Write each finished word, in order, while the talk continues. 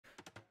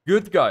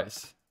Good,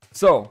 guys.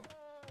 So,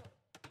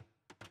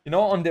 you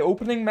know, on the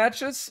opening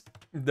matches,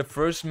 the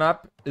first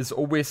map is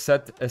always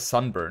set as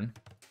Sunburn.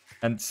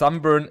 And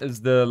Sunburn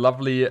is the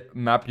lovely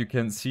map you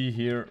can see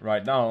here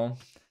right now.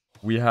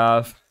 We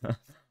have...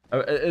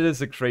 it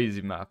is a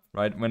crazy map,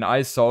 right? When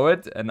I saw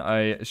it and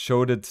I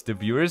showed it to the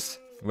viewers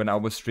when I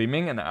was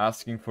streaming and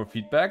asking for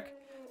feedback,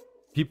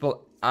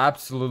 people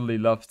absolutely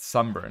loved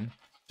Sunburn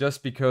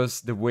just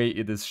because the way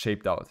it is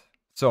shaped out.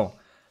 So,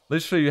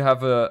 literally you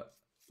have a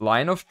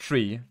line of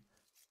 3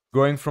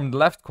 going from the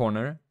left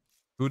corner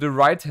to the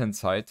right hand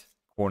side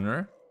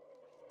corner,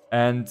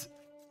 and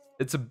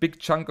it's a big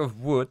chunk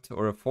of wood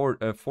or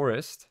a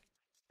forest,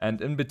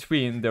 and in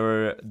between there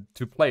are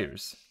 2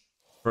 players.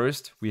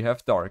 First we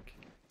have Dark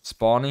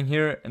spawning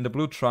here in the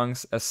blue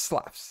trunks as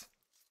Slavs,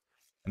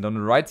 and on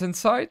the right hand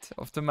side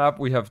of the map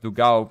we have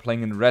Dogao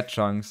playing in red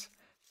trunks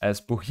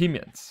as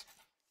Bohemians.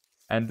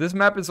 And this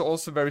map is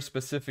also very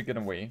specific in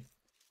a way,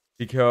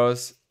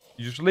 because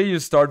usually you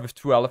start with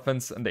 2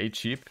 elephants and 8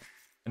 sheep.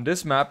 In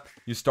this map,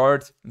 you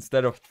start,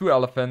 instead of 2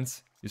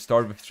 elephants, you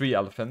start with 3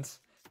 elephants.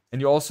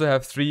 And you also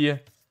have 3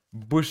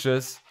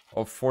 bushes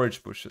of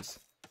forage bushes.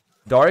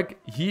 Dark,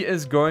 he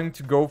is going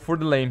to go for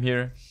the lame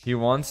here. He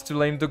wants to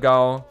lame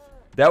Dogao.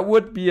 That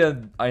would be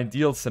an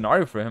ideal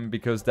scenario for him,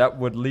 because that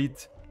would lead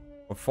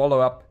or follow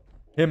up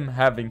him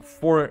having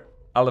 4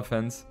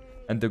 elephants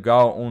and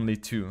Dogao only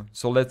 2.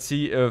 So let's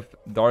see if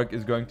Dark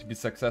is going to be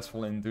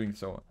successful in doing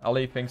so.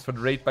 Ali, thanks for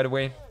the raid, by the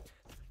way.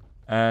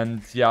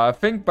 And yeah, I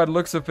think by the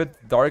looks of it,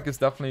 Dark is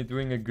definitely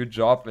doing a good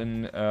job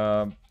in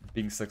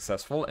being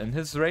successful in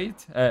his raid,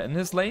 in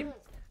his lane.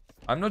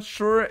 I'm not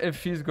sure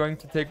if he's going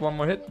to take one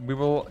more hit. We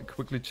will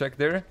quickly check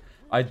there.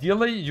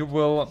 Ideally, you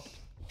will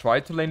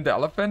try to lane the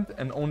elephant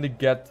and only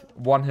get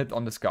 1 hit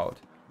on the scout.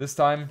 This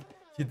time,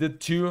 he did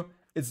 2.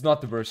 It's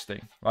not the worst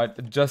thing, right?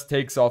 It just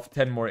takes off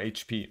 10 more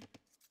HP.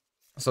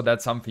 So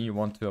that's something you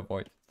want to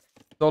avoid.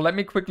 So let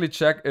me quickly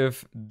check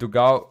if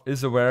Dogao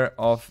is aware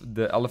of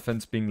the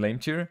elephants being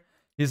lamed here.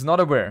 He's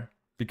not aware,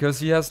 because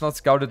he has not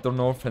scouted the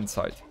north hand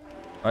side,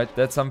 right?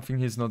 That's something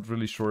he's not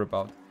really sure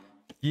about.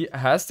 He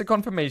has the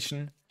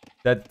confirmation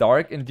that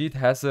Dark indeed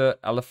has an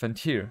elephant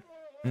here.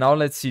 Now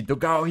let's see,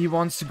 Dogao, he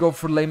wants to go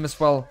for lame as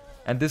well.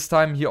 And this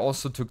time he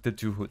also took the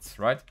 2 hoods,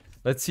 right?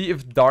 Let's see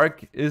if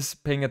Dark is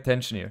paying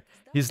attention here.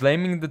 He's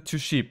laming the 2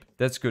 sheep,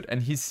 that's good.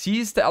 And he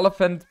sees the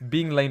elephant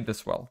being lamed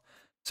as well.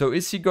 So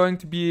is he going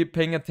to be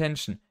paying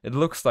attention? It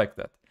looks like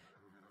that.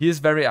 He is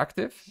very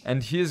active,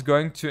 and he is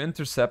going to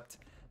intercept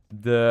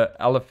the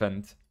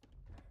elephant.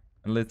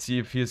 And let's see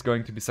if he is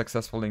going to be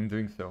successful in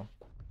doing so.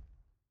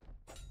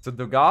 So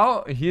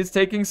Dogao, he is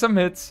taking some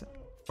hits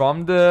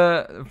from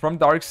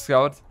Dark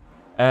Scout.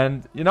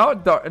 And, you know,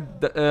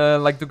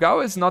 like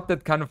Dogao is not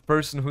that kind of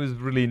person who is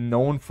really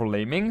known for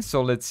laming.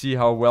 So let's see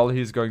how well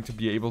he's going to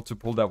be able to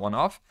pull that one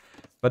off.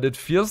 But it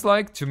feels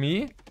like, to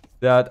me,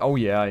 that... Oh,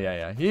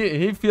 yeah.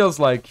 He feels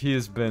like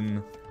he's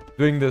been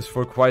doing this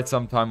for quite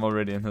some time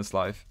already in his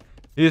life.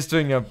 He's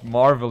doing a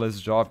marvelous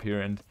job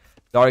here. And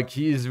Dark,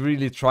 he is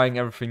really trying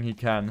everything he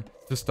can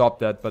to stop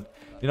that. But,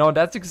 you know,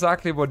 that's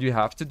exactly what you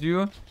have to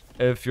do.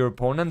 If your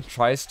opponent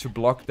tries to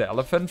block the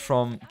elephant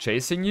from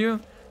chasing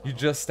you, you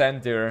just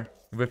stand there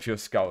with your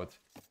scout.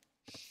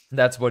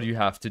 That's what you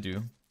have to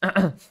do.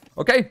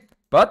 Okay,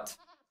 but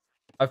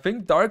I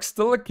think Dark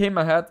still came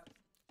ahead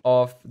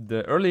of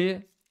the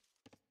early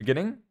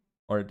beginning,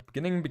 or at the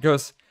beginning,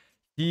 because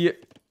he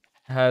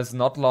has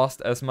not lost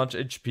as much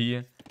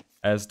HP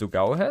as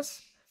Dogao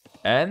has.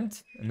 And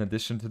in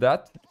addition to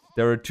that,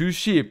 there are 2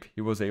 sheep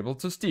he was able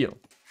to steal.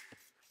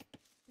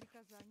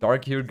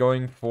 Dark here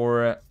going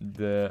for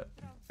the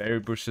berry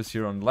bushes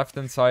here on the left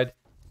hand side.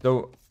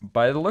 So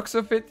by the looks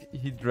of it,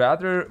 he'd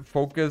rather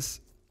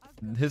focus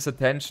his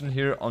attention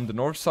here on the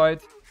north side.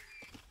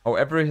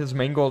 However, his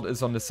main goal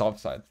is on the south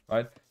side,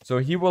 right? So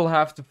he will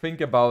have to think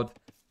about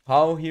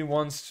how he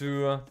wants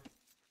to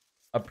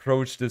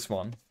approach this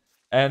one.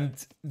 And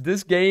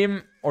this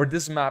game, or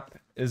this map,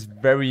 is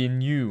very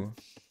new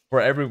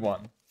for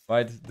everyone,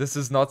 right? This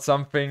is not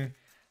something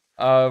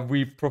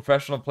we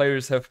professional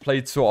players have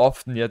played so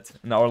often yet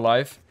in our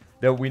life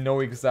that we know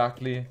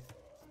exactly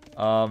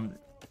what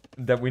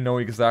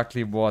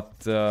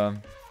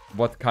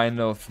kind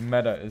of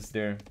meta is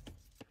there.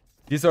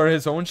 These are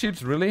his own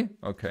sheeps, really?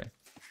 Okay.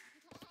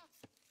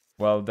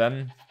 Well,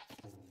 then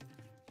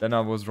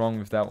I was wrong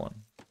with that one.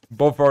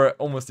 Both are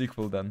almost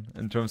equal then,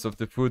 in terms of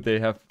the food they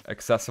have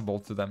accessible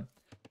to them.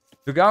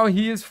 Dogao,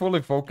 he is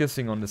fully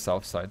focusing on the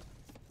south side.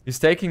 He's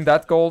taking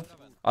that gold.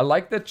 I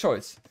like that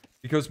choice,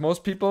 because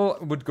most people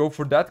would go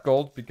for that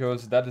gold,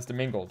 because that is the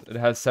main gold. It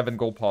has 7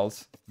 gold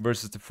piles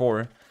versus the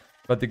 4.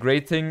 But the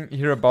great thing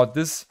here about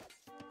this,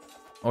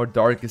 or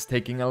Dark, is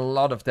taking a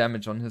lot of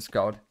damage on his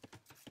scout.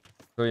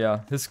 So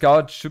yeah, his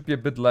scout should be a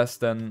bit less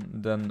than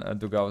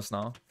Dogao's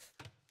now.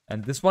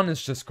 And this one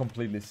is just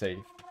completely safe.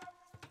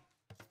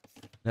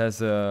 It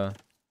has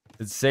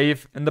it's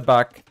safe in the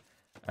back,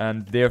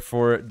 and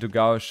therefore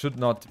Dogao should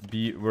not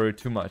be worried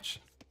too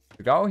much.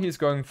 Dogao, he's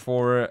going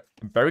for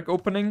a barrack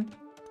opening,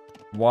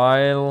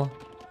 while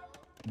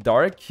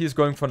Dark, he's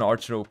going for an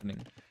archer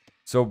opening.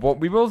 So what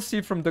we will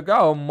see from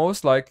Dogao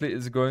most likely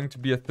is going to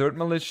be a third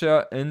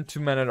militia into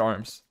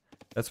men-at-arms.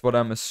 That's what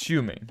I'm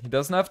assuming. He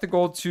doesn't have to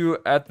go to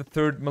add the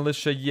third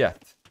militia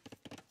yet.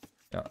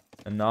 Yeah,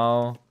 and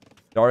now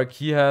Dark,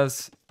 he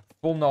has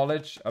full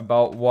knowledge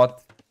about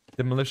what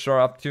the militia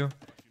are up to.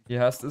 He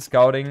has the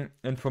scouting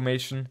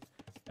information,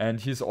 and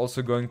he's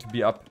also going to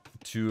be up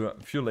to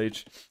fuel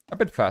age a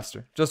bit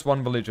faster. Just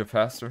one villager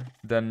faster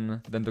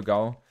than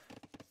Dogao.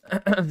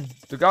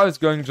 Dogao is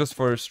going just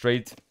for a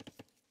straight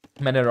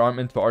men-at-arm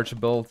into archer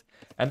build.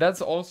 And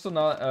that's also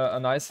not a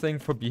nice thing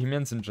for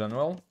Bohemians in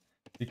general,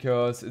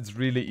 because it's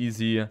really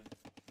easy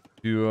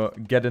to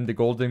get in the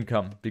gold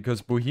income.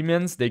 Because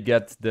Bohemians, they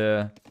get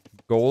the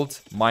gold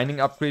mining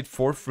upgrade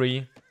for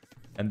free,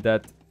 and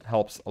that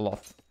helps a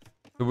lot.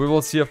 So we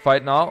will see a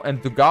fight now,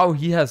 and Dogao,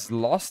 he has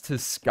lost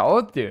his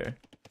scout there.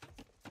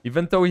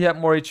 Even though he had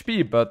more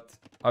HP, but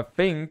I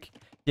think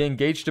he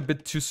engaged a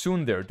bit too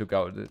soon there,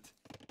 Dogao did.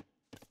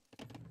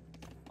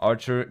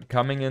 Archer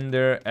coming in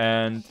there,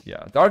 and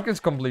yeah, Dark is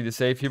completely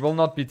safe. He will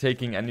not be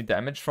taking any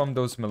damage from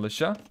those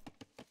militia.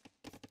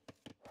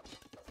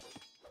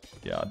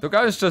 Yeah,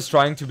 Dogao is just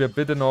trying to be a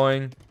bit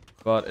annoying,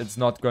 but it's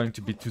not going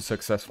to be too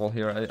successful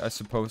here, I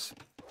suppose.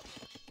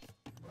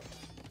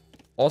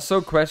 Also,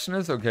 question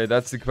is, okay,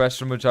 that's the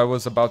question which I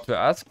was about to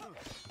ask.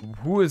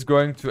 Who is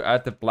going to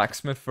add the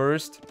blacksmith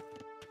first?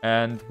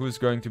 And who's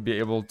going to be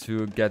able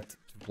to get to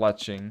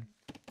fletching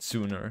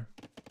sooner?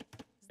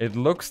 It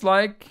looks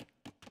like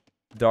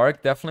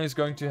Dark definitely is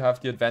going to have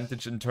the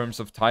advantage in terms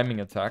of timing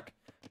attack,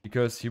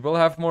 because he will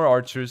have more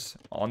archers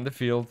on the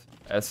field,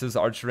 as his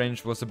archer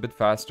range was a bit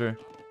faster.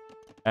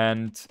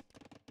 And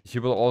he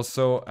will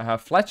also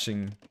have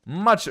fletching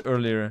much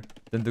earlier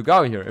than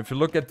Dogao here. If you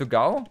look at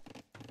Dogao,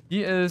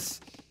 he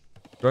is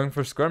going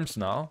for skirms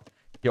now.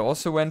 He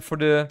also went for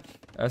the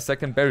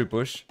second berry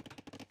bush.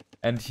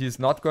 And he's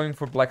not going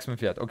for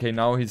blacksmith yet. Okay,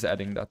 now he's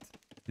adding that.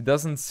 He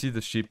doesn't see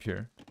the sheep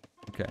here.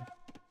 Okay.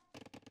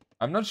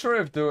 I'm not sure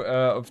if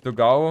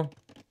Dogao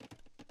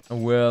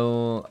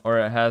will or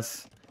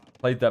has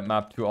played that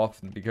map too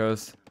often,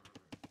 because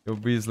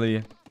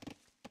obviously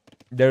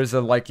there's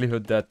a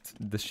likelihood that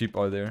the sheep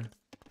are there.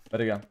 But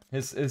again,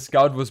 his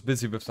scout was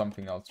busy with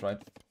something else, right?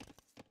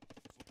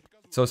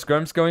 So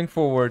skirm's going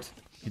forward.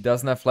 He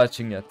doesn't have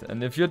fletching yet.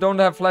 And if you don't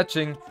have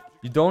fletching,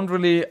 you don't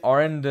really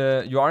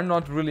you are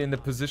not really in the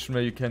position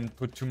where you can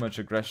put too much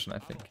aggression, I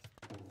think.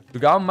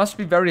 Dogao must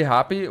be very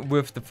happy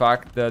with the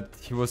fact that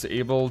he was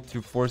able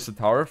to force a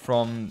tower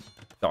from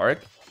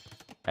Dark.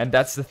 And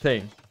that's the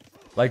thing.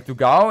 Like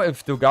Dogao,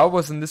 if Dogao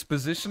was in this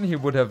position, he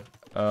would have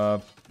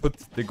put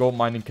the gold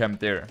mining camp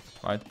there,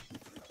 right?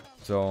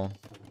 So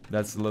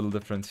that's a little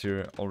difference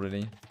here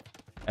already.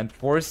 And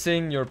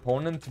forcing your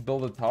opponent to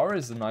build a tower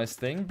is a nice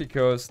thing,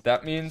 because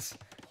that means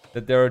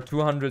that there are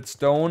 200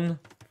 stone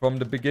from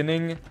the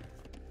beginning.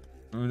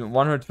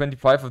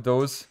 125 of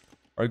those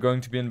are going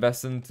to be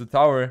invested into the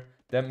tower.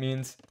 That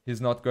means he's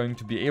not going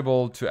to be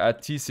able to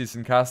add TCs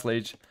in Castle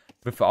Age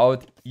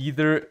without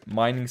either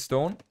mining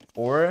stone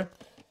or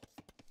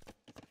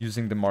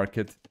using the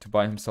market to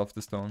buy himself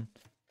the stone.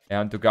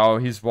 And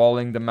Dogao, he's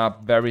walling the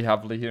map very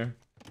heavily here.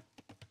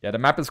 Yeah, the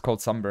map is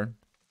called Sunburn.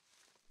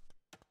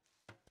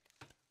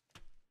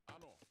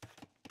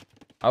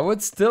 I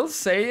would still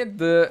say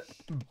the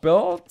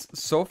build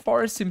so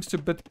far seems to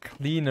be a bit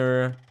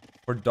cleaner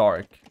for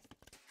Dark.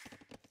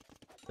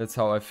 That's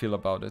how I feel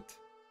about it.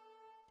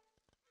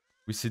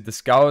 We see the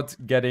scout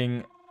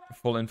getting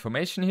full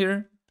information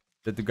here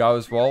that Dogao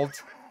is walled.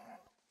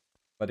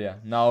 But yeah,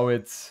 now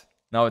it's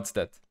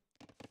dead.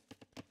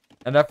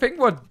 And I think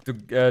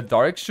what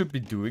Dark should be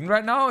doing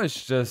right now is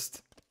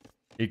just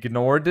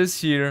ignore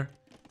this here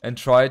and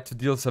try to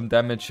deal some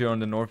damage here on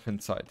the northern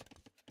side.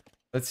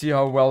 Let's see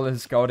how well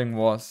his scouting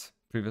was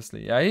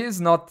previously. Yeah, he is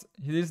not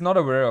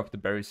aware of the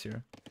berries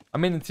here. I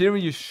mean, in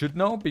theory, you should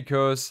know,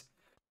 because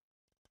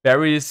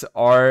berries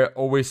are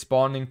always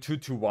spawning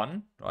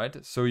 2-1,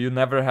 right? So you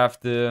never have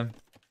the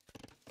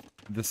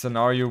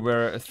scenario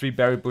where 3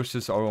 berry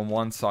bushes are on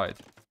one side.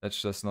 That's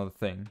just not a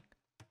thing.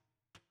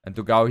 And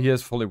Dogao, he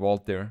has fully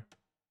walled there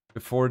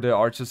before the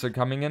archers are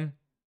coming in.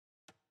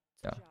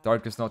 Yeah,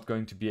 Dark is not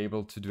going to be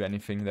able to do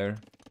anything there.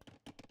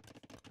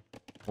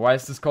 Why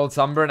is this called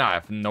Sunburn? I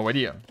have no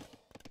idea.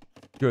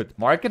 Good.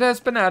 Market has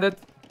been added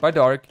by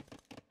Dark.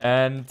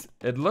 And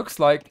it looks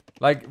like,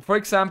 for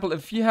example,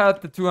 if he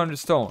had the 200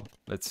 stone,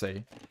 let's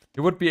say,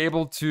 he would be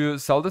able to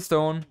sell the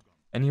stone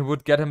and he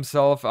would get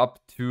himself up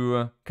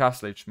to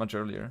Castle Age much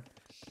earlier.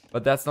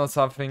 But that's not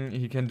something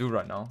he can do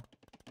right now.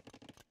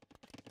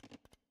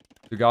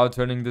 Dogao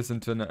turning this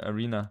into an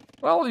arena.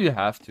 Well, you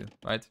have to,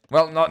 right?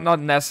 Well, not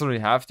necessarily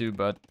have to,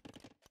 but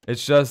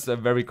it's just a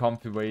very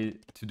comfy way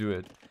to do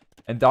it.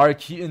 And Dark,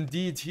 he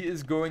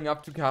is going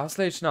up to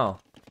Castle Age now.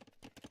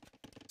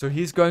 So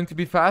he's going to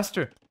be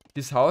faster.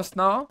 He's housed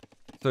now,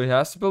 so he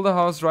has to build a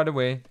house right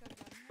away.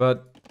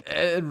 But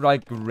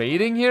like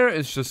raiding here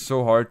is just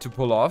so hard to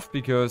pull off,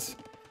 because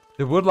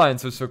the wood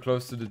lines are so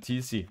close to the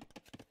TC.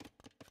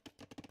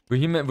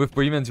 With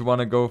Bohemians, you want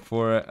to go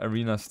for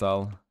arena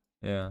style.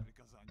 Yeah.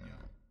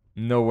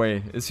 No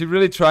way. Is he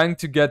really trying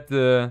to get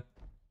the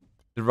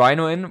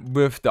Rhino in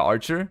with the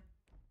Archer?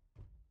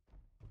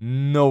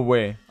 No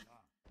way.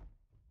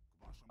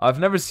 I've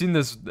never seen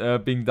this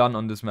being done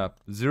on this map.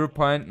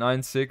 0.96,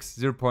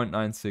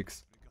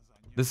 0.96.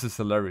 This is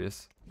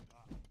hilarious.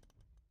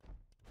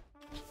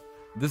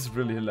 This is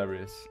really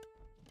hilarious.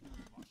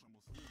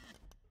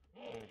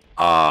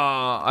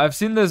 I've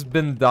seen this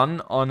been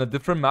done on a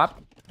different map.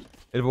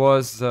 It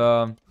was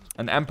an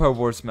Empire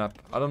Wars map.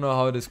 I don't know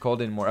how it is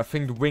called anymore. I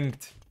think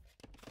Winged.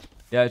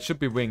 Yeah, it should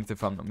be Winged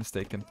if I'm not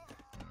mistaken.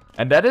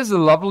 And that is a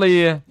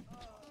lovely,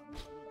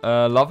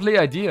 lovely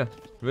idea,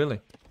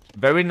 really.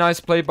 Very nice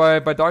play by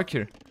Dark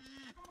here.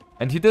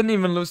 And he didn't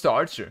even lose the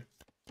Archer.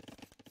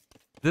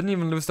 Didn't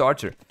even lose the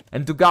Archer.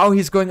 And Dogao,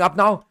 he's going up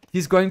now.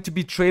 He's going to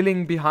be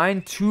trailing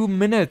behind 2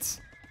 minutes.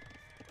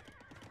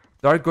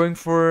 Dark going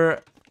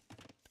for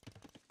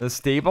the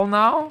stable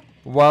now.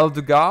 While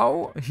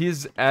Dogao,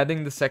 he's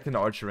adding the second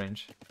Archer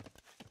range.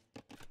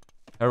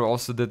 Hero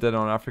also did that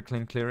on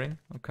African clearing.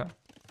 Okay.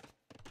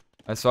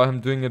 I saw him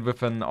doing it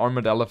with an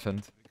armored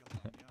elephant.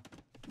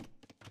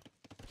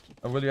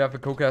 Will you have a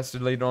co-caster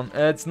later on?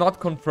 It's not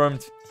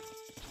confirmed.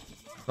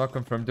 Not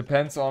confirmed.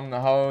 Depends on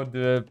how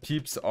the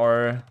peeps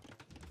are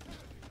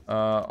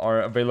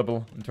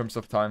available in terms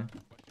of time.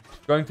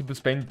 Going to be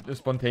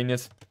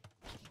spontaneous.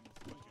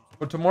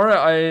 For tomorrow,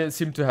 I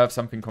seem to have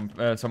something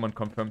someone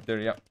confirmed there.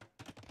 Yeah.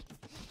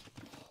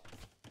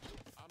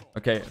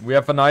 Okay, we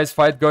have a nice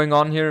fight going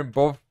on here.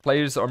 Both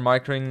players are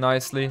microing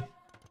nicely,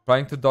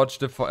 trying to dodge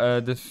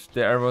the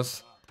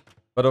arrows.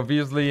 But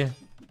obviously,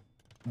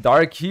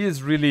 Dark, he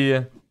is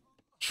really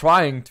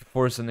trying to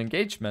force an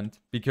engagement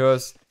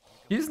because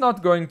he's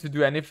not going to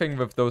do anything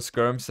with those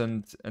skirms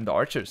and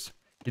archers.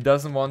 He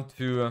doesn't want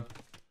to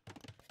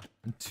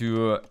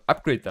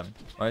upgrade them,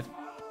 right?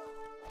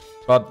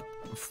 But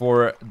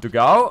for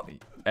Dogao,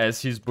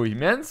 as he's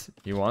Bohemians,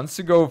 he wants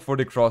to go for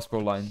the crossbow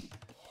line.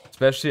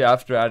 Especially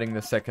after adding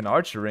the second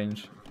archer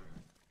range.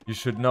 You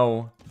should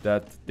know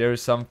that there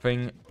is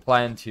something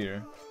planned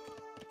here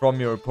from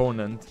your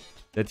opponent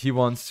that he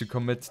wants to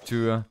commit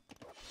to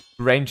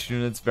ranged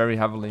units very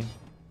heavily.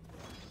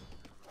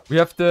 We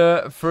have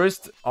the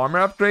first armor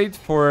upgrade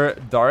for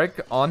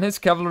Dark on his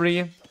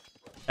cavalry.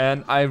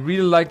 And I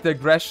really like the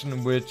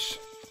aggression which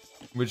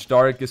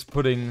Dark is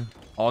putting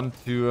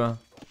onto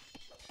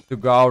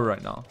Dogao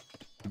right now.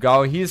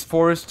 Dogao, he is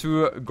forced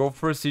to go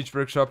for a siege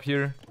workshop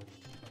here.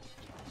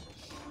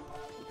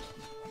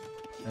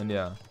 And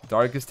yeah,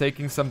 Dark is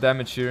taking some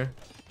damage here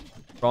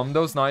from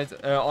those knights,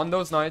 on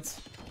those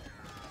knights.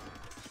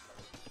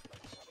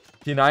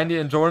 T90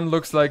 and Jordan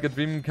looks like a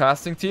dream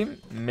casting team.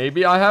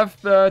 Maybe I have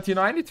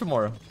T90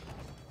 tomorrow.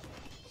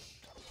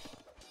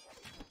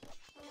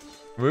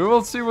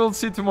 We'll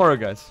see tomorrow,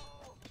 guys.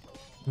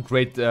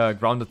 Great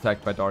ground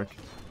attack by Dark.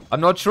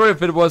 I'm not sure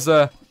if it was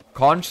a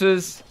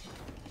conscious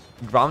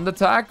ground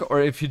attack or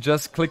if he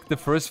just clicked the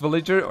first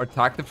villager or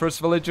tagged the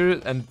first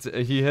villager and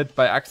he hit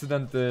by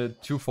accident the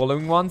 2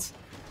 following ones.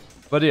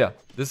 But yeah,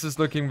 this is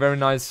looking very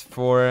nice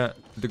for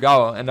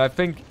Dogao. And I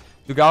think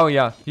Dogao,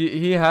 yeah,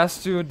 he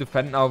has to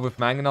defend now with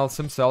Mangonels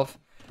himself.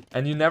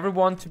 And you never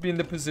want to be in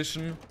the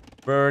position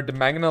where the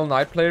Mangonel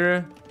Knight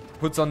player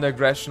puts on the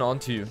aggression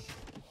onto you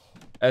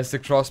as the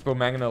crossbow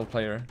Mangonel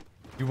player.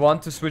 You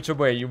want to switch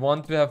away, you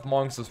want to have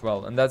monks as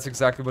well. And that's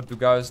exactly what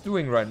Dogao is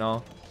doing right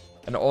now.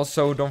 And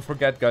also, don't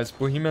forget, guys,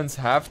 Bohemians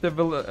have the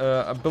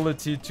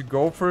ability to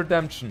go for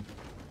redemption.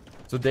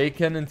 So they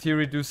can, in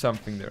theory, do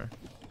something there.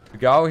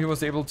 Dogao, he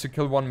was able to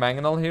kill 1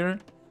 Mangonel here.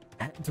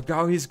 And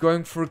Dogao, he's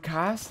going for a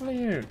castle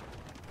here.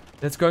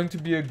 That's going to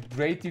be a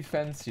great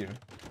defense here.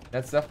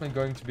 That's definitely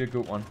going to be a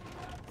good one.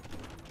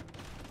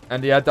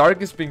 And yeah,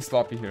 Dark is being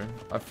sloppy here.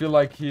 I feel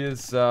like he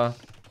is... you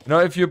know,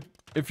 if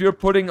you're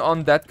putting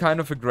on that kind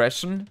of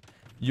aggression,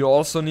 you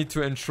also need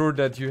to ensure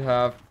that you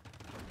have...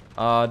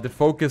 the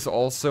focus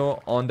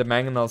also on the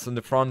Mangonels in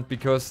the front,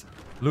 because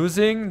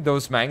losing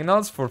those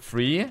Mangonels for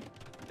free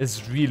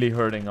is really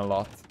hurting a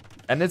lot.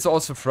 And it's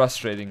also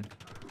frustrating.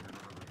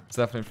 It's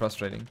definitely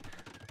frustrating.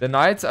 The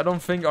Knights, I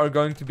don't think, are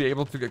going to be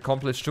able to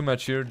accomplish too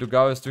much here.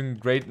 Dogao is doing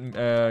great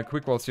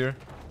quick walls here.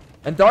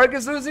 And Dark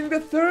is losing the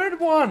 3rd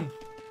one!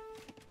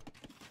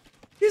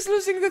 He's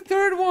losing the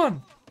 3rd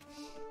one!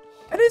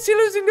 And is he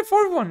losing the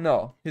 4th one?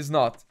 No, he's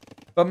not.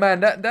 But man,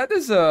 that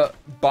is a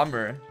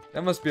bummer.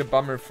 That must be a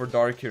bummer for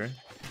Dark here.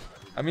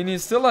 I mean, he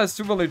still has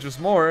 2 villagers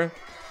more.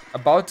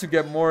 About to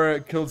get more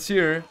kills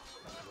here.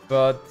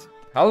 But,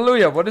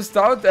 hallelujah, what is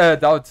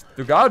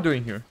Dogao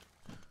doing here?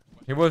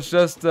 He was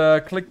just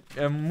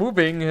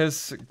moving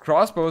his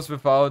crossbows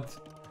without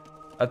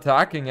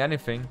attacking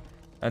anything.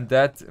 And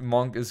that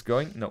monk is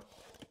going... No.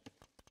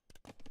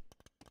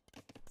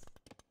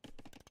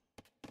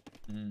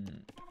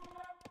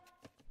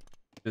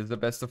 This is the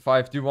best of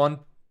 5. Do you want...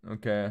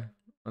 Okay,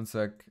 1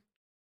 sec.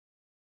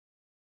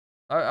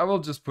 I will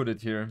just put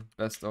it here.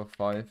 Best of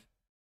 5.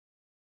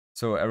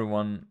 So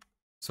everyone...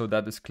 So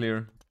that is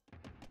clear.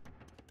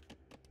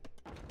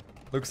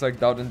 Looks like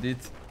doubt indeed.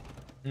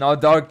 Now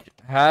Dark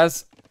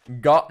has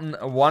gotten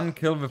 1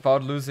 kill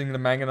without losing the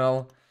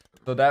Mangonel.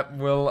 So that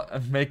will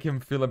make him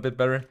feel a bit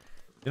better.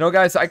 You know,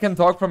 guys, I can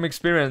talk from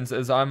experience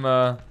as I'm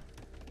a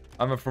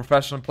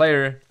professional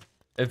player.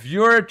 If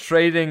you're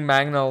trading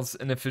Magnals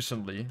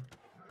inefficiently,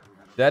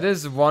 that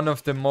is one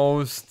of the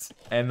most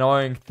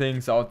annoying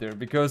things out there.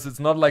 Because it's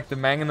not like the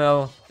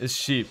Mangonel is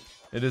cheap.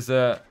 It is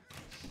an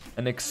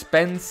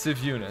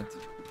expensive unit.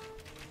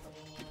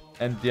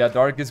 And yeah,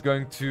 Dark is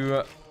going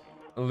to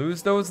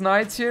lose those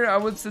knights here, I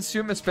would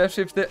assume.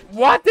 Especially if the...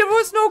 What? There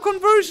was no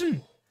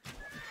conversion!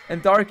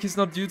 And Dark is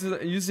not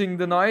using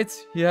the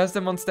knights. He has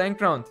them on stand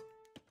ground.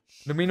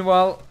 In the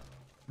meanwhile,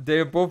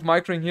 they're both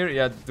microing here.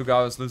 Yeah,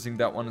 Dogao is losing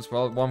that one as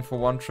well.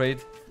 1-for-1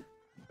 trade.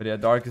 But yeah,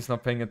 Dark is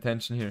not paying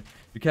attention here.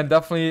 You can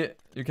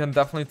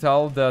definitely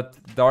tell that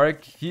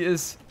Dark, he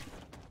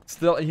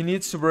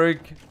needs to work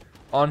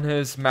on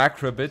his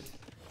macro a bit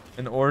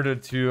in order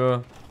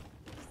to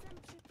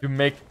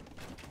make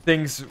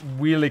things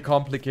really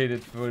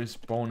complicated for his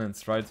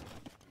opponents, right?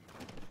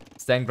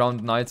 Stand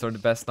ground knights are the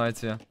best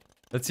knights here.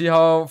 Let's see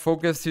how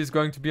focused he's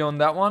going to be on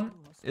that one.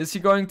 Is he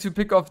going to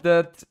pick off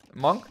that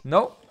monk?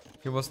 No,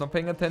 he was not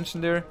paying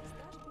attention there.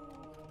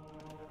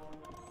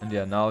 And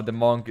yeah, now the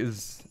monk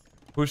is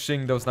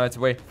pushing those knights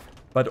away.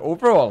 But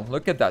overall,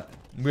 look at that.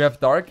 We have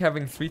Dark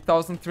having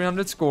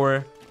 3,300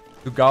 score.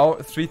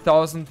 Dogao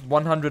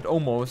 3,100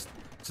 almost.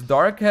 So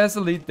Dark has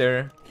a lead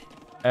there.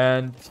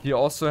 And he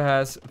also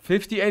has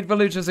 58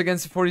 villages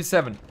against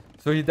 47.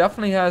 So he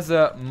definitely has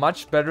a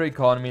much better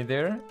economy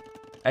there.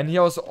 And he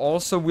has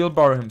also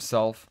wheelbarrow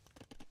himself.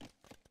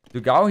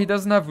 Dogao, he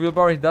doesn't have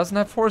wheelbarrow, he doesn't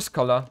have horse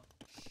color.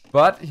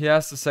 But he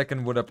has the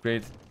second wood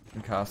upgrade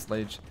in Castle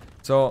Age.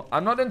 So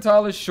I'm not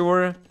entirely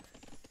sure.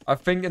 I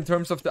think in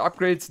terms of the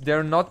upgrades,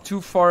 they're not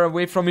too far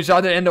away from each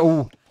other. And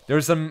oh,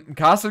 there's a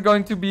castle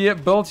going to be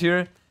built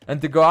here.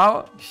 And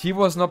Dogao, he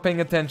was not paying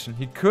attention.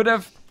 He could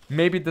have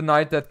maybe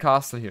denied that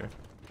castle here.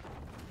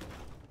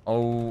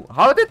 Oh,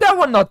 how did that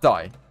one not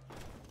die?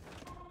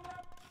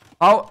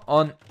 How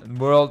on the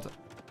world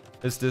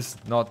is this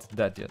not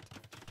dead yet?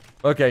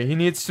 Okay, he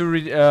needs to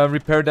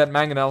repair that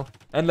mangonel.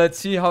 And let's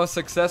see how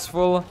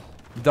successful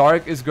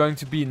Dark is going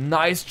to be.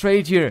 Nice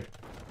trade here.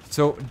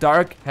 So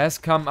Dark has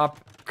come up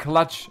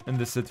clutch in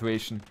this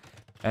situation.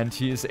 And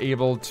he is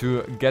able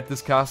to get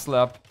this castle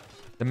up.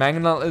 The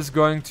mangonel is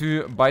going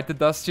to bite the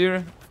dust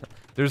here.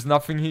 There's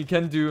nothing he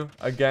can do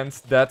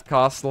against that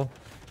castle.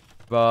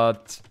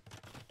 But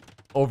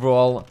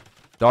overall,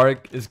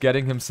 Dark is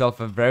getting himself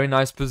a very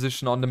nice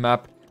position on the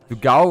map.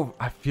 Dogao,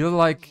 I feel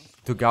like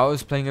Dogao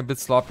is playing a bit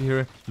sloppy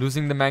here.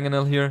 Losing the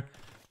mangonel here.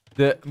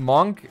 The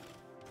monk,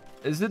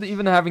 is it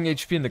even having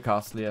HP in the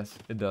castle? Yes,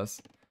 it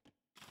does.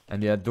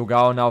 And yeah,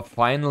 Dogao now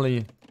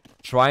finally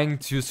trying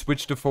to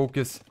switch the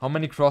focus. How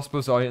many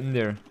crossbows are in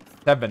there?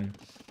 7.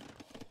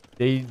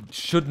 They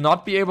should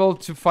not be able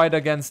to fight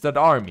against that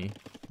army.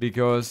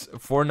 Because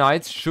 4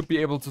 knights should be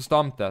able to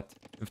stomp that.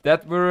 If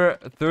that were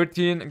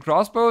 13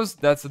 crossbows,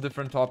 that's a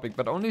different topic.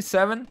 But only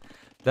 7?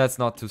 That's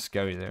not too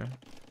scary there.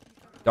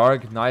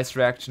 Dark, nice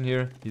reaction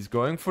here. He's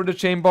going for the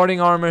chain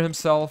boarding armor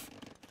himself.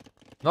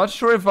 Not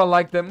sure if I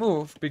like that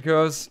move,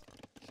 because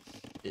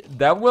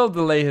that will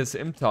delay his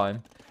imp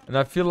time. And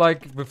I feel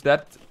like with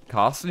that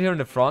castle here in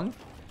the front,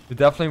 you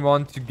definitely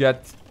want to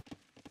get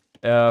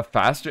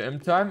faster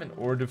imp time in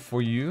order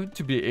for you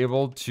to be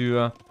able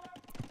to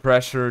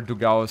pressure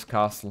Dogao's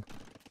castle.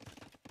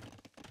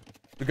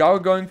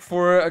 Dogao going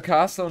for a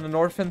castle on the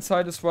north-hand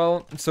side as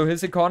well. So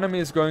his economy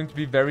is going to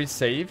be very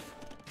safe.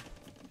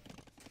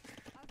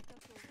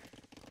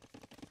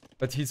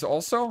 But he's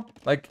also,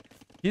 like,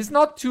 he's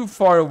not too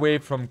far away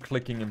from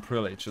clicking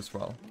Imperial Age as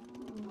well.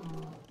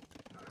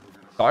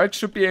 Dark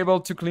should be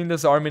able to clean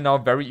this army now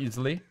very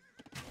easily.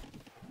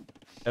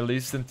 At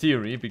least in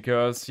theory,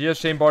 because he has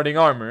chain boarding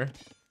armor.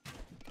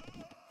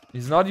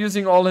 He's not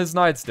using all his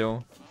knights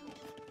though.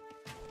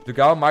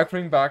 Dogao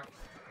microing back.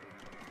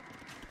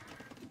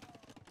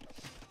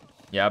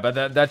 Yeah,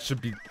 but that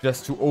should be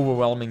just too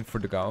overwhelming for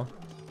Dogao.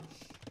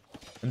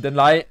 And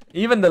then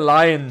even the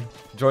lion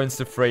joins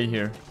the fray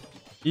here.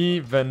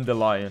 Even the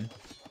lion.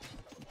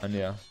 And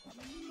yeah,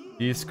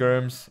 these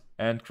skirms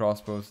and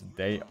crossbows,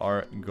 they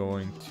are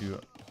going to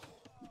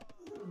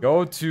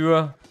go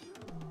to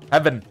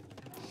heaven.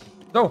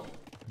 So,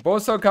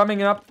 both are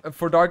coming up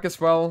for Dark as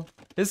well.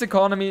 His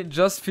economy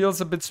just feels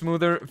a bit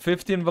smoother.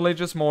 15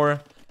 villages more.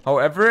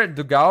 However,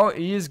 Dogao,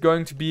 he is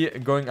going to be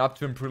going up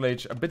to Imperial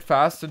Age a bit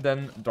faster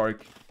than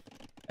Dark.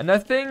 And I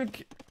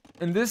think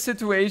in this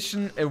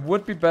situation, it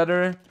would be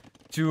better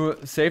to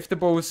save the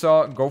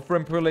Bosa, go for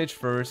Imperial Age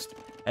first,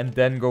 and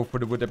then go for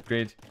the wood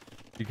upgrade.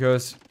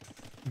 Because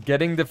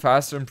getting the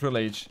faster Imperial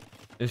Age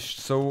is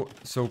so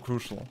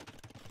crucial.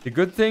 The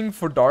good thing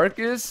for Dark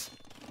is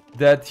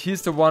that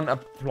he's the one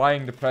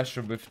applying the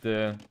pressure with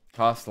the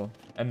castle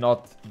and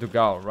not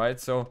Dogao, right?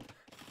 So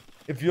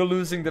if you're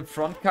losing the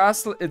front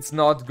castle, it's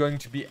not going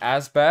to be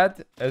as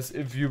bad as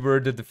if you were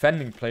the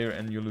defending player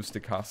and you lose the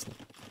castle.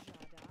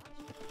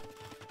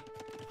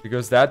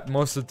 Because that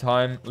most of the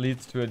time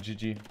leads to a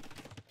GG.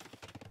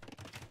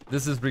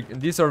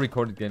 These are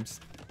recorded games.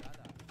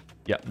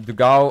 Yeah,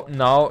 Dogao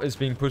now is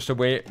being pushed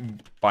away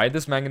by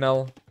this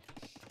mangonel.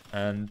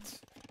 And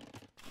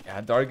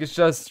yeah, Dark is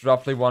just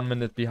roughly 1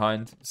 minute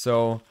behind.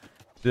 So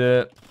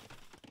the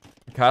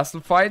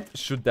castle fight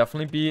should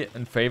definitely be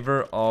in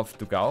favor of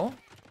Dogao.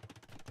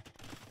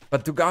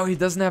 But Dogao, he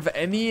doesn't have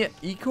any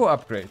eco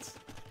upgrades.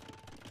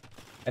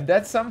 And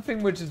that's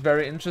something which is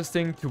very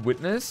interesting to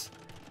witness.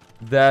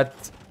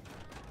 That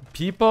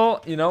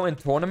people, you know, in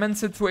tournament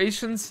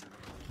situations,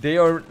 they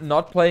are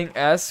not playing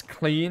as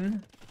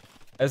clean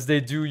as they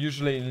do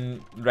usually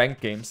in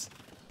ranked games.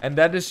 And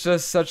that is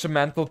just such a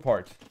mental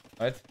part,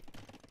 right?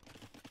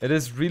 It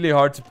is really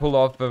hard to pull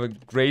off a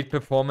great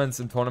performance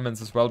in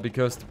tournaments as well,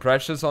 because the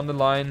pressure's on the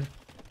line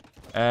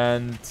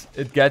and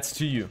it gets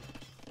to you.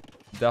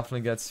 It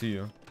definitely gets to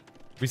you.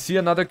 We see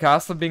another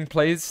castle being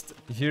placed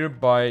here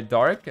by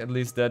Dark. At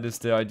least that is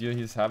the idea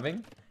he's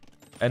having.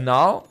 And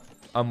now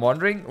I'm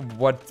wondering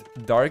what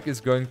Dark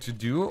is going to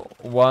do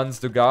once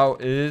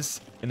Dogao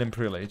is in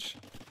Imperial Age.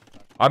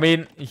 I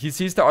mean, he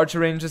sees the archer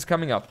ranges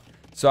coming up.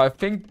 So I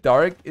think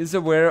Dark is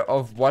aware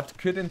of what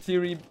could in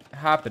theory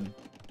happen,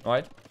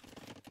 right?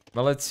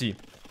 Well, let's see.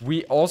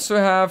 We also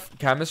have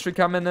chemistry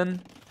coming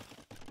in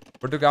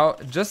for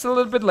Dogao. Just a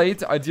little bit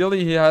late.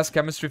 Ideally, he has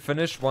chemistry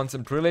finished once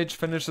Imperial Age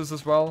finishes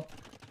as well.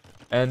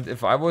 And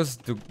if I was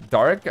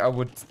Dark, I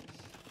would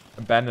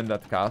abandon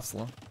that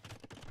castle.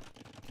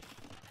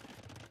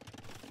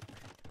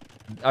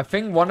 I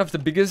think one of the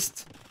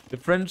biggest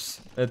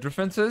differences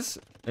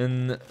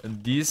in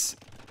this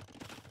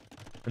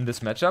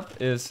matchup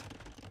is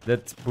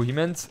that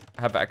Bohemians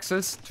have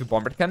access to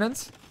bombard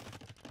cannons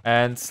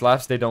and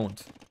Slavs they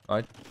don't,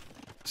 right?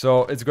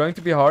 So it's going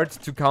to be hard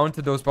to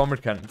counter those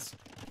bombard cannons.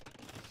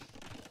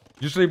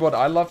 Usually what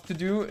I love to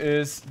do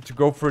is to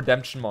go for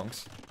redemption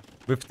monks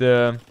with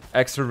the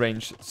extra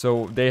range.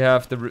 So they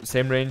have the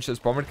same range as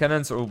bombard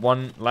cannons or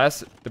one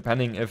less,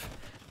 depending if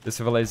the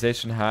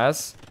civilization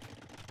has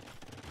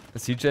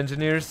siege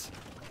engineers.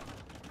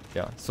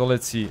 Yeah, so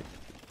let's see.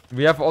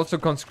 We have also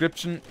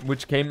conscription,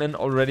 which came in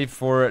already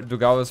for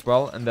Dogao as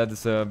well, and that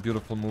is a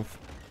beautiful move,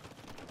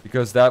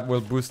 because that will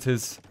boost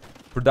his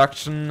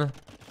production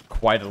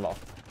quite a lot.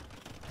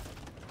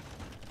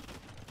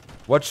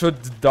 What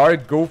should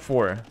Dark go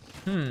for?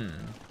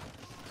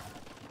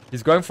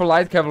 He's going for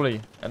light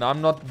cavalry, and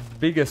I'm not the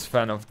biggest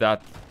fan of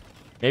that.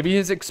 Maybe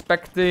he's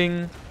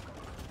expecting...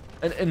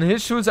 In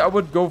his shoes, I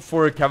would go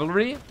for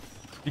cavalry,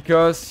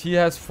 because he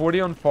has 40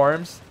 on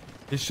farms.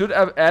 He should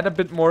add a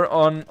bit more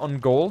on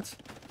gold.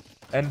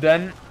 And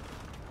then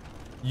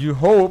you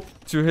hope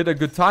to hit a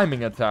good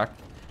timing attack.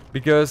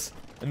 Because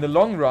in the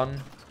long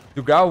run,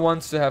 Dogao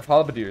wants to have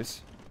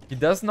halberdiers. He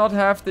does not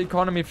have the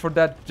economy for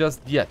that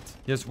just yet.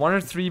 He has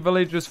 103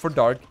 villagers for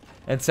Dark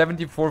and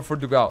 74 for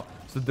Dogao.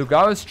 So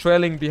Dogao is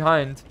trailing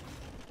behind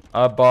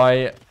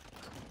by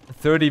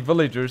 30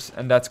 villagers,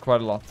 and that's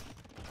quite a lot.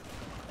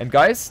 And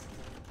guys,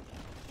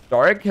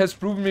 Dark has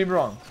proven me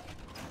wrong.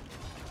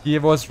 He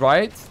was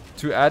right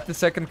to add the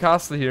second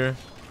castle here.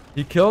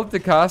 He killed the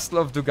castle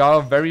of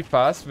Dogao very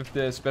fast,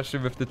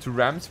 especially with the 2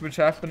 rams which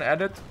have been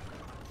added.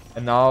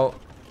 And now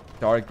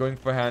Dark going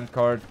for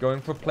handcart, going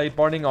for plate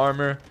barding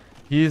armor.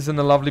 He is in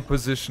a lovely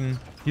position.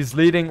 He's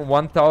leading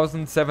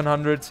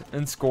 1,700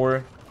 in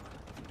score.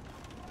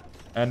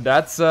 And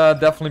that's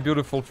definitely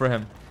beautiful for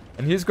him.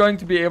 And he's going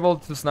to be able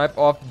to snipe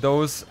off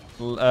those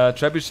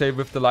trebuchet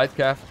with the light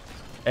cav.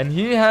 And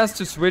he has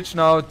to switch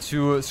now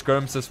to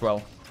skirms as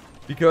well.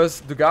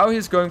 Because Dogao,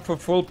 he's going for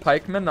full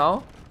pikemen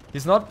now.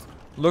 He's not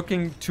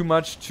looking too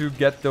much to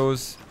get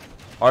those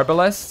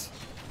arbalests,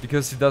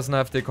 because he doesn't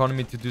have the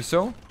economy to do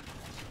so.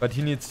 But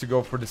he needs to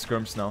go for the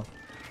skirms now.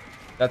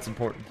 That's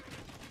important.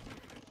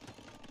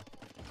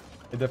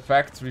 It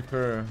affects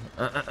repair.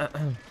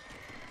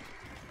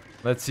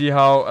 Let's see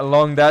how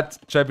long that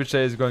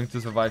trebuchet is going to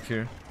survive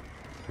here.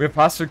 We have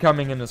Hustler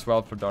coming in as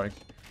well for Dark.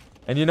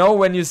 And you know,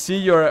 when you see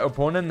your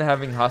opponent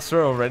having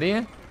Hustler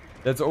already,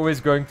 that's always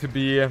going to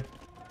be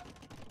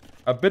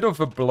a bit of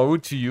a blow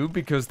to you,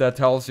 because that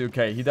tells you,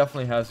 okay, he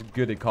definitely has a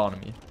good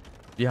economy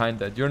behind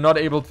that. You're not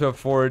able to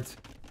afford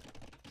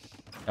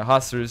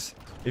Hustlers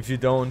if you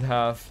don't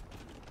have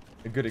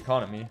a good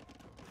economy.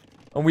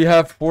 And we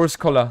have Force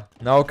Collar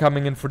now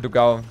coming in for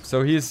Dogao.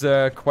 So he's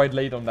quite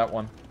late on that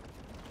one.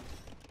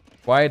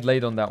 Quite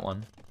late on that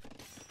one.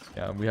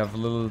 Yeah, we have a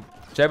little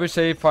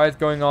trebuchet fight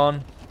going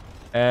on.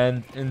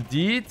 And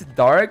indeed,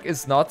 Dark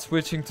is not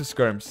switching to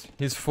skirms.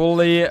 He's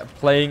fully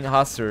playing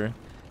Hustler.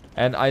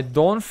 And I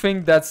don't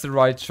think that's the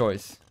right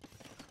choice.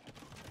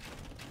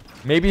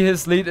 Maybe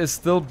his lead is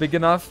still big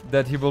enough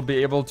that he will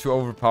be able to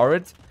overpower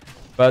it.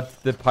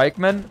 But the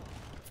pikemen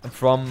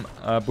from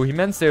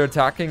Bohemians, they're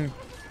attacking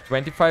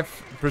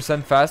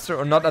 25% faster.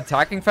 Or not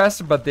attacking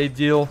faster, but they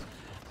deal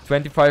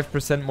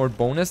 25% more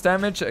bonus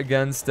damage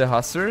against the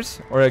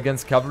Hustlers. Or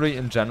against cavalry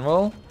in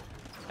general.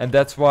 And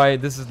that's why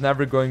this is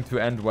never going to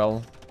end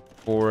well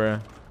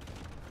for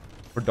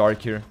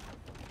Dark here.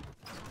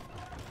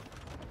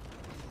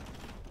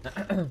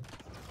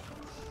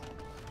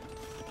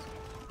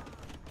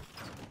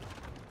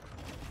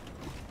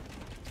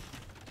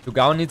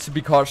 Dogao needs to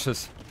be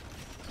cautious.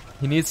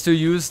 He needs to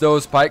use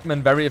those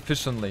pikemen very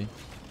efficiently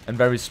and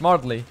very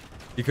smartly,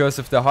 Because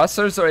if the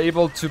Hussars are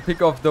able to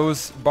pick off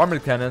those bomber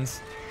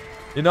cannons,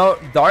 you know,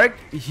 Dark,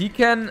 he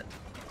can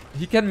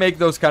make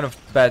those kind of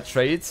bad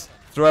trades,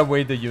 throw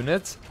away the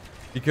units,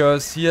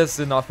 because he has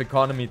enough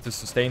economy to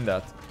sustain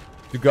that.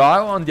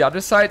 Dogao on the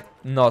other side,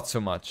 not so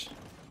much.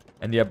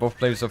 And yeah, both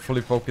players are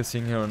fully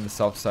focusing here on the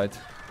south side.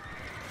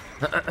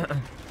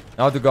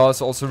 Now Dogao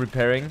is also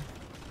repairing.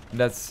 And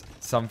that's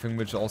something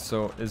which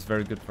also is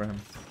very good for him.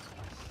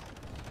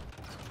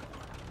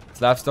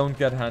 Slavs don't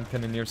get hand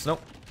cannoneers, no.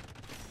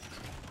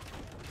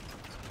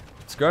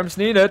 Skirms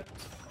needed.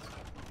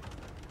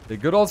 The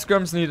good old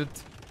skirms needed.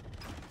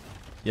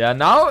 Yeah,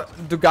 now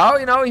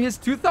Dogao, you know, he's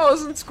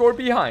 2,000 score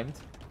behind,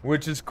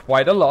 which is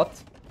quite a lot.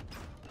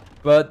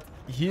 But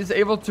he is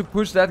able to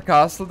push that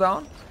castle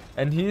down,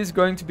 and he is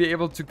going to be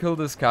able to kill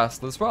this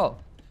castle as well.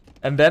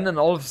 And then, and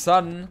all of a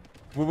sudden,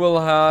 we will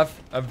have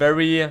a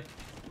very...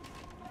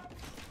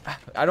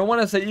 I don't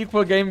want to say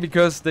equal game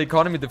because the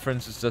economy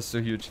difference is just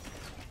so huge.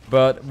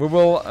 But we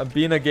will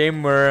be in a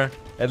game where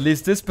at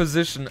least this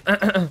position,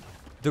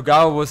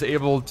 Dogao was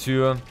able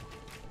to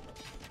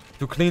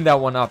clean that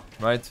one up,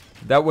 right?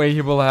 That way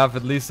he will have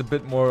at least a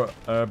bit more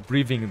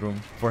breathing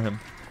room for him.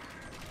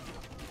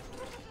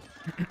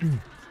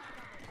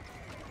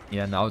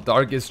 Yeah, now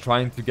Dark is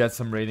trying to get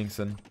some ratings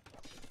in.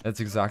 That's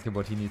exactly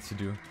what he needs to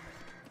do.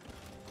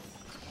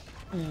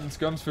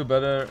 Skirms feel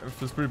better.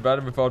 Feels pretty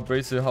bad without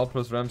Bracer. Help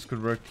plus Rams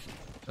could work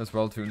as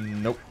well too.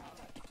 Nope.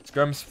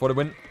 Skirms for the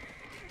win.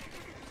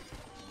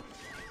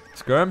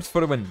 Skirms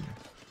for the win.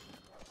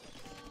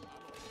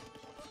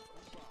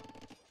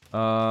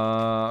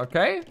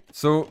 Okay.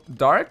 So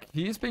Dark,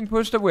 he is being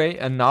pushed away,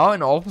 and now,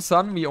 and all of a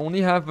sudden, we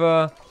only have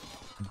a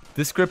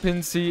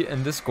discrepancy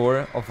in the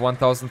score of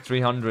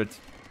 1,300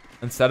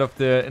 instead of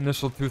the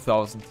initial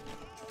 2,000.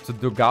 So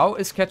Dogao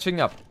is catching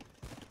up.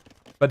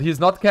 But he's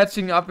not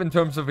catching up in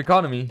terms of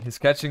economy. He's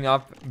catching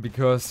up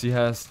because he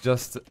has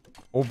just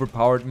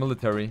overpowered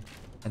military.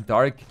 And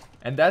Dark.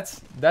 And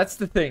that's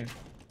the thing.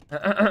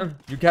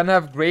 You can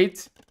have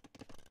great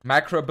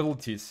macro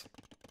abilities.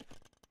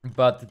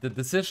 But the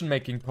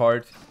decision-making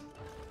part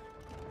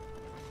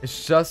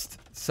is just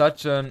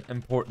such an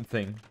important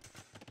thing.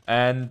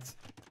 And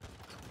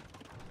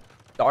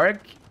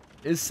Dark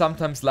is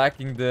sometimes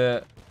lacking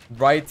the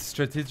right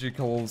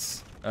strategical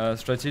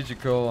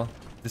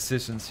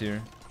decisions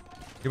here.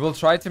 He will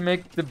try to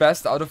make the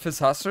best out of his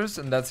Hussars,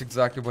 and that's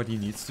exactly what he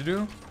needs to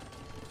do.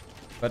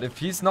 But if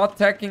he's not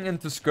tacking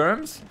into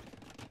skirms...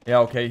 Yeah,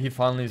 okay, he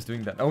finally is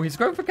doing that. Oh, he's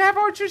going for cav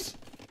archers?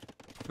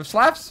 With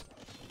Slavs?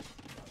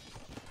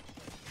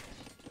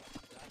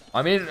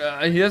 I mean,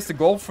 he has the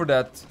gold for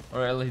that. Or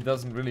well, he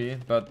doesn't really,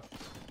 but...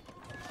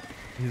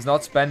 He's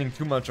not spending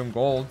too much on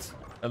gold.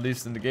 At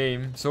least in the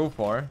game, so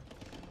far.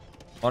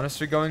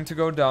 Monastery going to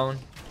go down.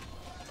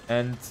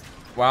 And,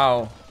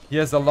 wow. He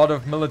has a lot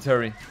of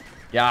military.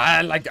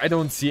 Yeah, I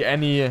don't see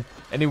any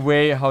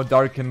way how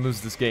Dark can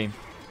lose this game.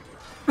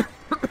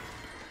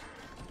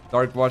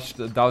 Dark watched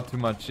Dao too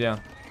much, yeah.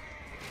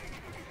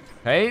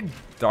 Hey,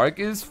 Dark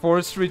is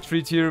forced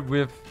retreat here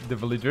with the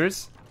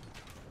villagers.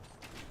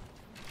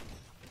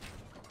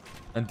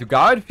 And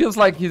Dogao, it feels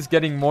like he's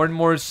getting more and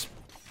more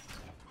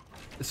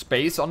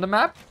space on the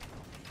map.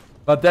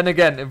 But then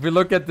again, if we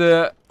look at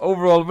the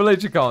overall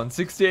village account,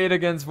 68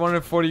 against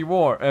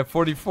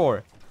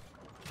 144.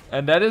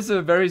 And that is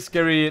a very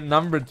scary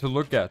number to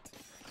look at.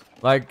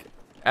 Like,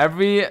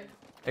 every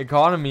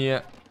economy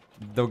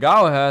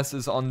Dogao has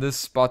is on this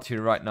spot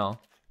here right now.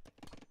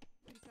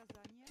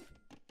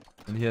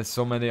 And he has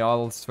so many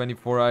isles,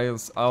 24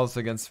 isles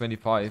against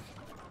 25.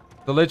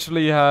 So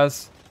literally he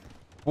has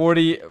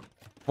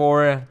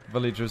 44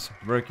 villagers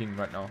working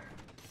right now.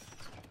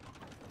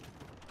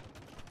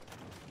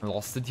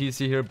 Lost the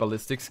TC here,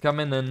 ballistics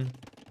coming in.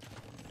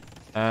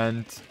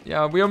 And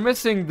yeah, we are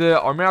missing the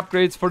armor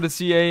upgrades for the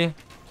CA.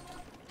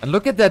 And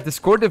look at that, the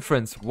score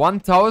difference.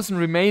 1,000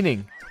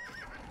 remaining.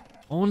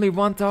 Only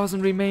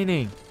 1,000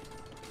 remaining.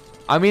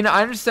 I mean,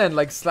 I understand,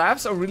 like,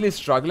 Slavs are really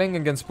struggling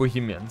against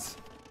Bohemians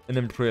in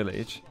Imperial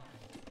Age.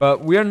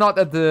 But we are not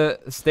at the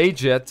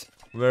stage yet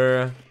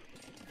where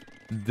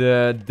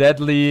the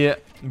deadly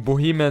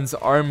Bohemians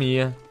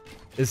army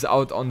is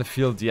out on the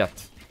field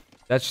yet.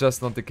 That's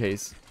just not the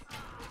case.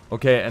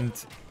 Okay, and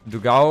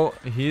Dogao,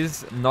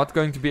 he's not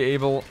going to be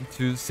able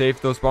to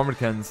save those bomber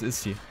cannons,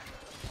 is he?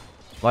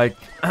 Like,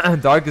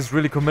 Dark is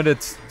really committed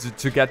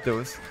to get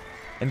those.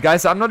 And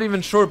guys, I'm not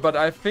even sure, but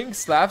I think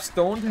Slavs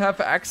don't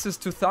have access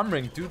to Thumb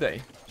Ring, do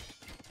they?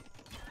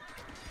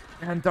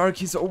 And Dark,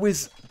 he's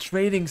always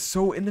trading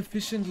so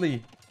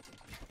inefficiently.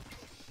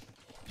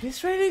 He's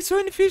trading so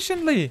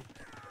inefficiently.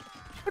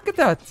 Look at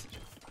that.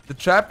 The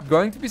trap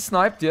going to be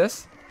sniped,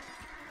 yes.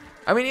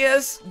 I mean, he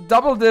has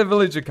double the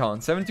village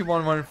account. 71,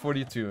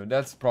 142.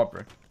 That's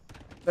proper.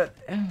 But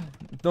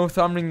no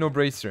Thumb Ring, no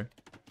Bracer.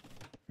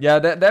 Yeah,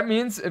 that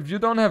means if you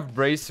don't have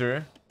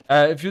Bracer,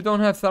 if you don't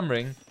have Thumb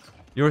Ring,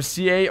 your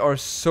CA are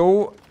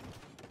so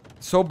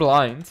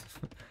blind.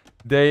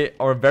 They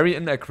are very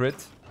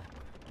inaccurate.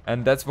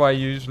 And that's why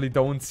you usually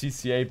don't see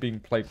CA being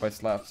played by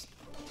Slavs.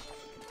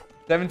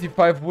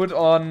 75 wood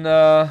on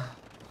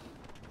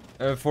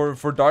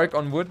for Dark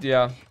on wood,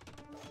 yeah.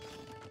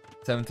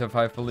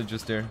 75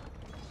 villagers there.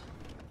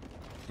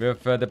 We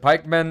have the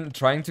pikemen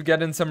trying to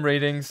get in some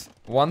ratings.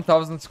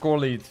 1000 score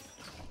lead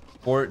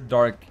for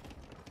Dark.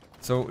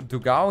 So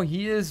Dogao,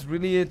 he is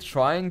really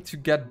trying to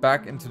get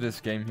back into this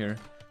game here.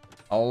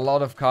 A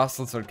lot of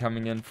castles are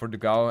coming in for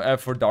Dogao,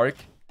 for Dark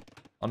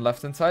on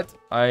left hand side.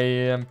 I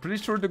am pretty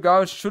sure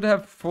Dogao should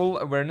have full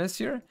awareness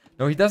here.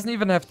 No, he doesn't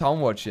even have Town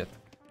Watch yet.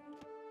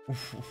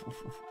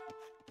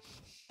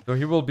 So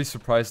he will be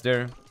surprised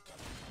there.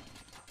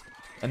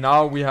 And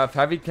now we have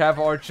heavy cav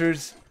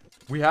archers.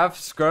 We have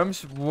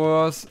skirms.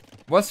 Was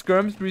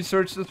skirms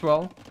researched as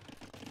well?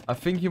 I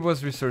think he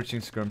was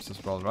researching skirms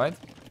as well, right?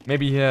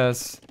 Maybe he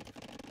has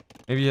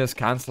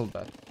cancelled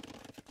that.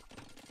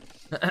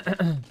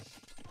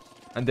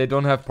 And they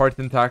don't have part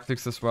in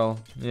tactics as well.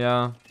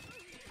 Yeah.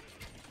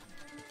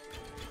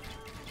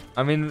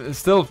 I mean,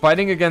 still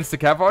fighting against the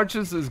cav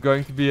archers is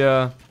going to be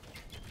a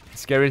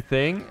scary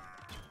thing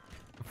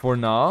for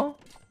now.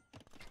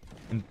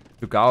 And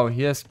Dogao,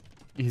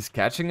 he's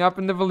catching up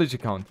in the village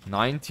account.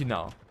 90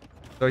 now.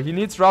 So he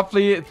needs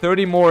roughly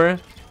 30 more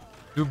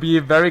to be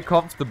very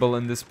comfortable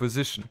in this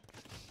position.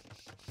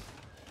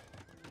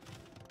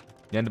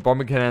 Yeah, and the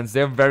bomber cannons,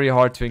 they're very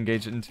hard to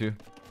engage into.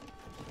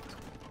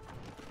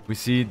 We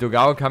see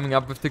Dogao coming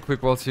up with the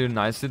quick walls here.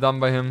 Nicely done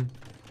by him.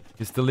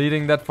 He's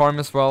deleting that farm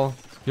as well.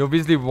 He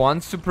obviously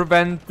wants to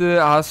prevent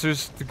the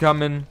hussars to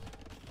come in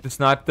to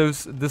snipe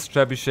this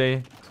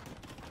trebuchet.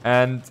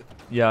 And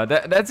yeah,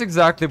 that's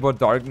exactly what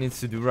Dark needs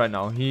to do right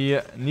now. He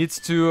needs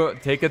to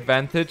take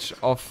advantage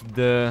of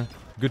the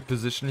good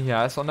position he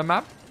has on the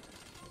map.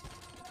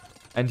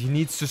 And he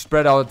needs to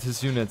spread out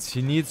his units.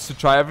 He needs to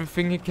try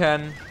everything he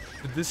can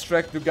to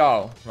distract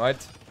Dogao,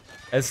 right?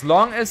 As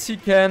long as he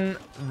can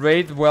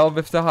raid well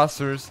with the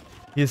hussars,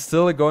 he's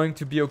still going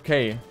to be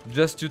okay.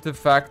 Just due to the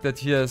fact that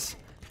he has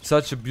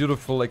such a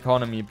beautiful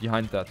economy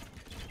behind that.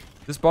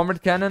 This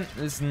bombered cannon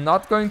is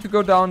not going to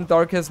go down.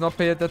 Dark has not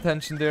paid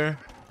attention there.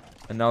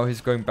 And now he's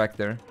going back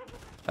there.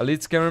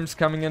 Elite skirms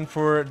coming in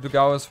for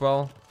Dogao as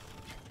well.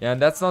 Yeah,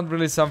 and that's not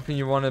really something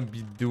you want to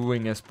be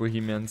doing as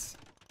Bohemians.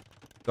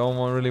 Don't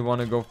really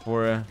want to go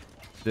for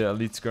the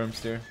elite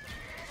skirms there.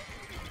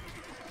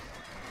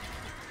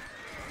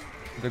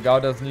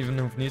 Dogao doesn't even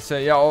have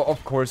Nisa. Yeah,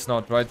 of course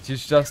not, right? He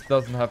just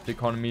doesn't have the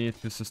economy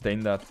to sustain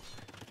that.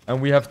 And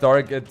we have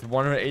Dark at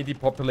 180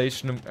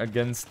 population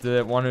against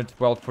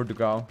 112 for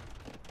Dogao.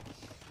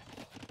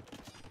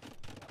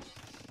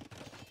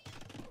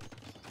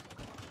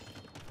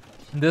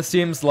 This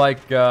seems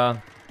like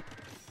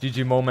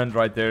GG moment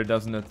right there,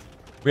 doesn't it?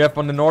 We have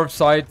on the north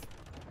side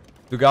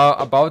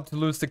Dogao about to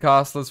lose the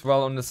castle as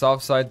well. On the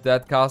south side,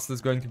 that castle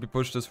is going to be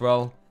pushed as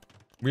well.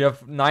 We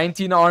have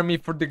 19 army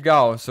for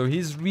Dogao, so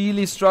he's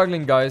really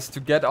struggling, guys, to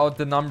get out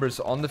the numbers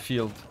on the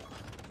field.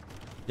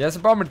 He has a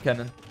bombered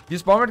cannon.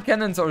 These bombered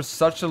cannons are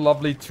such a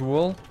lovely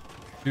tool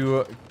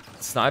to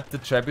snipe the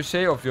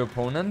trebuchet of your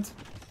opponent.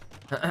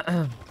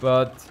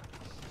 But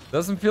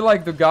doesn't feel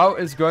like Dogao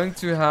is going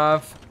to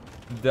have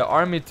the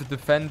army to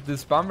defend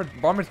this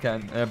bombered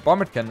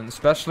cannon,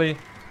 especially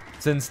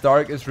since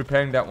Dark is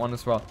repairing that one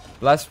as well.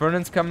 Last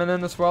Vernon's coming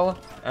in as well,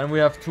 and we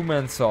have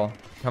two-man saw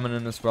coming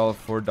in as well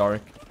for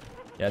Dark.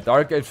 Yeah,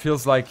 Dark, it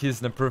feels like he's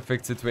in a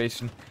perfect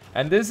situation.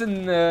 And this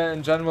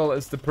in general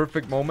is the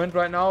perfect moment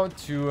right now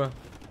to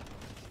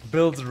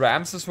build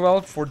ramps as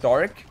well for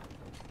Dark.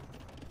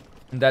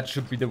 And that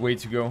should be the way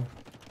to go.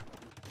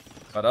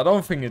 But I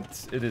don't think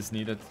it is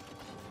needed.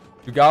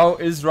 Dogao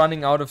is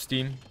running out of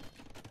steam.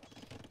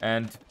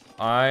 And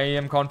I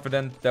am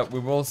confident that we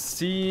will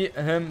see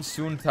him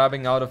soon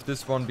tabbing out of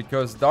this one.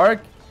 Because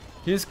Dark,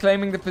 he's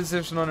claiming the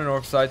position on the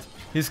north side.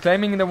 He's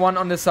claiming the one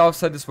on the south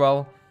side as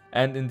well.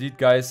 And indeed,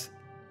 guys,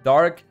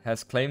 Dark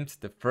has claimed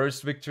the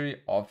first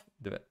victory of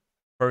the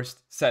first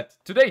set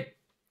today.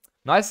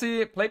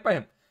 Nicely played by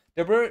him.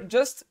 There were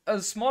just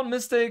small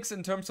mistakes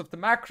in terms of the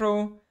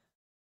macro.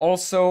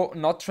 Also,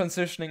 not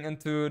transitioning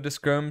into the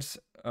skirms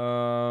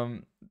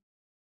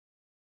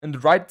in the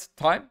right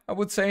time, I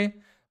would say.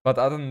 But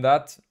other than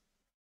that,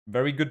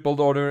 very good build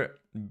order,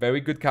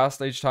 very good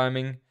cast age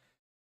timing.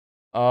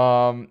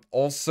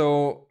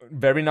 Also,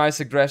 very nice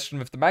aggression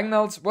with the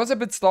mangonels. Was a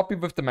bit sloppy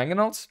with the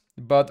mangonels,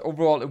 but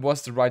overall it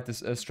was the right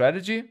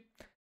strategy.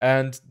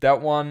 And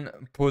that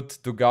one put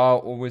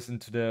Dogao always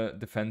into the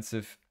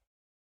defensive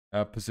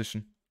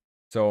position.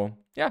 So,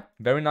 yeah,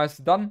 very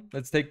nicely done.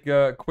 Let's take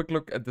a quick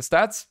look at the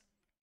stats.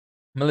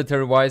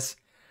 Military-wise,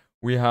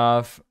 we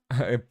have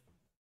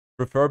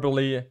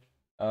preferably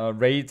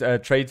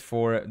trade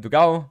for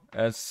Dogao,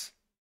 as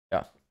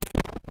yeah,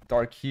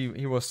 Dark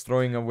he was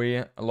throwing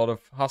away a lot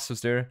of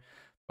hussars there,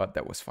 but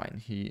that was fine.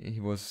 He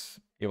was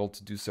able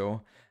to do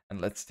so.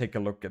 And let's take a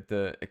look at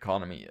the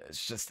economy.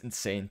 It's just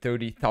insane.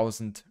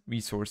 30,000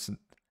 resources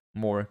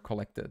more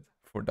collected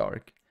for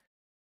Dark.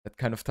 That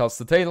kind of tells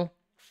the tale.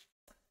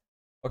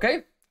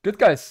 Okay, good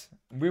guys.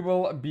 We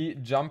will be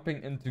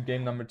jumping into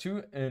game number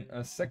 2 in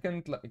a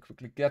second. Let me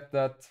quickly get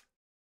that.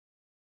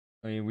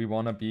 We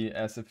want to be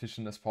as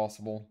efficient as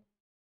possible.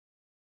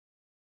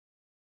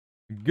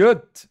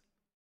 Good.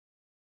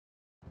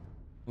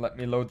 let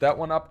me load that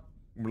one up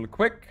real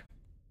quick.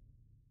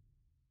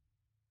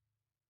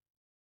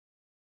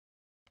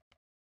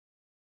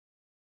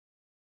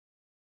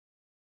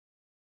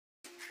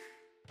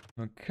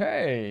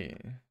 Okay,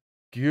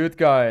 good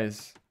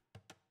guys.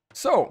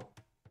 So,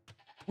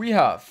 we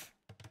have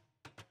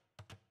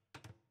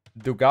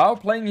Dogao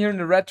playing here in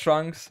the red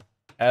trunks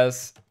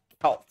as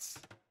Celts.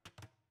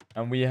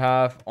 And we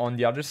have on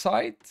the other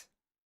side,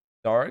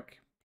 Dark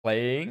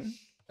playing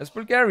as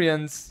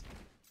Bulgarians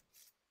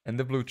in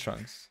the blue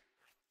trunks.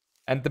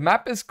 And the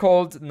map is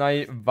called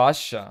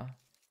Naivasha.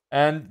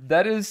 And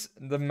that is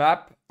the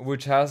map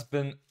which has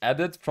been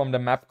added from the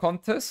map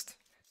contest.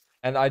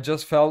 And I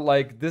just felt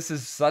like this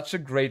is such a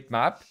great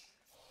map.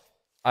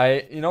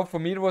 For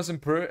me it was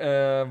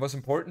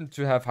important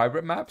to have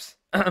hybrid maps,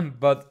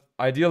 but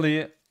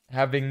ideally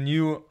having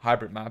new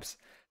hybrid maps.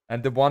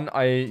 And the one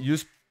I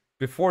used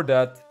before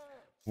that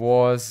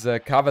was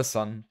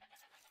Kavasan.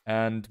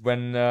 And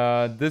when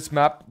this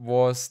map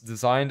was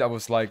designed, I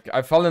was like,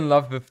 I fell in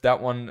love with that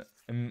one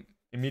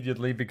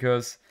immediately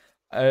because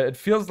it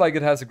feels like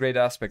it has a great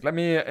aspect. Let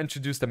me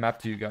introduce the map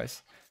to you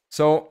guys.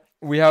 So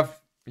we have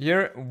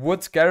here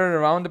wood scattered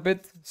around a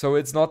bit, so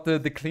it's not the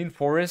clean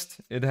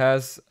forest. It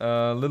has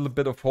a little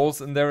bit of holes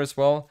in there as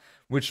well,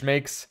 which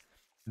makes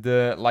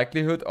the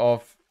likelihood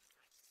of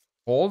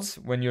holes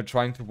when you're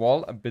trying to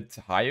wall a bit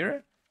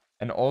higher.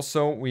 And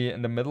also we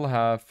in the middle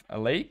have a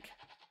lake,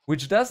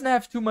 which doesn't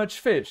have too much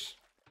fish.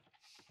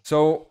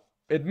 So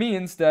it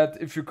means that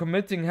if you're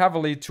committing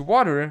heavily to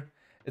water,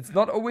 it's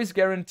not always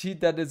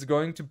guaranteed that it's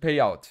going to pay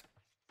out.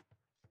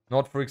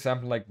 Not, for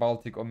example, like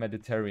Baltic or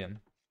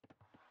Mediterranean.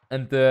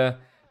 And the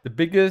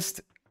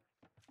biggest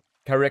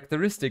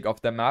characteristic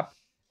of the map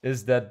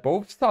is that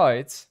both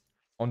sides,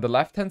 on the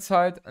left-hand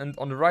side and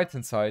on the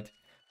right-hand side,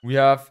 we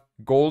have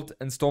gold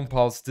and stone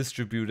piles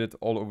distributed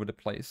all over the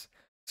place.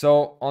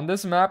 So on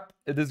this map,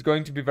 it is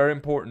going to be very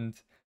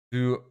important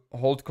to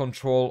hold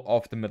control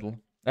of the middle,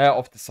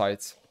 of the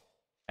sides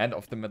and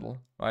of the middle,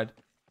 right?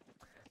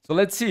 So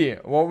let's see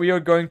what we are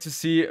going to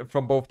see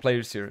from both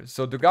players here.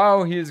 So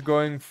Dogao, he is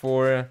going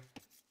for...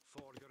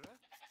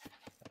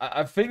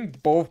 I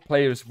think both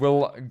players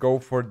will go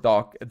for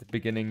Doc at the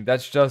beginning.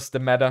 That's just the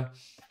meta.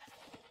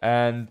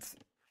 And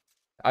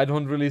I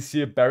don't really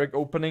see a barrack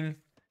opening.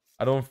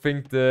 I don't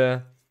think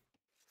the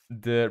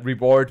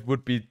reward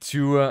would be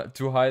too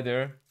high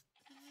there.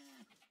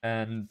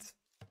 And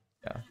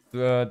yeah,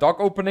 the Doc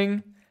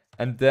opening.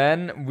 And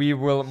then we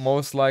will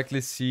most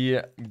likely see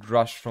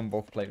Grush from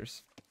both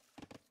players.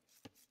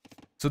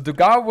 So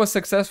Dogao was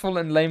successful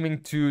in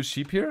laming 2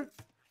 sheep here.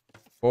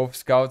 Both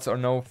scouts are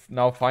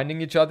now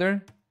finding each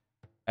other.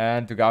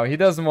 And Dogao, he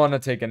doesn't want to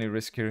take any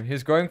risk here.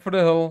 He's going for the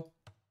hill.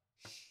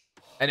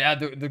 And yeah,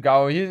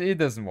 Dogao, he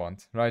doesn't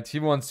want, right? He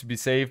wants to be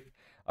safe.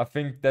 I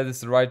think that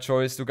is the right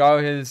choice.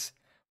 Dogao is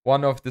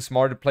one of the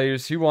smarter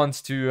players. He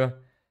wants to,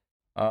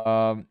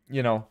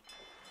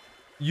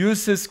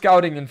 use his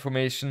scouting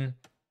information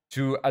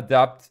to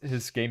adapt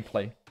his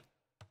gameplay.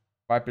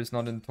 Viper is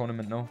not in the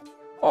tournament, no.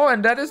 Oh,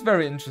 and that is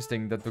very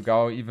interesting that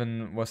Dogao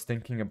even was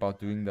thinking about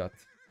doing that.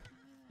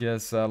 He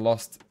has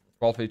lost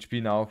 12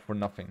 HP now for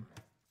nothing.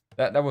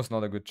 That was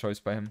not a good choice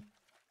by him.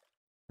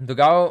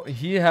 Dogao,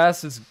 he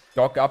has his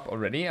dog up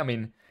already. I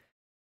mean,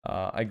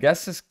 I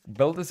guess his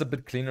build is a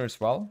bit cleaner as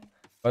well.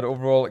 But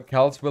overall,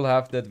 Celts will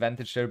have the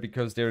advantage there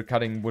because they're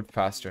cutting wood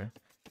faster.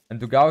 And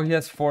Dogao, he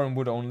has 4 in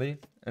wood only,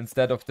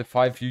 instead of the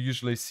 5 you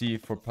usually see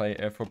for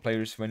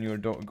players when you're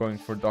going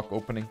for dog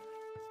opening.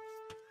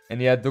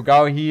 And yeah,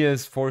 Dogao, he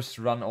is forced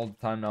to run all the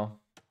time now.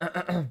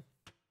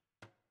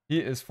 He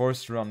is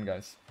forced to run,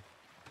 guys.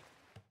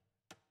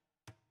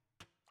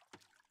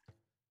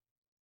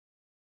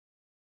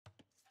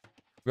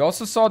 We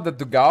also saw that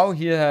Dogao,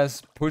 he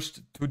has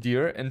pushed 2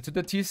 deer into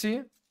the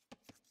TC.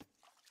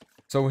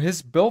 So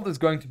his build is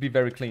going to be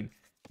very clean.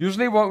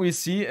 Usually what we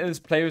see is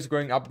players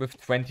going up with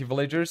 20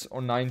 villagers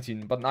or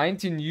 19. But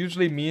 19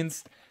 usually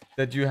means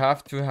that you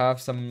have to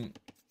have some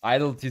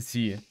idle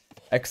TC.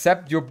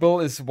 Except your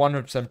build is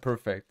 100%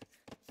 perfect.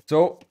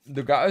 So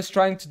Dogao is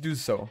trying to do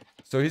so.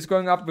 So he's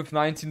going up with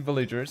 19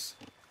 villagers.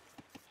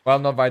 Well,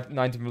 not by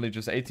 19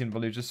 villagers, 18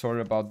 villagers,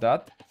 sorry about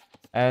that.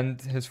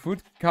 And his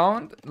food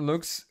count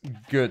looks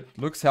good.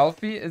 Looks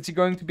healthy. Is he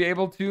going to be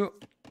able to...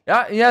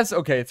 Yeah, yes,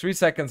 okay, 3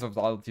 seconds of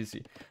the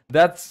LTC.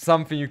 That's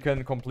something you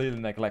can completely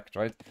neglect,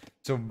 right?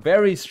 So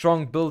very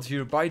strong build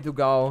here by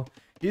Dogao.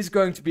 He's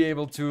going to be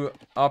able to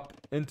up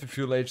into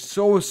fuel age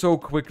so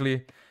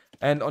quickly.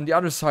 And on the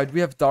other side, we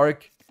have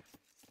Dark.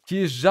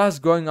 He is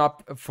just going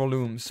up for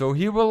loom. So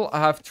he will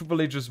have 2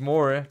 villagers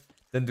more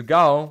than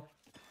Dogao.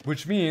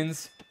 Which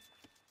means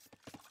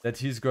that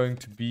he's going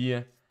to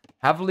be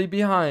heavily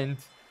behind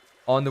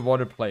on the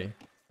water play.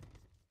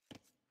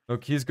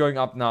 Look, he's going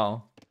up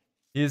now.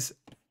 He's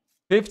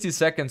 50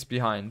 seconds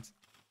behind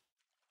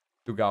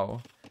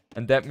Dogao.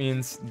 And that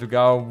means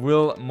Dogao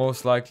will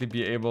most likely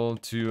be able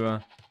to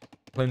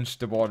clinch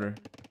the water.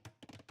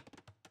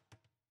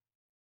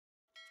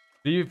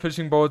 3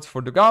 fishing boats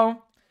for Dogao.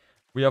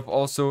 We have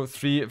also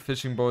 3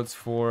 fishing boats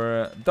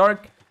for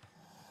Dark.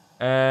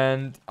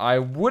 And I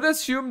would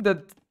assume that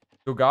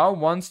Dogao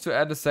wants to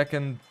add a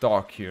second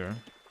dock here.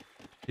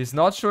 He's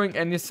not showing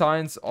any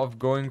signs of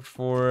going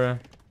for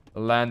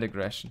land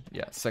aggression.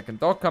 Yeah, second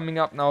dock coming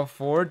up now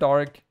for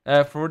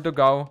for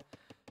Dogao.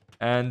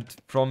 And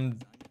from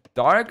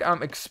Dark,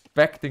 I'm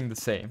expecting the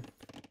same.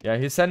 Yeah,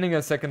 he's sending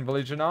a second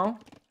villager now.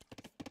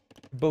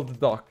 Build the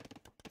dock.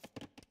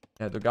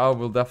 Yeah, Dogao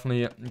will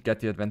definitely get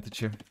the advantage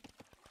here.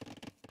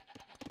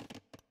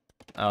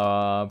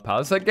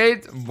 Palisade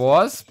Gate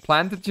was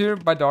planted here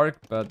by Dark,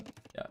 but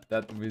yeah,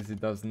 that obviously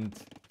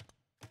doesn't...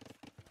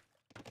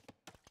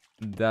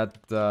 That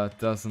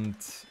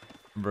doesn't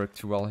work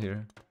too well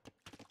here.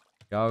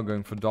 Dogao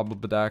going for double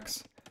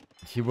bedacks.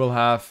 He will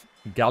have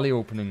galley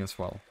opening as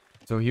well.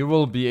 So he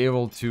will be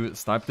able to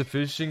snipe the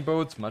fishing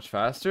boats much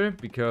faster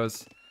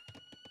because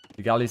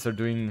the galleys are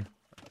doing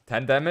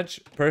 10 damage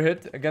per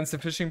hit against the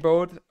fishing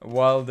boat,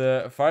 while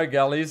the fire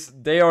galleys,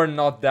 they are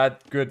not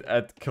that good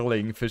at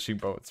killing fishing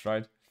boats,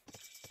 right?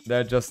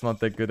 They're just not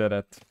that good at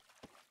it.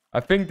 I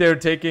think they're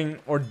taking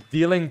or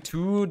dealing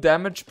 2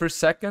 damage per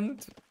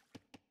second,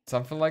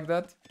 something like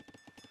that.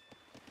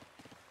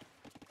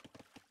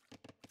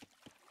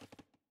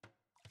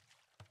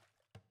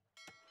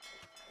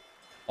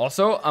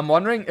 Also, I'm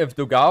wondering if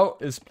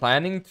Dogao is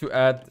planning to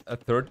add a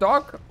third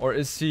dock, or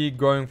is he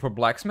going for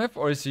blacksmith,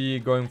 or is he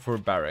going for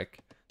barrack?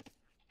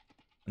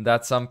 And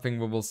that's something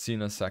we will see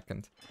in a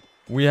second.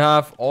 We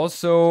have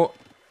also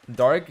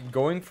Dark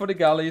going for the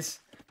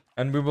galleys,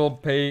 and we will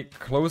pay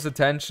close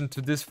attention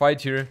to this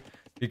fight here,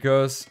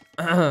 because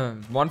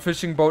one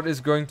fishing boat is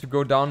going to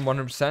go down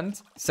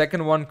 100%.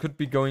 Second one could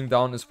be going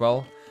down as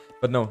well.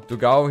 But no,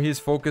 Dogao, he's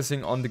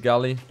focusing on the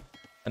galley,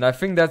 and I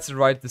think that's the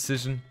right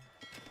decision.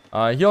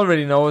 He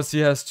already knows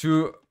he has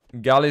 2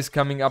 galleys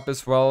coming up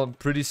as well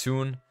pretty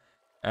soon.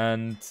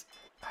 And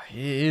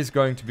he is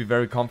going to be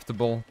very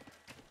comfortable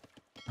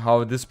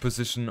how this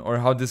position or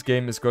how this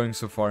game is going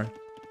so far.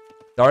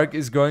 Dark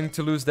is going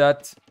to lose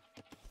that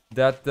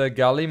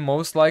galley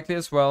most likely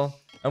as well.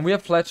 And we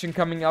have fletching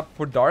coming up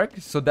for Dark.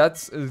 So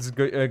that's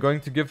going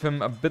to give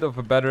him a bit of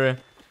a better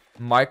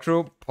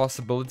micro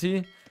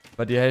possibility.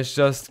 But yeah, he's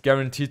just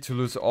guaranteed to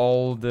lose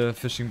all the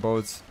fishing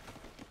boats.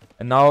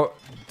 And now,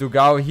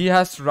 Dogao, he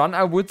has to run,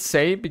 I would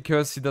say,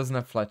 because he doesn't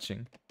have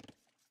fletching.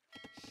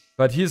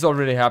 But he's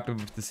already happy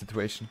with the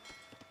situation.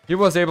 He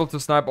was able to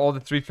snipe all the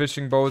 3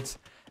 fishing boats.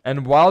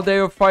 And while they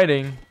are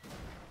fighting,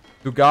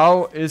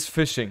 Dogao is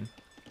fishing.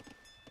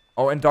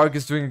 Oh, and Dark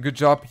is doing a good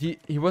job.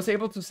 He was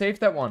able to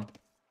save that one.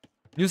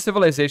 New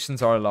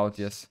civilizations are allowed,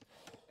 yes.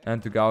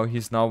 And Dogao,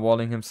 he's now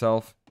walling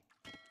himself.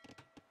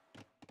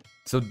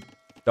 So,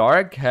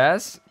 Dark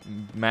has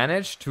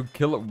managed to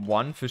kill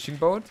 1 fishing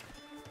boat.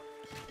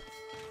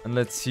 And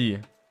let's see.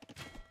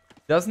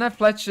 Doesn't have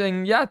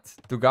fletching yet.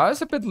 Dogao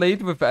is a bit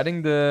late with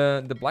adding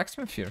the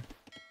blacksmith here.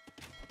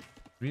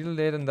 Really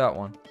late in that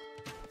one.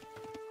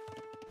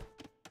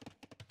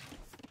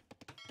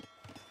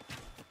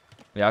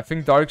 Yeah, I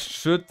think Dark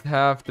should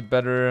have the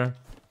better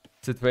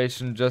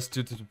situation just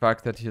due to the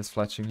fact that he has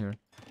fletching here.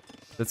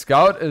 The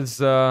scout is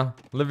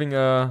living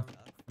a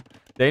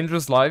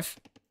dangerous life.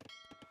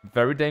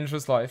 Very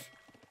dangerous life.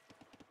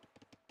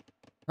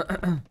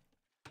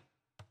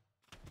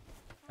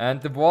 And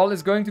the wall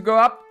is going to go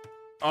up.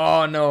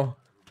 Oh, no.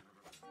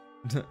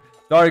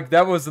 Dark,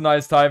 that was a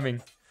nice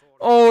timing.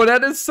 Oh,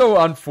 that is so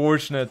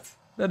unfortunate.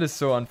 That is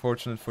so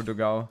unfortunate for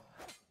Dogao.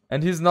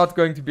 And he's not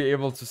going to be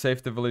able to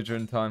save the villager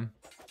in time.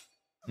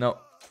 No.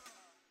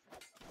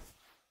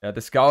 Yeah,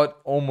 the scout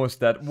almost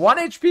dead. 1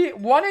 HP?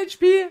 1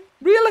 HP?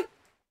 Really?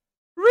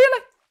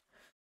 Really?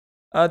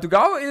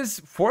 Dogao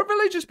is 4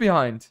 villagers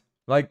behind.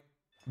 Like,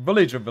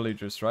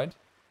 villagers, right?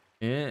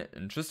 Yeah,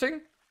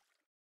 interesting.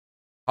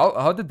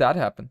 How did that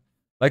happen?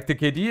 Like, the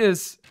KD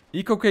is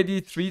eco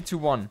KD 3 to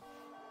 1.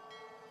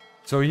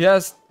 So he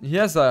has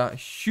a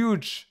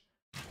huge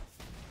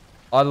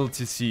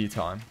RLTC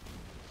time.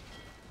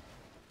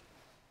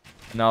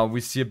 Now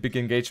we see a big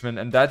engagement,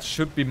 and that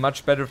should be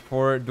much better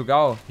for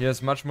Dogao. He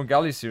has much more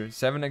galleys here.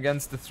 7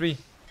 against the 3.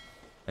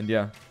 And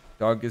yeah,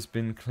 Dark has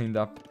been cleaned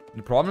up.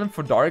 The problem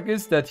for Dark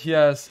is that he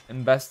has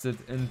invested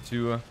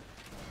into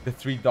the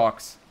 3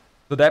 docks.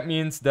 So that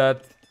means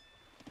that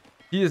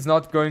he is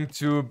not going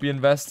to be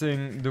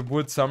investing the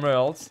wood somewhere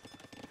else.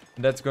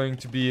 And that's going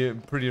to be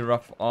pretty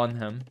rough on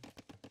him.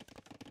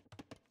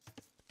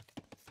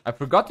 I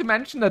forgot to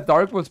mention that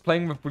Dark was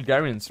playing with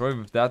Bulgarians. Sorry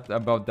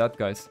about that,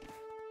 guys.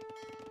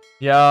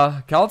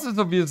 Yeah, Cal's is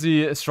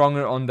obviously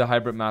stronger on the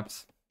hybrid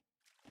maps.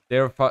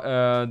 They're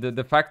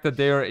the fact that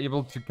they are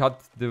able to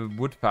cut the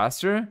wood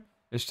faster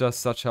is just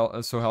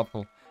so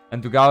helpful.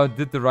 And Dogao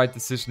did the right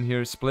decision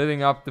here,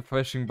 splitting up the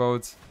fishing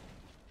boats.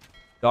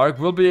 Dark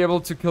will be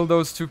able to kill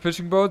those 2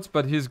 fishing boats,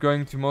 but he's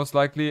going to most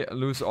likely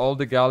lose all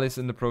the galleys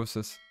in the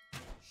process.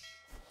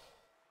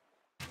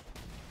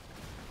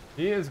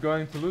 He is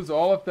going to lose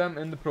all of them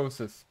in the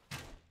process.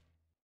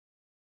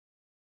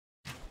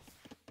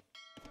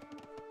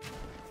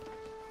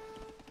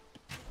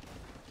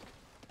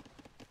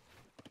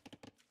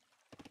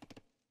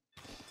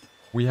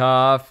 We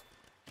have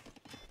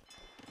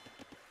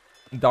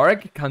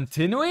Dark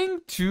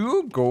continuing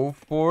to go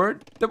for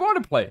the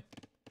water play.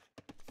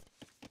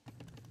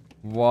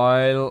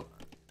 While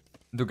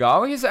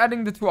Dogao, he's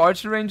adding the 2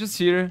 archer ranges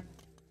here.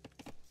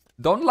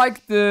 Don't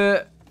like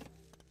the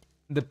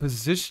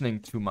positioning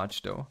too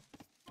much though.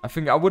 I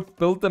think I would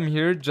build them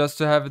here just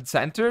to have it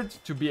centered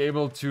to be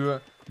able to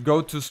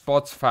go to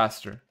spots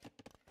faster.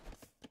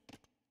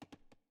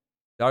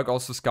 Dark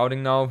also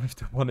scouting now with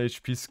the 1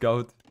 HP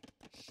scout.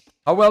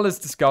 How well is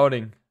the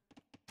scouting?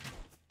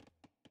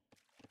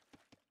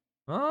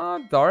 Ah,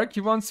 Dark,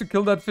 he wants to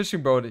kill that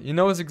fishing boat. He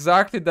knows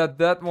exactly that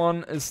that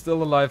one is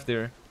still alive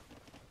there.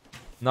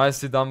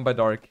 Nicely done by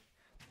Dark.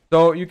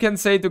 So you can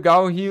say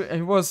Dogao,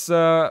 he was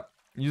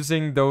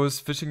using those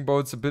fishing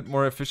boats a bit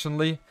more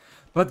efficiently.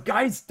 But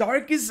guys,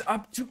 Dark is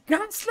up to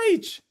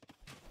Gunslage.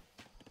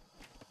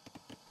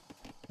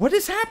 What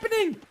is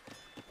happening?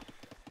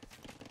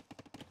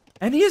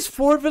 And he has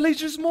 4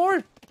 villagers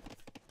more.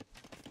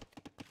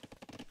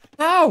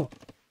 How?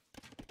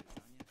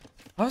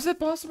 How is that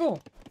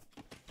possible?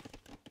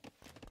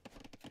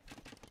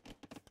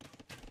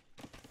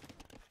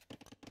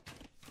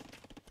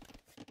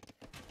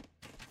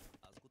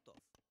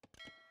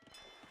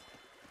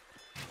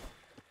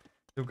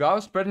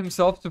 Dogao spread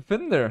himself to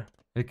Finn there.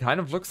 It kind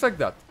of looks like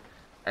that.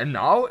 And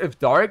now, if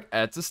Dark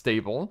adds a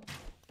stable,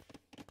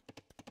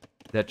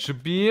 that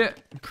should be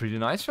pretty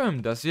nice for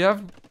him. Does he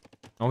have...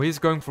 Oh, he's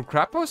going for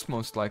Krapos,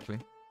 most likely.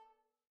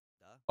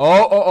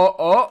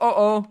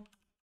 Oh.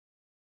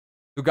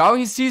 Dogao,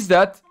 he sees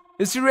that.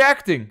 Is he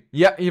reacting?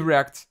 Yeah, he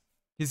reacts.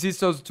 He sees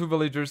those 2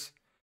 villagers.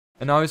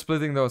 And now he's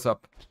splitting those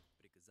up.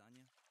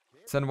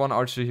 Send 1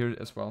 archer here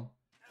as well.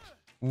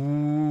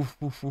 Ooh.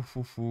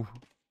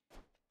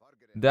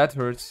 That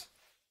hurts.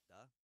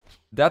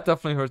 That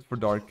definitely hurts for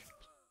Dark.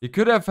 He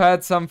could have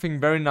had something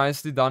very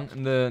nicely done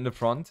in the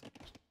front.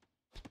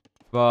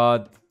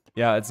 But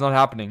yeah, it's not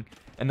happening.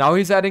 And now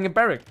he's adding a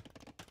barrack.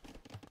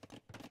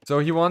 So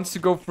he wants to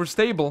go for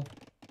stable.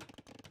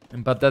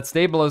 But that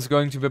stable is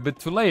going to be a bit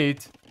too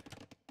late.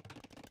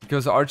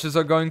 Because archers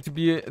are going to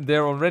be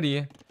there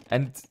already.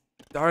 And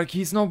Dark,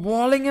 he's not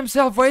walling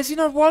himself. Why is he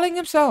not walling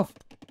himself?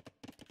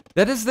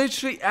 That is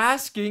literally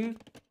asking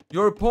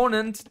your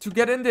opponent to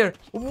get in there.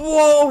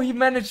 Whoa, he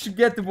managed to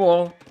get the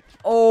wall.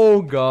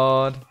 Oh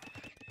god.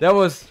 That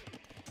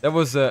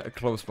was a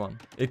close one.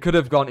 It could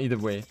have gone either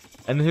way.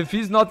 And if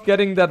he's not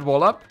getting that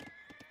wall up,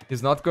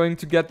 he's not going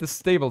to get the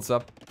stables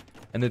up.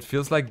 And it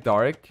feels like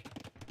Dark,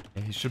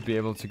 yeah, he should be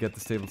able to get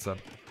the stables up.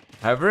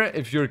 However,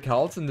 if you're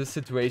Kelt in this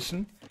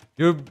situation,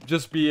 you'll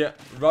just be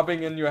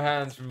rubbing in your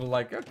hands. You'll be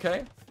like,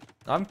 okay,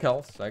 I'm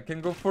Kelt, so I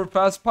can go for a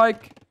fast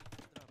pike.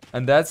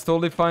 And that's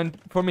totally fine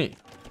for me.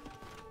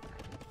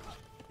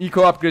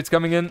 Eco upgrades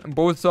coming in.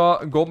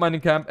 Bosa, gold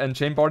mining camp, and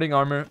chain barding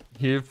armor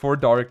here for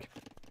Dark.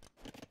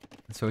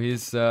 So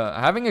he's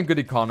having a good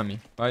economy,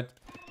 right?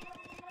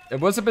 It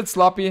was a bit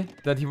sloppy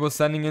that he was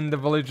sending in the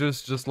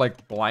villagers just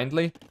like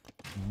blindly.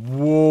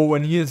 Whoa,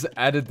 and he has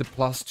added the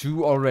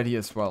 +2 already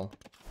as well.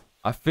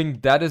 I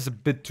think that is a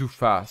bit too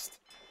fast.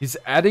 He's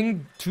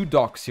adding 2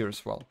 docks here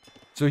as well.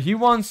 So he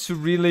wants to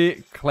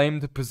really claim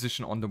the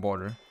position on the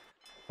water.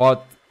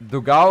 But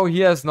Dogao,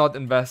 he has not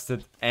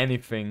invested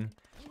anything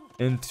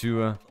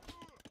into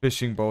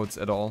fishing boats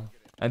at all.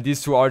 And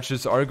these 2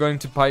 archers are going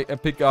to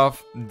pick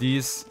off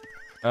these,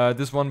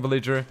 this 1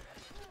 villager.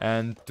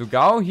 And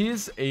Dogao, he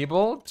is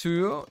able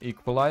to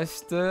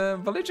equalize the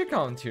villager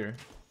count here.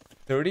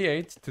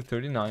 38 to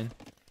 39.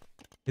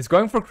 He's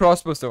going for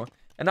crossbows though.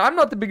 And I'm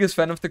not the biggest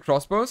fan of the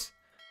crossbows.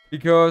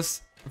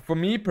 Because for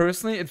me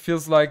personally, it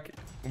feels like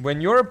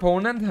when your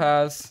opponent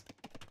has...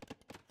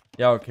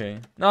 Yeah, okay.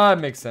 No, it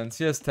makes sense.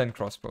 He has 10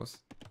 crossbows.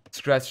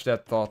 Scratch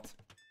that thought.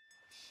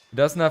 He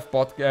doesn't have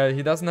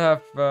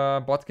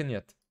Botkin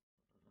yet.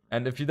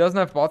 And if he doesn't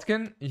have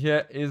Botkin, he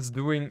is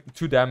doing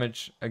 2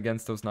 damage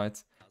against those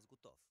knights.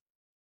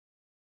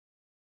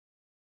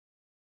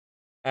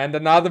 And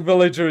another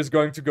villager is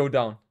going to go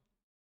down.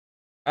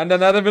 And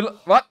another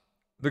what?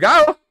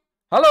 Dogao?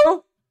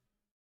 Hello?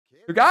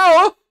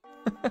 Dogao?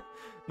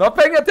 Not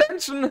paying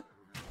attention.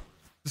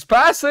 Just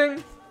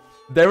passing.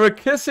 They were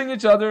kissing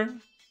each other.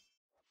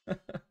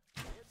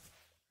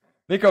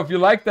 Nico, if you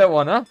like that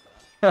one, huh?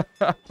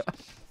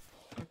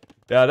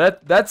 Yeah,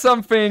 that's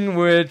something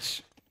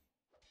which...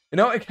 You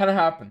know, it can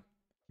happen.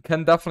 It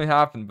can definitely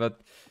happen,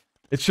 but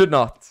it should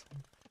not.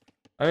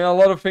 I mean, a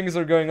lot of things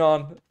are going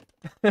on.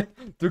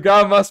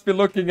 Dogao must be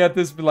looking at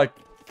this be like,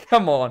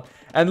 come on.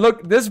 And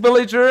look, this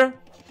villager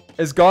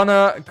is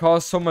gonna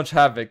cause so much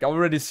havoc. I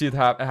already see it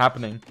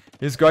happening.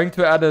 He's going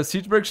to add a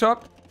siege brick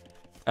shop.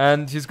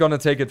 And he's gonna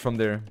take it from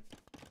there.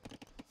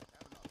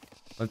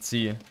 Let's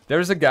see.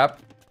 There's a gap.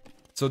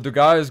 So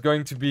Dogao is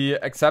going to be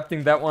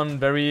accepting that one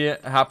very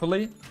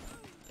happily.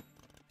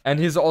 And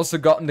he's also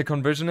gotten the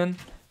conversion in.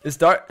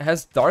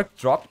 Has Dark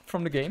dropped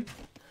from the game?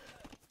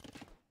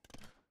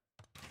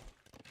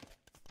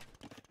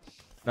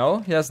 No,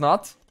 he has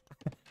not.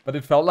 But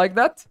it felt like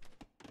that.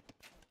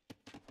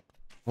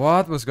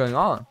 What was going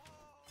on?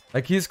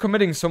 Like, he's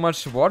committing so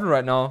much to water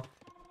right now.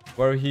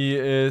 Where he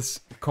is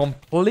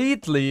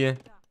completely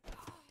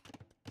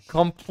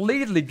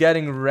completely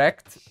getting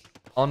wrecked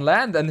on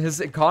land, and his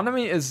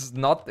economy is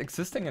not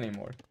existing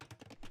anymore.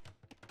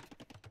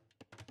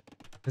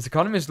 His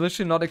economy is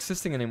literally not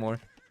existing anymore.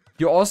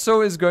 He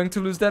also is going to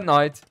lose that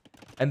knight.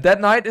 And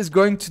that knight is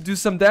going to do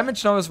some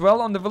damage now as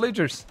well on the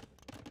villagers.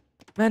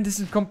 Man, this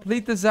is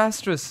complete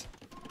disastrous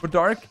for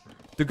Dark.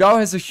 Dogao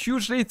has a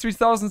huge lead,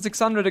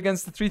 3,600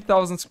 against the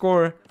 3,000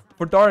 score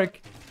for Dark.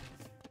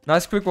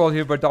 Nice quick wall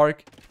here by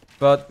Dark.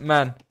 But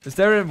man, is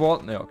there a wall?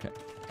 No, okay.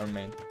 I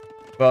remain.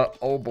 But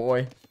oh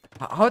boy.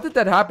 How did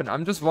that happen?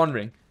 I'm just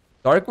wondering.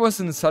 Dark was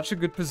in such a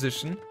good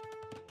position.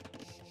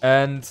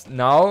 And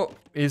now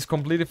he's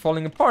completely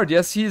falling apart.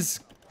 Yes, he's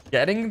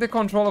getting the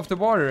control of the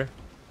water.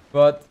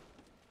 But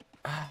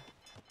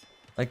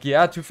like,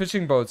 yeah, 2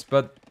 fishing boats,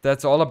 but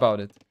that's all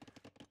about it.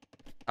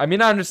 I mean,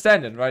 I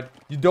understand it, right?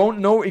 You don't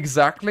know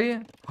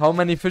exactly how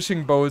many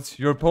fishing boats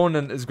your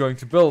opponent is going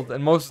to build.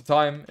 And most of the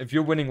time, if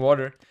you're winning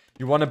water,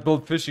 you want to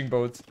build fishing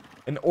boats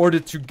in order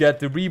to get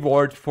the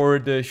reward for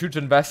the huge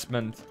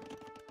investment.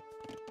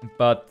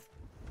 But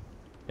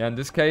yeah, in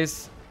this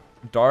case,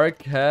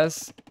 Dark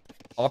has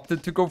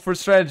opted to go for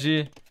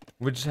strategy,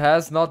 which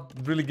has not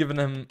really given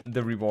him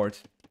the reward.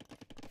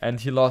 And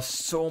he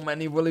lost so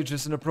many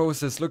villagers in the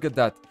process. Look at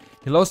that.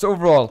 He lost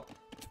overall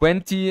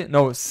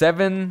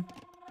 7.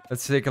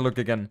 Let's take a look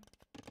again.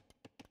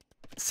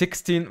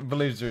 16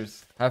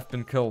 villagers have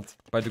been killed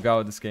by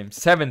Dogao this game.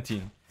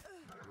 17.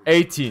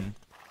 18.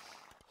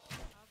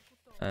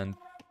 And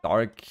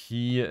Dark,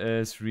 he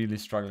is really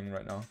struggling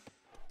right now.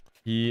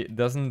 He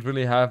doesn't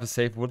really have a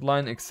safe wood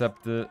line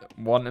except the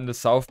one in the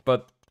south,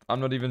 but I'm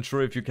not even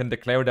sure if you can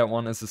declare that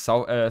one as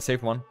a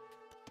safe one.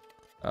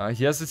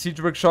 He has a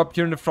siege workshop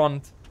here in the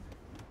front.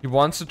 He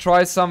wants to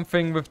try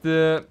something with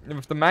the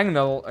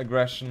mangonel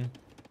aggression.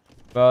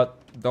 But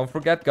don't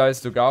forget,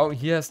 guys, Dogao,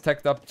 he has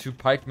tacked up 2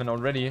 pikemen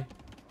already.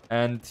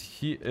 And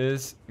he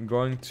is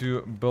going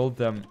to build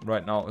them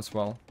right now as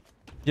well.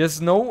 He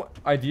has no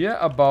idea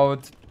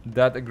about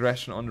that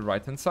aggression on the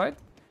right-hand side.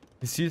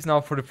 He sees now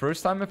for the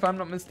first time, if I'm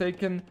not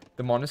mistaken,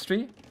 the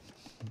monastery.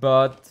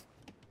 But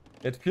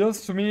it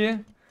feels to me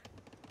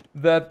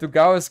that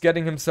Dogao is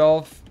getting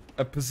himself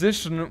a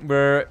position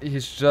where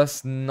he's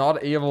just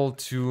not able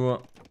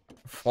to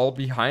fall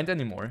behind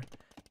anymore.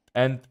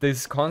 And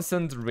these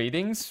constant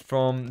ratings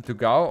from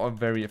Dogao are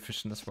very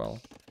efficient as well.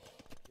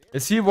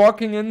 Is he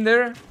walking in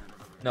there?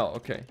 No,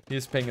 okay.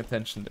 He's paying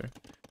attention there.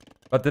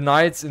 But the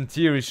knights, in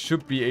theory,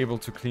 should be able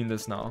to clean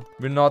this now.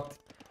 We're not...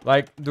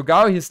 Like,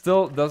 Dogao, he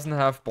still doesn't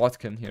have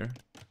Botkin here.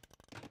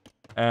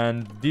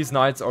 And these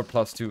knights are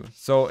 +2.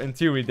 So, in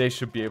theory, they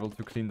should be able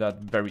to clean that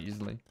very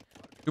easily.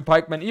 2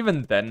 pikemen,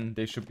 even then,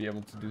 they should be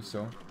able to do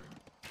so.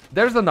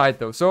 There's a knight,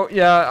 though. So,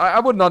 yeah, I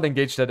would not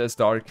engage that as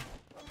Dark.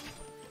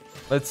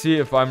 Let's see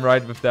if I'm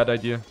right with that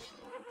idea.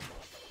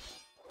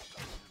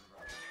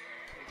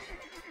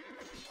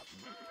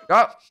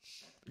 Go!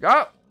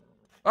 Go!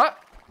 Ah!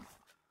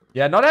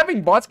 Yeah, not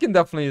having Botkin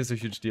definitely is a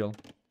huge deal.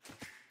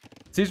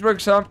 Siege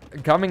Workshop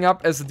coming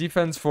up as a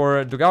defense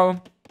for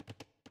Dogao.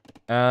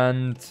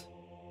 And...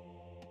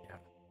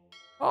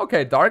 yeah.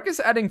 Okay, Dark is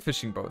adding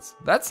fishing boats.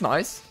 That's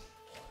nice.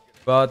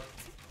 But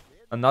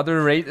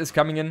another raid is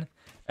coming in.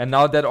 And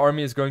now that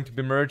army is going to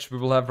be merged. We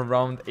will have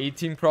around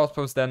 18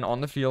 crossbows then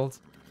on the field.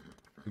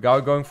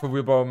 Dogao going for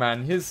wheelbarrow.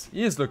 Man, he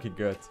is looking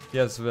good. He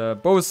has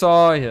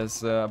bowsaw. He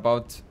has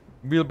about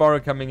wheelbarrow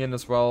coming in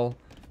as well.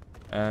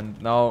 And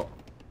now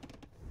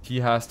he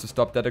has to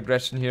stop that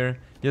aggression here.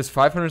 He has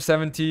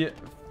 570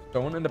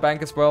 stone in the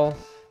bank as well.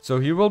 So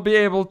he will be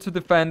able to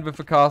defend with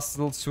a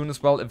castle soon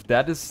as well, if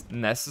that is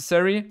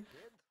necessary.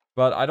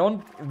 But I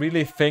don't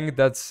really think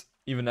that's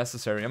even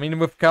necessary. I mean,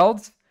 with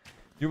Celt,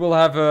 you will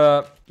have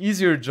a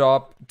easier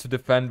job to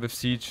defend with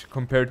siege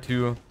compared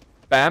to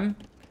Bam.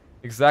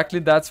 Exactly,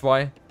 that's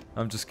why.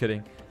 I'm just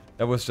kidding.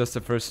 That was just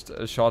the first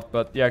shot.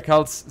 But yeah,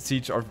 Celt's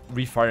siege are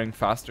refiring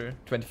faster,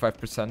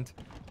 25%.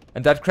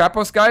 And that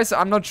Krapos, guys,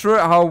 I'm not sure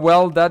how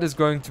well that is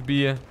going to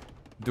be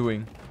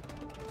doing.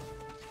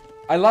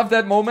 I love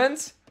that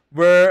moment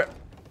where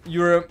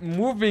you're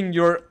moving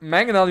your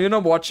mangonel, you're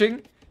not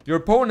watching. Your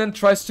opponent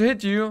tries to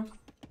hit you.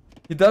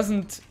 He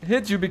doesn't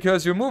hit you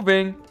because you're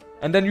moving.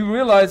 And then you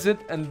realize it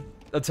and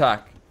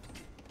attack.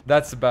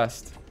 That's the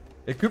best.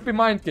 It could be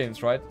mind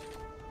games, right?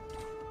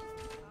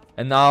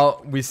 And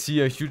now we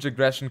see a huge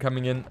aggression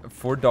coming in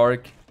for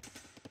Dark.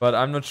 But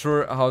I'm not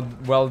sure how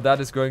well that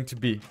is going to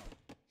be.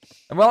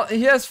 Well,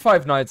 he has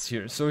 5 knights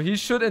here, so he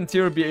should in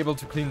theory be able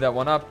to clean that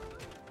one up.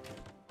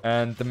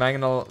 And the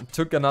mangonel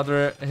took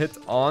another hit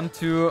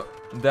onto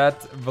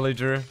that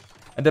villager.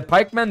 And the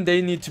pikemen,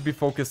 they need to be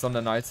focused on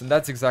the knights, and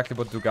that's exactly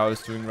what Dogao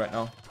is doing right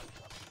now.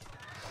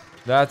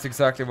 That's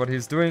exactly what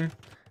he's doing.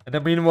 And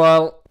then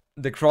meanwhile,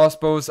 the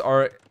crossbows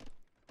are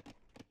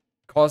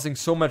causing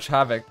so much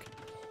havoc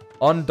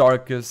on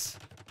Dark's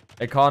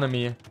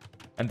economy.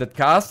 And that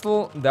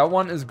castle, that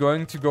one is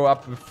going to go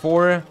up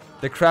before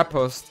the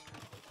Krapos.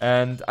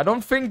 And I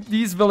don't think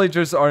these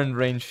villagers are in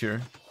range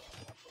here.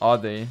 Are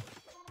they?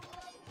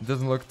 It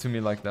doesn't look to me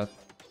like that.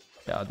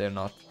 Yeah, they're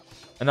not.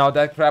 And now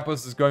that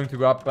Krapos is going to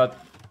go up, but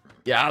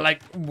Yeah,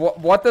 like,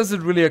 what does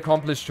it really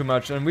accomplish too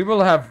much? And we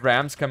will have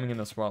Rams coming in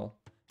as well.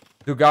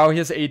 Dogao, he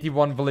has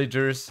 81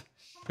 villagers.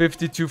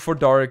 52 for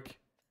Dark.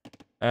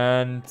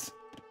 And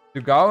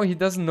Dogao, he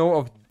doesn't know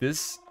of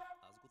this.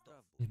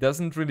 He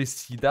doesn't really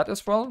see that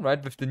as well,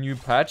 right? With the new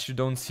patch, you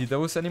don't see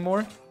those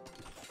anymore.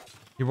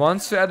 He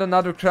wants to add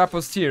another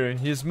Krapos tier.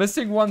 He's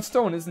missing 1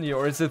 stone, isn't he?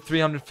 Or is it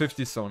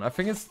 350 stone? I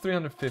think it's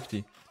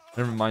 350.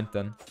 Never mind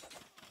then.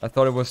 I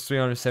thought it was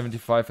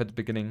 375 at the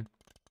beginning.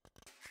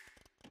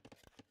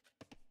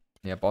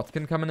 Yeah,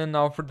 Botkin coming in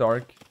now for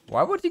Dark.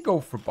 Why would he go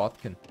for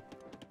Botkin?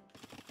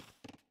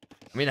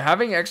 I mean,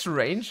 having extra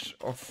range,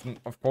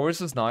 of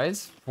course, is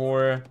nice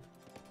for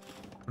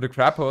the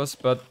Krapos,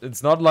 but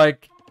it's not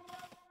like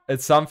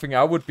it's something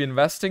I would be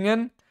investing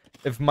in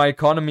if my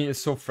economy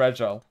is so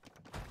fragile.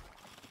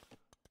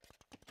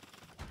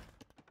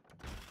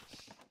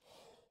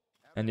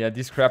 And yeah,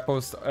 these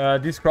crossbows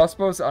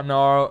are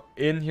now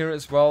in here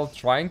as well,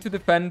 trying to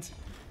defend.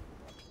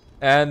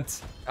 And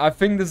I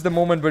think this is the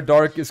moment where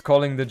Dark is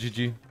calling the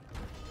GG.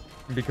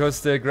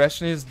 Because the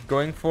aggression he's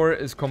going for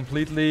is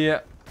completely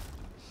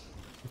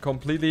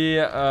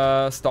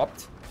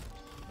stopped.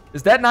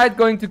 Is that knight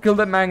going to kill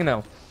that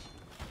Mangonel?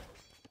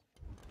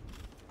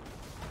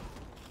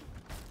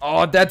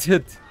 Oh, that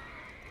hit.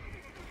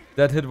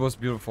 That hit was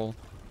beautiful.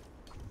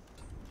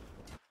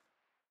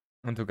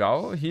 And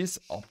Dogao, he's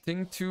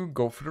opting to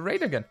go for the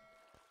raid again.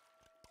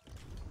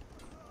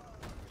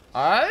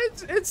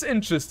 It's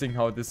interesting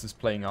how this is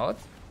playing out.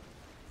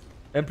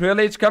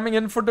 Imperial Age coming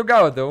in for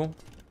Dogao though.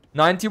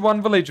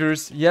 91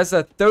 villagers. He has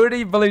a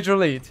 30 villager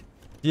lead.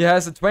 He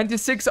has a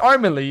 26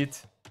 army lead.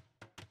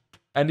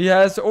 And he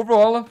has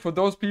overall, for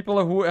those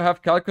people who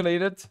have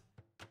calculated,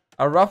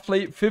 a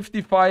roughly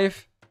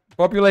 55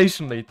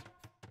 population lead.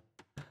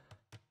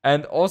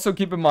 And also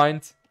keep in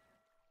mind,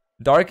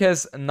 Dark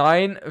has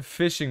 9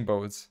 fishing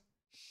boats.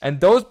 And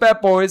those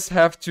bad boys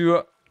have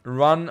to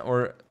run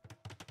or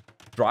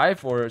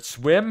drive or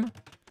swim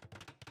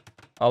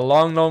a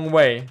long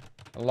way.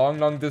 A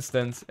long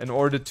distance in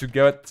order to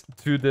get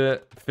to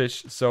the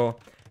fish. So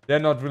they're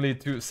not really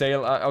to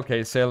sail.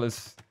 Okay, sail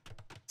is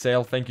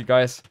sail. Thank you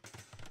guys.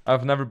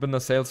 I've never been a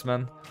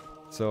salesman.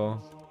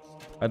 So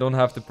I don't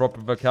have the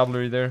proper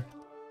vocabulary there.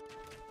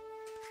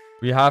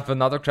 We have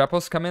another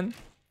Krapos come in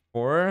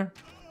for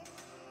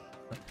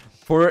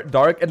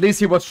Dark. At least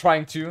he was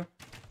trying to.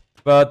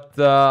 But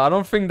I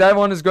don't think that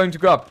one is going to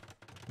go up.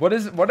 What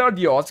are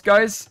the odds,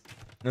 guys?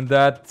 And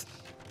that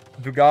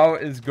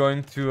Dogao is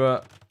going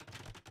to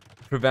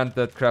prevent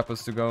that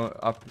Krapos to go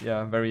up.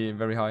 Yeah, very,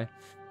 very high.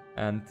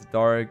 And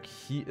Dark,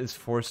 he is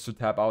forced to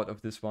tap out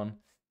of this one.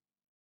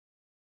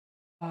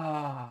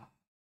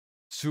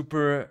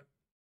 Super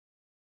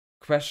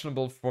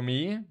questionable for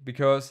me.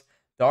 Because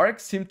Dark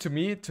seemed to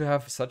me to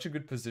have such a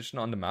good position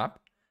on the map.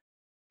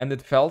 And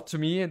it felt to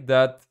me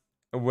that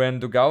when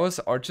Dogao's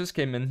archers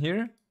came in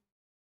here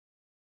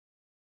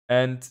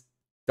and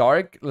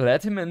Dark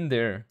let him in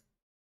there,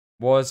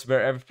 was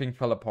where everything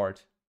fell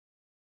apart.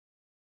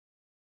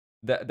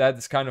 That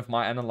is kind of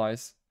my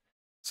analyze.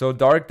 So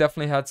Dark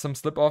definitely had some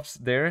slip-offs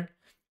there.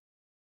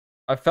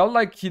 I felt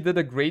like he did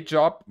a great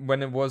job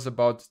when it was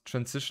about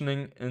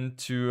transitioning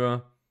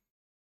into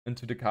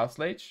the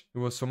castle age. He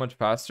was so much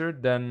faster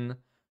than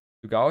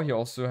Dogao. He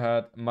also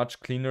had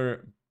much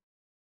cleaner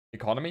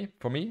economy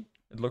for me.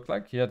 It looked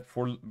like he had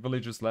 4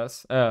 villagers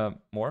less,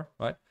 more,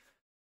 right?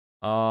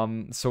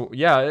 So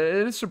yeah,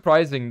 it is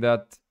surprising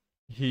that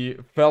he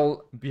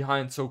fell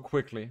behind so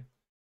quickly.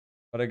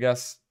 But I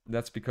guess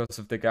that's because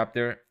of the gap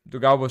there.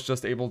 Dogao was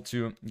just able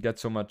to get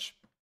so much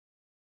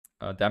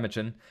damage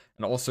in.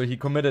 And also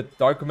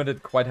Dark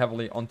committed quite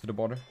heavily onto the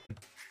border.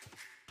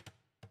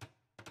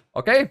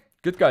 Okay,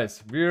 good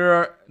guys.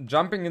 We're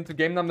jumping into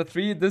game number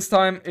 3. This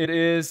time it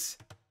is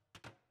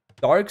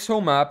Dark's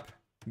home map,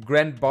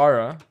 Grand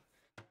Barra.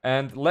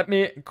 And let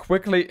me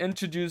quickly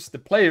introduce the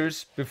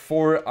players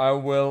before I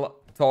will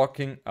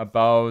talking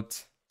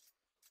about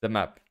the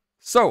map.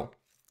 So,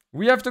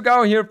 we have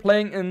Dogao here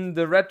playing in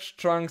the red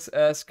trunks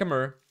as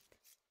Khmer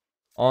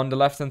on the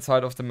left hand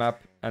side of the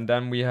map. And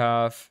then we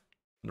have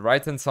on the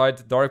right hand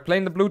side Dark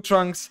playing the blue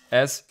trunks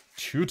as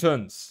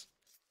Teutons.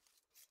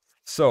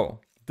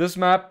 So, this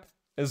map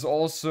is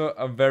also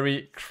a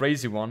very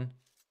crazy one.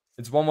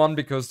 It's 1-1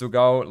 because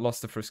Dogao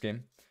lost the first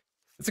game.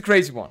 It's a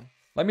crazy one.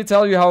 Let me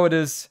tell you how it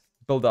is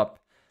built up.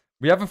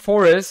 We have a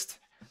forest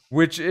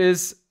which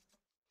is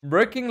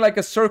working like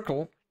a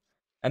circle.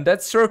 And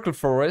that circle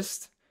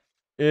forest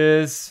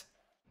is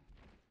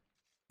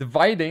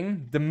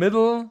dividing the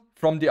middle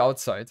from the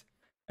outside.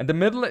 And the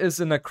middle is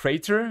in a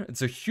crater.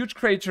 It's a huge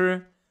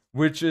crater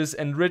which is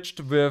enriched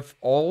with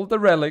all the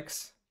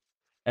relics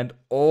and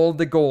all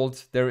the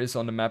gold there is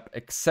on the map,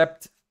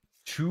 except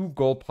 2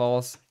 gold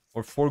piles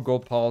or 4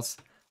 gold piles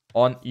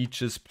on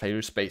each's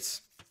player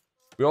space.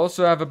 We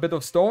also have a bit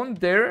of stone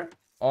there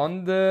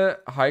on the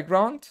high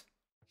ground.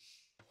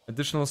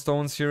 Additional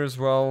stones here as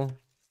well.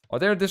 Are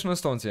there additional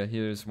stones? Yeah,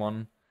 here is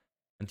one.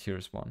 And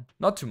here's one.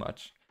 Not too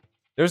much.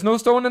 There's no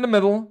stone in the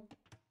middle.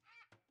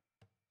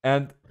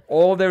 And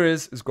all there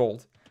is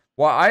gold.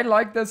 Why I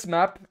like this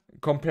map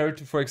compared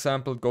to, for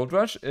example, Gold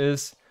Rush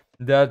is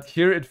that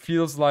here it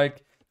feels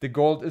like the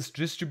gold is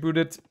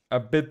distributed a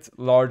bit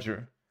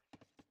larger.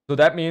 So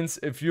that means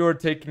if you're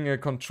taking a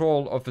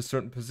control of a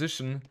certain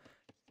position,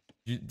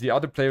 the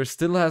other player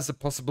still has a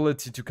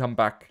possibility to come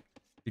back,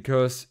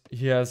 because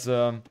he has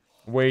a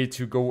way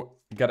to go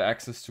get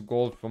access to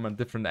gold from a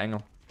different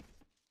angle.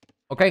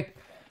 Okay,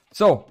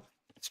 so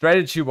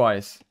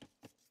strategy-wise,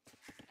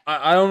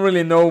 I don't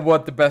really know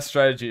what the best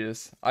strategy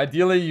is.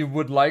 Ideally, you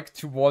would like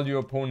to wall your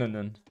opponent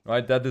in,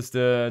 right? That is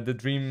the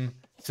dream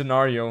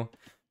scenario.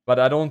 But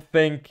I don't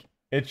think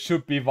it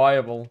should be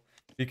viable,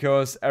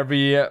 because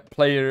every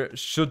player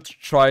should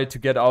try to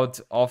get out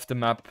of the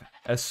map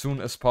as soon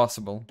as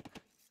possible.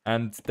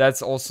 And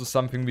that's also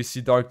something we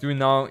see Dark doing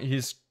now.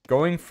 He's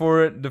going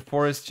for the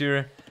forest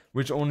here,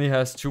 which only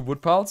has 2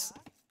 wood piles.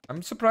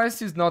 I'm surprised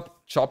he's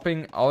not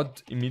chopping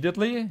out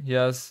immediately. He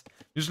has...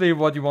 Usually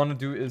what you want to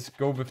do is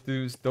go with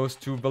those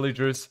 2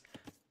 villagers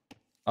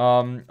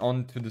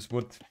onto this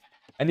wood.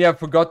 And yeah, I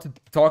forgot to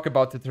talk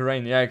about the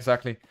terrain. Yeah,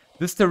 exactly.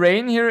 This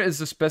terrain here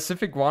is a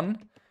specific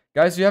one.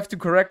 Guys, you have to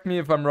correct me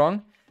if I'm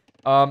wrong.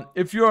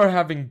 If you are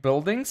having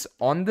buildings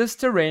on this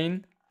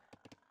terrain,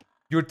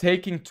 you're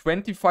taking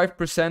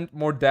 25%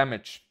 more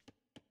damage.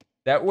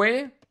 That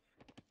way,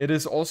 it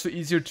is also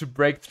easier to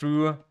break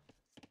through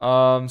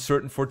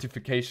certain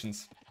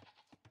fortifications.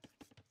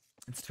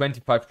 It's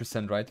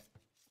 25%, right?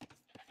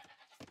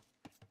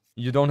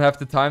 You don't have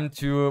the time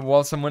to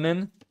wall someone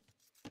in.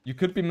 You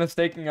could be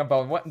mistaken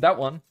about that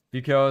one,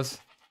 because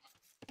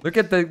look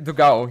at the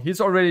Dogao.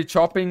 He's already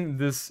chopping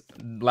this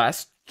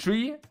last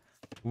tree,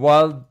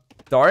 while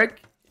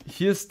Dark,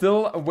 he is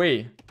still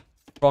away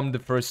from the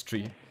first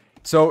tree.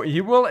 So he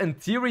will, in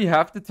theory,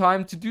 have the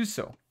time to do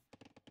so.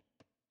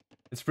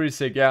 It's pretty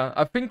sick, yeah.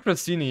 I think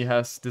Crasini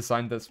has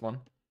designed this one.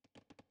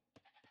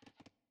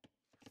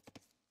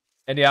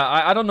 And yeah,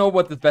 I don't know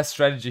what the best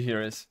strategy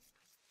here is.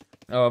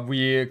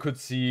 We could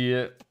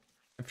see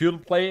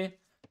field play,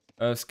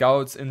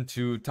 scouts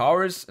into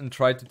towers and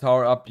try to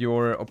tower up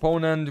your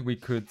opponent. We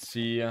could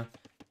see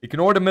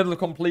ignore the middle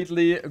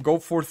completely, go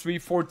for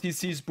 3-4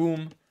 TCs,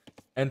 boom,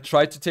 and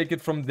try to take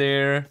it from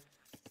there.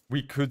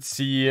 We could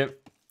see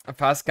a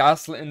fast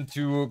castle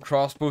into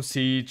crossbow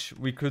siege.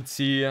 We could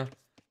see a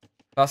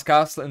fast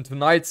castle into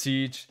night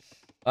siege.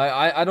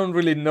 I don't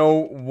really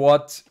know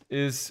what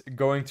is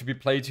going to be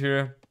played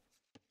here.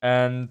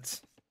 And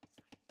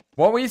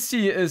what we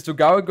see is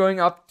Dogao going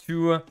up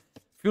to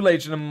Fuel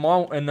Age in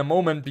a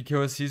moment,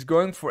 because he's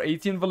going for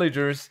 18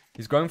 villagers.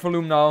 He's going for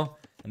Loom now,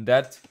 and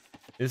that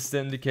is the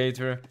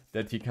indicator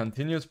that he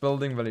continues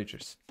building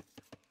villagers.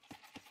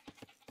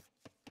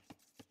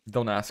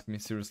 Don't ask me,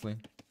 seriously.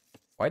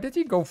 Why did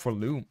he go for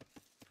Loom?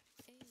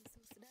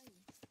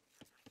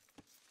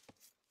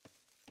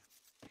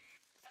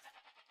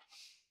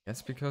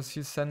 Yes, because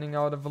he's sending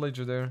out a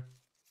villager there.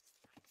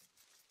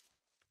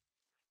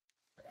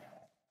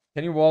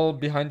 Can you wall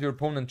behind your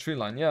opponent tree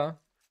line? Yeah.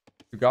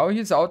 Dogao,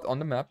 he's out on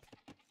the map.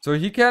 So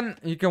he can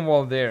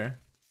wall there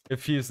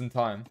if he is in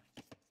time.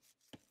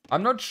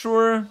 I'm not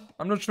sure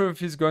if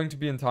he's going to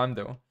be in time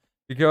though.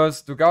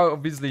 Because Dogao,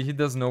 obviously, he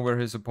doesn't know where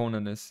his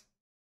opponent is.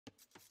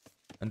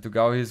 And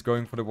Dogao, he's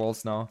going for the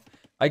walls now.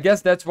 I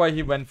guess that's why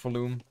he went for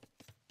Loom.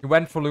 He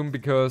went for Loom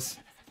because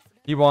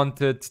he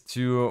wanted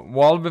to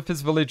wall with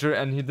his villager,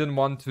 and he didn't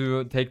want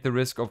to take the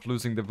risk of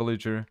losing the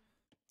villager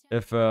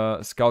if a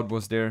scout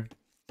was there.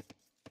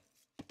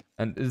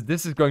 And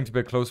this is going to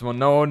be a close one.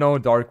 No,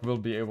 Dark will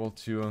be able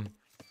to...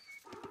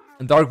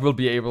 Dark will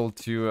be able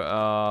to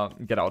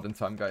get out in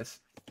time,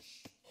 guys.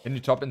 Can you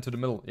chop into the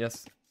middle?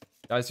 Yes.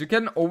 Guys, you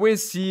can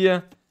always see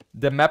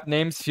the map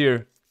names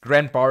here.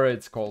 Grand Barra,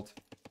 it's called.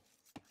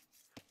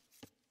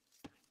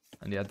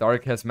 And yeah,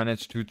 Dark has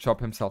managed to chop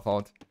himself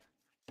out.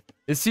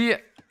 Is he...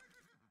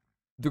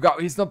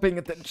 Dogao, he's not paying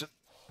attention.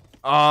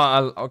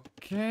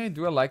 Okay,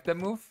 do I like that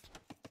move?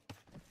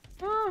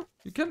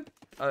 You can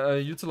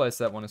utilize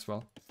that one as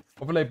well.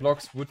 Overlay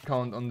blocks wood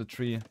count on the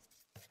tree.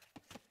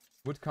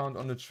 Wood count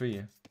on the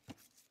tree.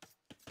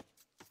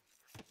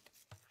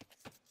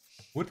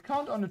 Wood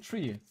count on the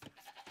tree.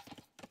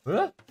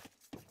 Huh?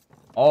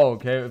 Oh,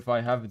 okay, if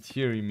I have it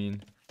here, you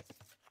mean.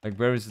 Like,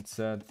 where is it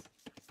set?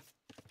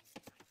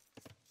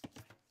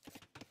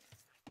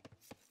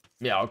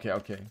 Yeah,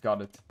 okay,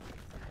 got it.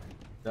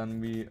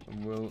 Then we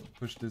will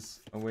push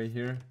this away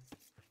here.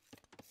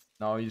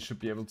 Now you should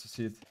be able to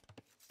see it.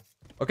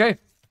 Okay,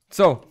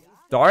 so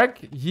Dark,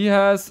 he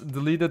has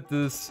deleted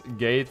this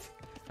gate.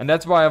 And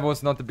that's why I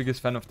was not the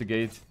biggest fan of the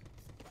gate.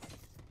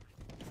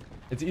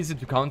 It's easy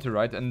to counter,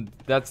 right? And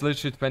that's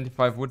literally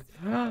 25 wood.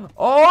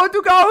 Oh,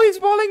 Dogao,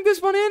 he's walling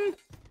this one in!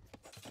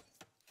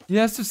 He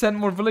has to send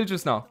more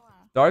villagers now.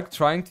 Dark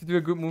trying to do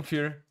a good move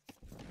here.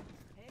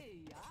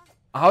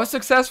 How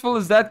successful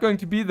is that going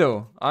to be,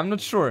 though? I'm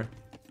not sure.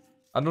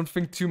 I don't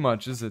think too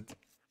much, is it?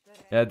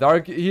 Yeah,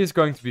 Dark, he is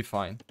going to be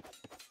fine.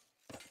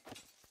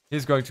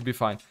 He's going to be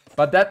fine.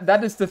 But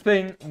that is the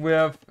thing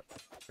with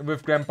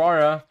Grand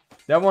Barra.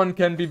 That one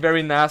can be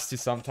very nasty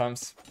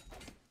sometimes.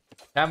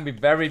 Can be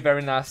very,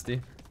 very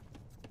nasty.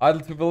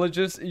 idle 2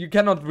 villagers. You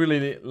cannot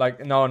really,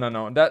 like, no.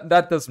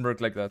 That doesn't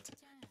work like that.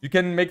 You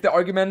can make the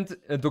argument,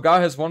 Dogao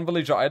has 1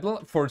 villager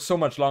idle for so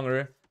much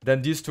longer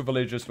than these 2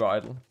 villagers were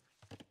idle.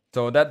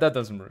 So that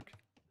doesn't work.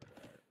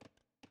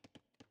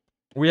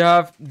 We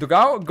have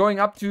Dogao going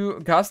up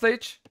to Castle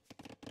Age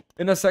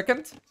in a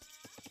second.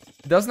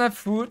 He doesn't have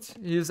food.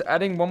 He's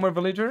adding 1 more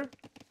villager.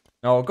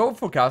 No, go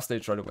for Castle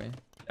Age right away.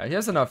 Yeah, he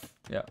has enough.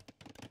 Yeah.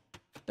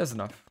 That's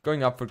enough.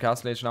 Going up for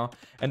Castle Age now.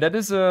 And that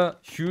is a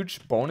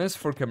huge bonus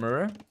for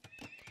Chimera.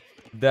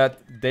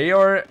 That they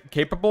are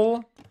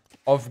capable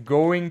of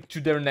going to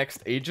their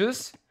next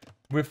ages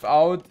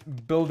without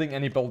building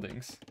any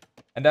buildings.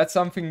 And that's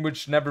something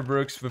which never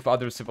works with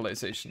other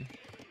civilization.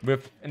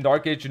 In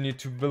Dark Age, you need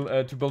 2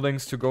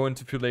 buildings to go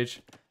into Feudal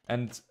Age.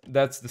 And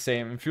that's the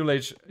same. In Feudal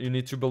Age, you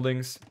need 2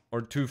 buildings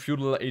or 2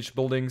 Feudal Age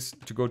buildings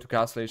to go to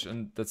Castle Age.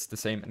 And that's the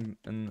same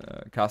in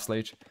Castle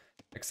Age.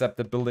 Except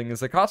that building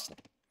is a castle.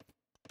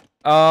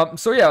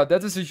 So yeah,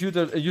 that is a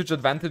huge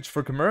advantage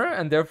for Chimera.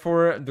 And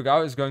therefore,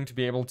 Dogao is going to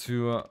be able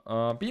to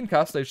be in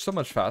Castle Age so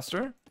much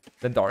faster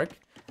than Dark.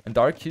 And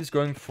Dark, he's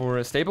going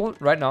for stable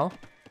right now.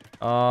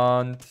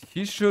 And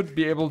he should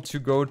be able to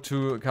go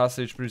to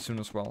Castle Age pretty soon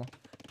as well.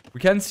 We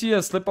can see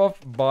a slip-off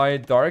by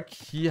Dark.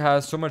 He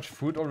has so much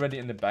food already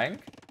in the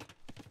bank.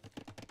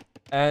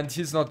 And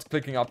he's not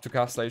clicking up to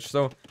Castle Age.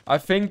 So I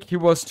think he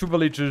was 2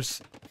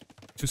 villagers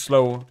too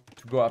slow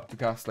to go up to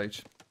Castle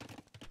Age.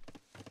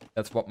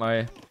 That's what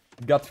my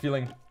gut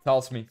feeling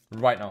tells me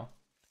right now.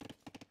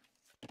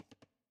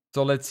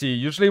 So let's see.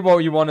 Usually what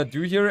you want to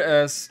do here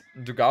as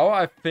Dogao,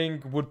 I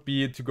think, would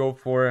be to go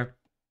for...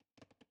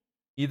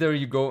 Either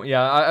you go...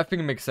 Yeah, I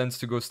think it makes sense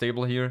to go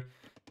stable here.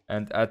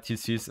 And add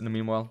TCs in the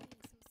meanwhile.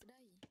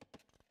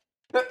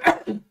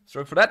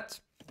 Sorry for that.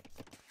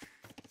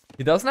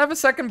 He doesn't have a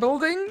second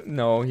building?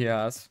 No, he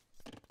has.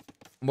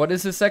 What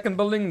is his second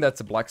building? That's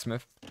a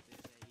blacksmith.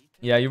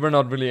 Yeah, you were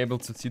not really able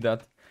to see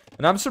that.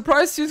 And I'm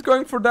surprised he's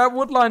going for that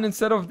wood line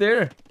instead of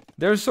there.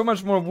 There's so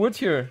much more wood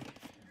here.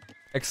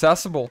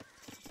 Accessible.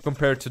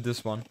 Compared to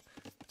this one.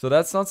 So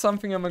that's not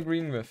something I'm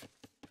agreeing with.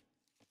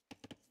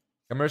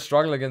 Khmer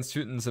struggle against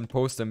Teutons and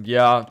post-imp.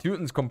 Yeah,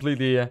 Teutons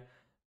completely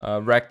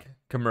wreck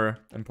Khmer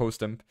and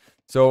post-imp.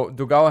 So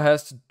Dogao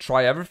has to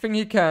try everything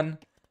he can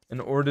in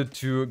order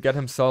to get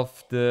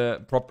himself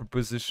the proper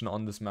position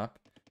on this map.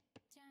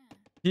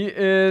 He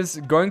is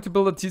going to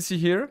build a TC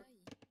here,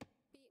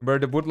 where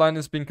the wood line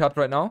is being cut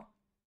right now.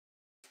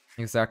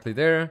 Exactly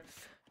there.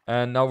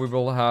 And now we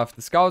will have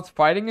the scouts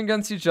fighting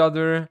against each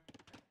other.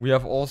 We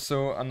have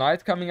also a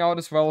knight coming out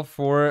as well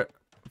for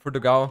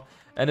Dogao.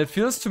 And it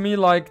feels to me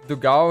like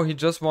Dogao, he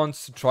just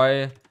wants to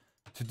try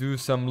to do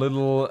some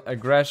little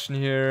aggression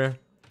here.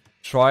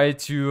 Try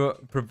to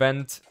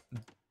prevent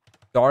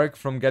Dark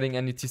from getting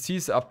any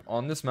TCs up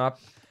on this map.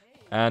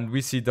 And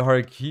we see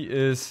Dark, he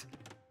is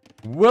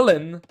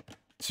willing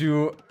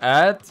to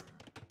add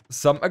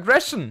some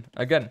aggression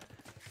again.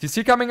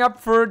 TC coming up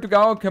for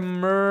Dogao,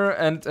 Khmer,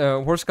 and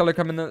Horse Color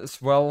coming in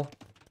as well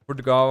for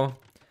Dogao.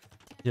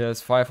 He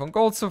has 5 on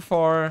gold so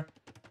far.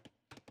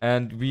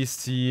 And we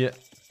see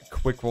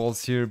quick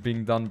walls here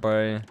being done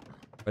by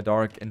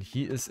Dark. And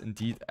he is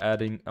indeed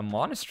adding a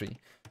monastery.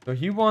 So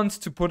he wants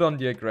to put on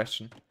the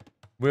aggression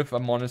with a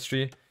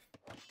monastery.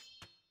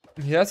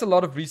 He has a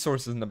lot of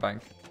resources in the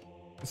bank.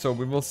 So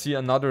we will see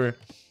another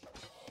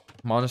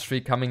monastery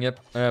coming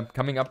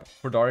up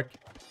for Dark.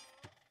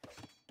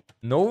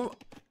 No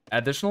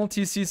additional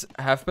TCs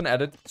have been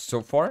added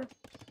so far.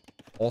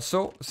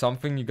 Also,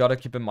 something you gotta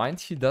keep in mind,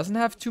 he doesn't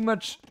have too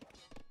much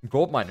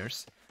gold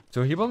miners.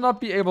 So he will not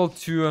be able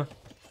to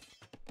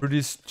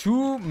produce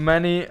too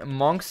many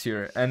monks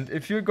here. And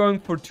if you're going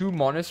for 2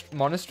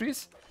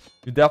 monasteries,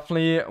 you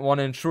definitely want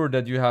to ensure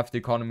that you have the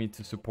economy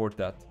to support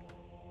that.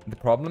 The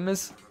problem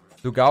is,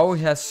 Dogao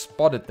has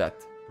spotted that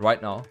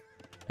right now.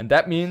 And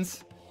that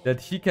means that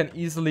he can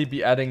easily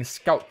be adding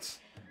scouts.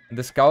 And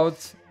the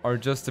scouts are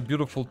just a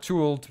beautiful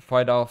tool to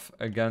fight off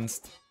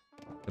against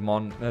the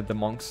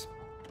monks.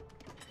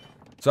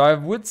 So I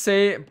would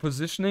say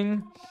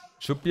positioning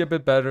should be a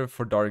bit better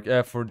for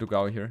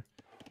Dogao here.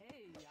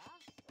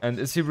 And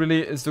is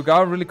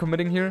Dogao really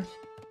committing here?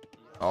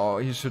 Oh,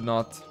 he should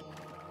not.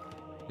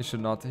 He should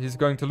not. He's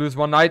going to lose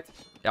 1 knight.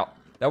 Yeah,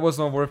 that was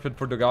not worth it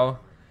for Dogao.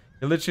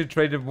 He literally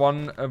traded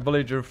 1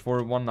 villager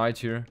for 1 knight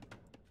here.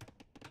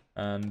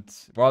 And,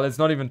 well, it's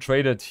not even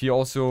traded. He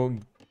also,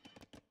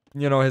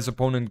 you know, his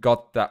opponent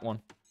got that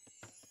one.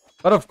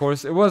 But of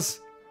course, it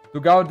was...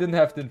 Dogao didn't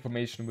have the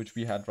information which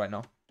we had right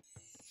now.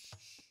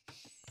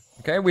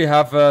 Okay, we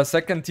have a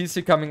second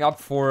TC coming up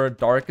for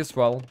Dark as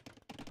well.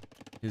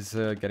 He's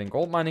getting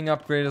gold mining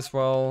upgrade as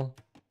well.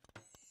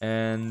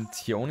 And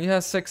he only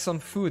has 6 on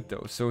food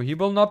though, so he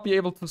will not be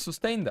able to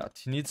sustain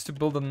that. He needs to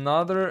build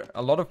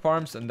a lot of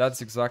farms, and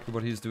that's exactly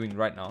what he's doing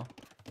right now.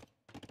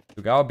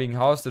 Dogao being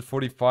housed at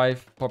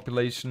 45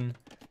 population.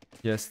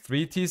 He has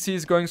 3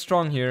 TCs going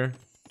strong here.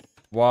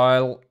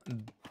 While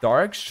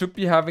Dark should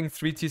be having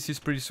 3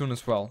 TCs pretty soon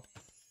as well.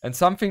 And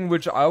something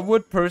which I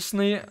would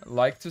personally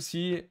like to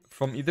see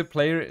from either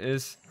player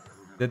is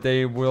that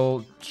they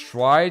will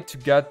try to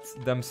get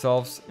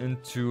themselves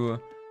into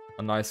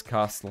a nice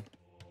castle.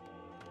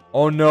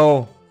 Oh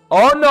no!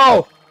 Oh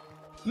no!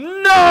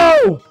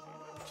 No!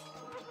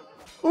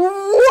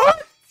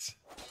 What?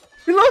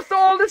 We lost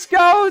all the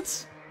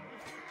scouts!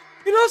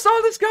 We lost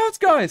all the scouts,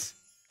 guys!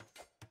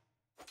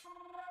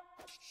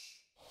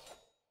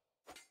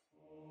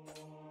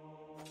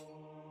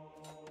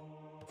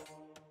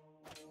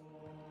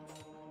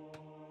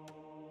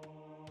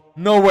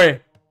 No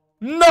way!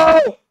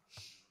 No!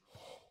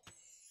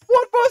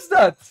 What was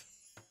that?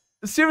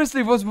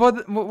 Seriously, what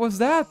was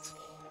that?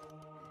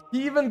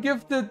 He even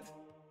gifted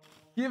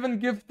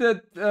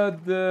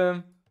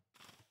the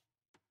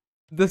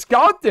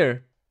scout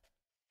there.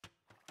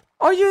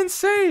 Are you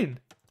insane?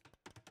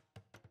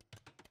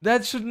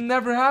 That should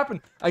never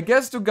happen. I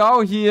guess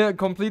Dogao here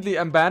completely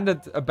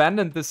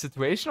abandoned the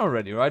situation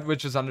already, right?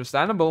 Which is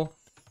understandable.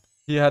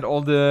 He had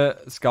all the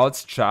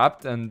scouts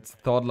trapped and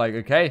thought like,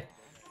 okay,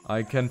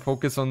 I can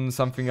focus on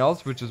something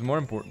else, which is more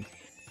important.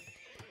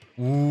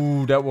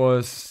 Ooh, that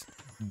was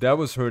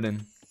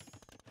hurting.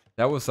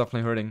 That was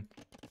definitely hurting.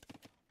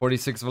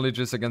 46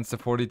 villages against the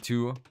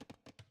 42.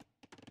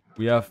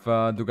 We have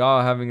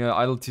Dogao having an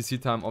idle TC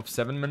time of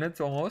 7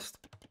 minutes almost.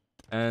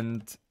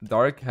 And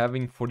Dark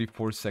having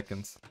 44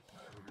 seconds.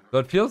 So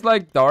it feels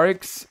like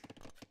Dark's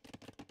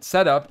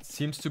setup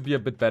seems to be a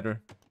bit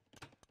better.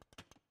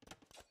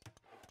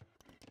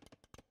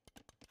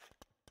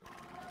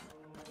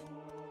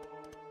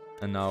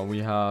 And now we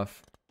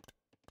have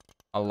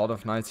a lot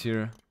of knights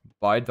here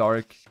by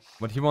Dark.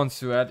 What he wants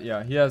to add,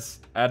 yeah, he has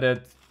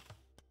added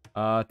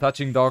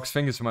touching dogs.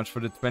 Thank you so much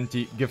for the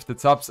 20 gifted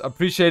subs.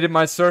 Appreciate it,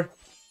 my sir.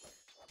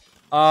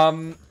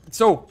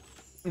 So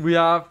we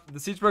have the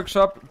Siege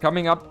Workshop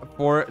coming up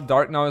for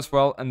Dark now as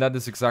well, and that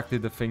is exactly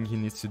the thing he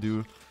needs to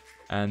do.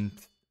 And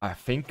I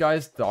think,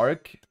 guys,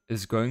 Dark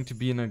is going to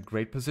be in a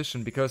great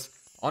position because,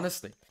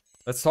 honestly,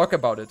 let's talk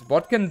about it.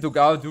 What can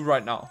Dogao do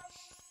right now?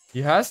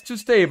 He has 2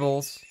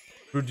 stables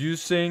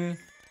producing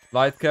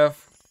light cav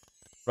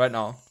right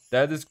now.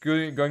 That is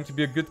going to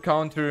be a good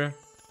counter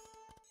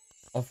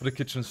of the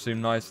kitchen stream.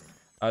 Nice.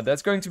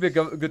 That's going to be a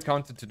good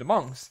counter to the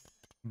monks.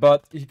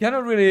 But he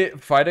cannot really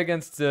fight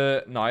against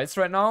the knights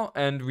right now.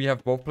 And we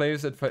have both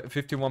players at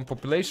 51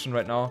 population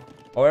right now.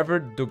 However,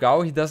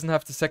 Dogao, he doesn't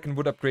have the second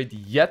wood upgrade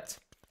yet.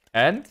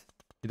 And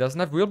he doesn't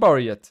have wheelbarrow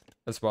yet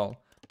as well.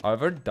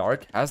 However,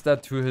 Dark has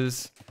that to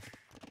his...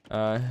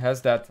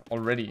 has that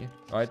already,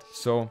 right?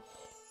 So,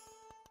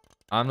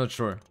 I'm not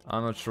sure.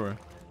 I'm not sure.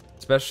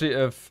 Especially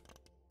if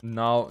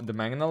now the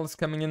mangonel is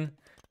coming in.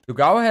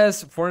 Dogao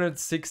has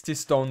 460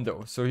 stone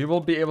though. So he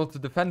will be able to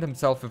defend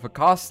himself with a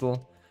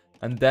castle.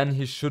 And then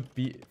he should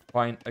be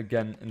fine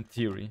again in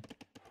theory.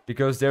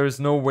 Because there is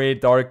no way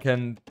Dark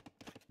can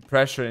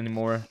pressure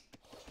anymore.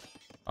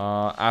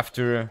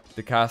 After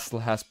the castle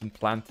has been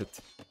planted.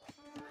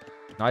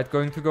 Knight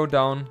going to go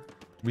down.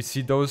 We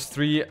see those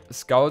 3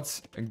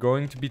 scouts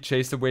going to be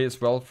chased away as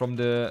well from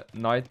the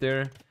knight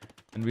there.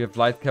 And we have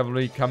light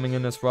cavalry coming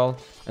in as well.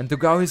 And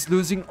Dogao is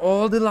losing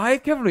all the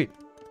light cavalry.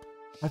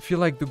 I feel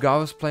like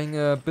Dogao is playing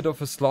a bit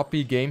of a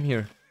sloppy game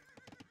here.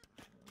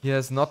 He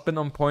has not been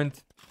on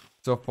point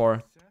so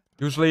far.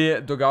 Usually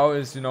Dogao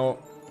is, you know,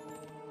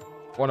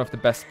 one of the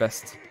best.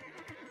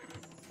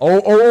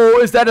 Oh,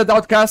 is that a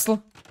doubt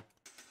castle?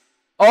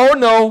 Oh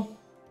no.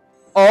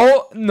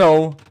 Oh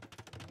no.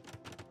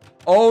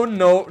 Oh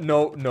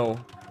no.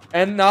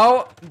 And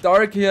now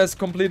Dark, he has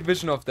complete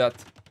vision of that.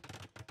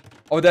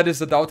 Oh, that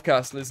is a doubt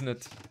castle, isn't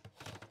it?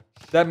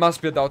 That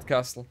must be a doubt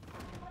castle.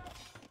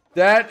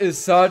 That is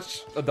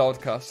such a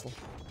doubt castle.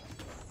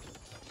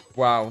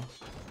 Wow.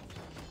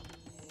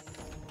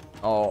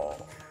 Oh,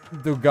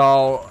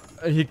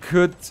 Dogao, he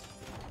could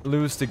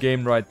lose the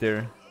game right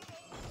there.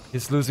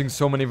 He's losing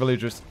so many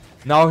villagers.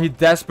 Now he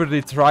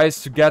desperately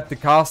tries to get the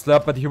castle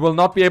up, but he will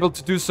not be able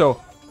to do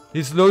so.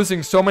 He's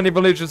losing so many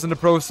villagers in the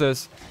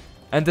process.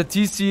 And the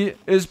TC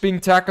is being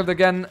tackled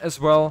again as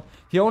well.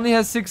 He only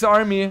has 6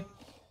 army.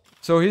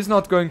 So he's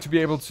not going to be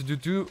able to do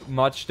too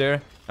much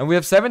there. And we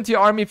have 70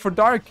 army for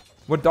Dark.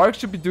 What Dark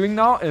should be doing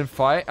now in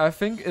Fi, I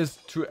think, is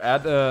to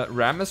add a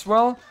ram as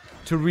well.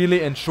 To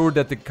really ensure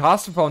that the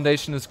castle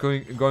foundation is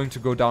going to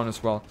go down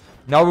as well.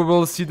 Now we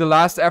will see the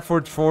last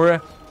effort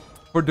for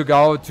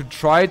Dogao to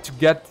try to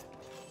get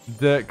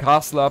the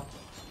castle up.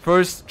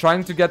 First,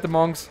 trying to get the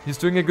monks. He's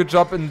doing a good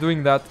job in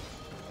doing that.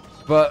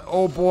 But,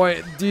 oh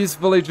boy, these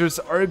villagers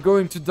are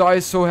going to die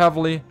so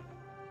heavily.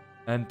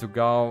 And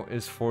Dogao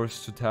is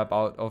forced to tap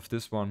out of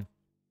this one.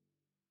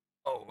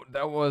 Oh,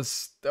 that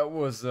was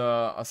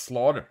a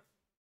slaughter.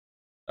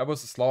 That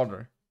was a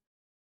slaughter.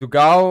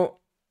 Dogao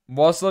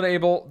was not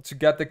able to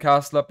get the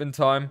castle up in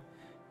time.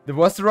 That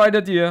was the right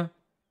idea.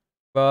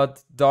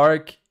 But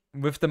Dark,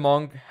 with the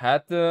monk,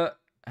 had the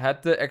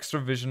extra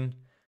vision.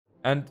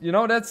 And, you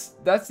know, that's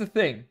the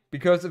thing.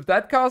 Because if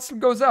that castle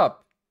goes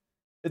up,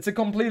 it's a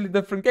completely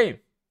different game.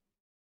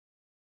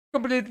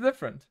 Completely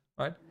different,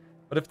 right?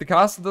 But if the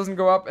castle doesn't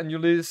go up and you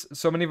lose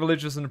so many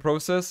villagers in the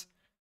process,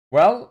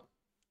 well,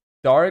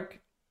 Dark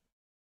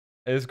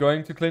is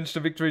going to clinch the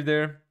victory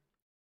there.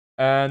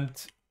 And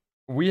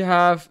we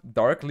have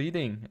Dark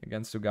leading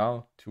against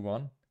Dogao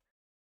 2-1.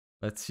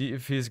 Let's see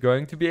if he's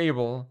going to be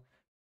able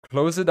to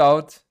close it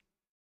out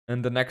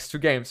in the next 2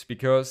 games,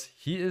 because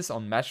he is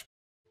on match.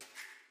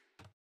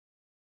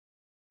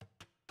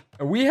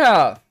 We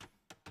have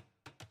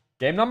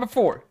game number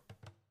 4.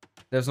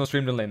 There's no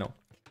stream delay, no.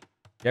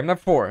 Game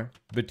number 4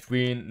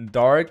 between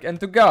Dark and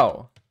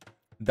Dogao.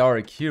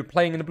 Dark here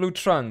playing in the blue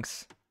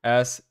trunks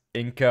as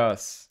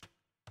Incas.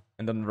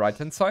 And on the right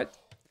hand side,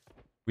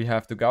 we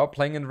have Dogao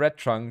playing in red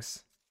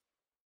trunks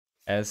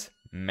as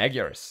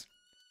Magyars.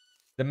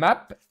 The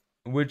map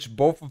which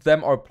both of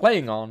them are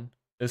playing on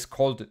is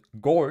called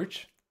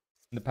Gorge.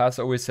 In the past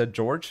I always said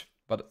George,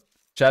 but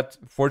chat,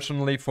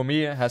 fortunately for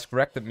me, has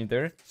corrected me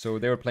there. So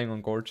they were playing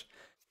on Gorge.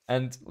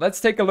 And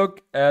let's take a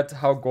look at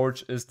how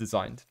Gorge is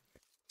designed.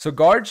 So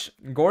Gorge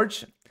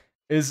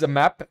is a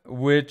map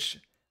which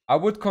I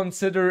would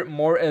consider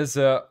more as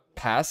a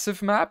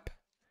passive map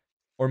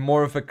or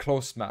more of a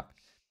closed map.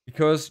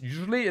 Because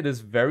usually it is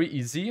very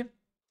easy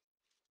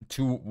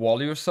to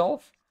wall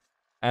yourself.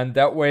 And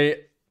that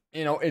way,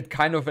 you know, it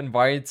kind of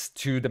invites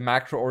to the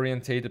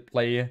macro-orientated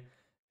play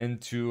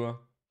into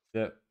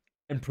the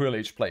Imperial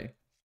Age play.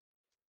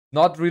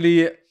 Not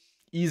really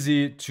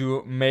easy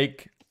to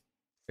make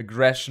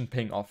aggression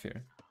ping off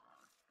here.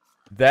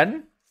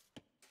 Then,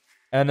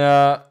 and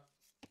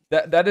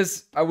that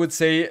is, I would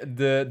say,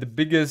 the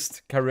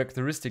biggest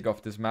characteristic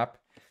of this map.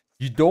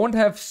 You don't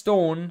have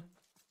stone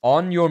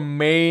on your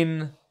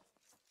main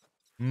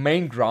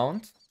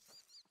ground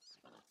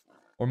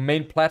or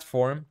main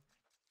platform.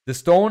 The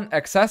stone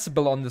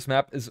accessible on this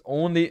map is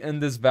only in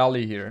this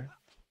valley here.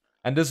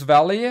 And this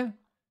valley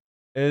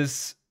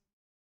is,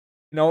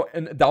 you know,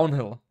 in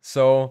downhill.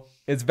 So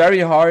it's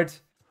very hard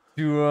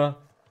to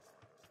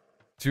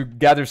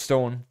gather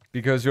stone,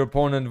 because your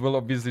opponent will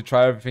obviously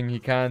try everything he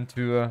can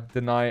to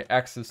deny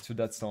access to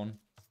that stone.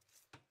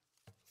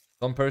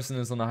 Some person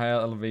is on a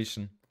higher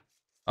elevation.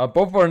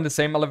 Both are in the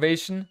same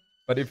elevation,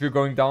 but if you're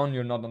going down,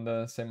 you're not on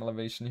the same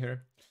elevation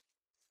here.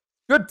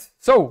 Good.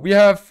 So we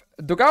have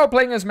Dogao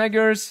playing as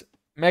Magyars.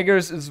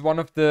 Magyars is one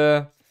of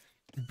the,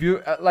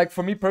 like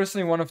for me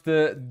personally, one of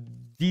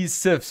these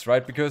civs,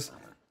 right? Because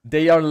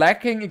they are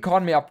lacking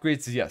economy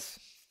upgrades, yes.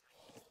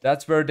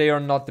 That's where they are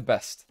not the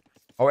best.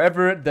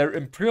 However, their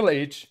Imperial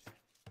Age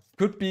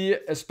could be,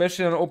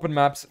 especially on open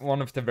maps,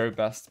 one of the very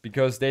best.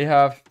 Because they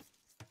have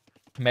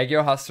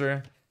Magyar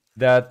Hussar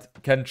that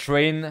can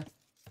train,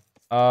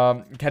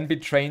 can be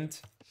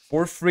trained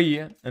for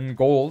free in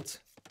gold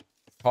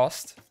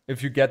cost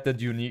if you get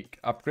that unique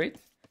upgrade.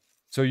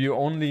 So the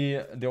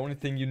only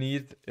thing you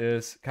need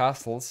is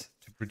castles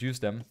to produce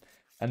them.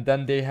 And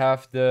then they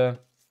have the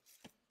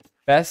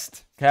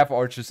best cav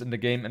archers in the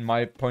game in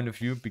my point of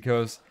view,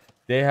 because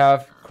they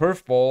have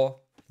curveball,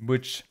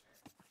 which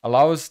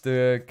allows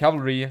the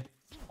cavalry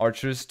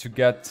archers to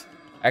get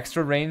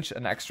extra range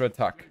and extra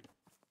attack.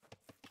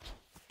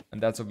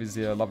 And that's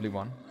obviously a lovely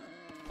one.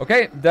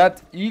 Okay,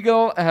 that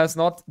eagle has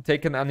not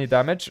taken any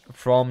damage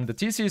from the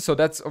TC, so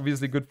that's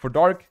obviously good for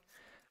Dark.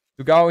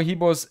 Dogao, he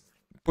was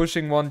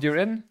pushing 1 deer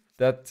in.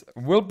 That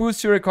will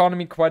boost your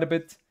economy quite a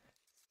bit.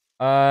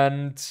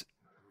 And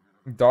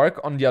Dark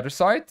on the other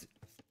side,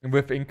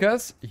 with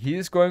Incas, he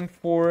is going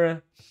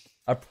for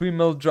a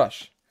pre-mill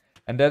drush.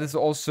 And that is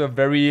also a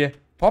very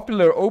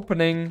popular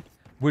opening,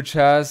 which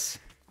has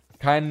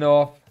kind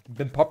of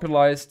been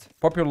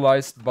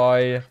popularized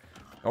by,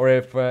 or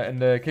if in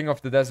the King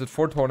of the Desert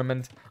 4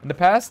 tournament. In the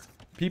past,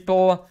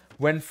 people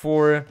went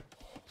for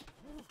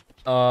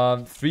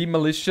 3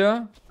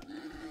 militia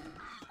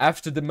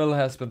after the mill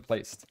has been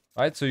placed,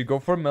 right? So you go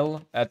for a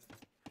mill at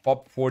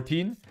pop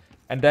 14,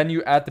 and then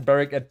you add the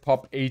barrack at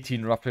pop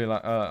 18, roughly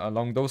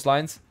along those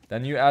lines.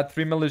 Then you add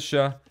 3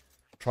 militia,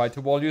 try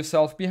to wall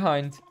yourself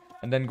behind,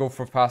 and then go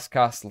for fast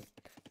castle.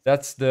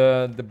 That's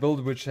the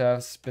build which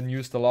has been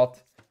used a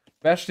lot,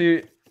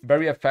 especially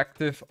very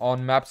effective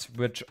on maps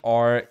which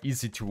are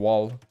easy to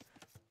wall.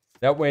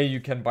 That way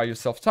you can buy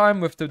yourself time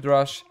with the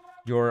drush.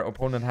 Your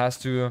opponent has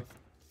to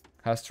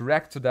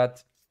react to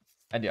that.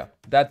 And yeah,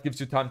 that gives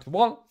you time to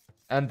wall,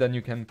 and then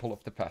you can pull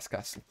off the fast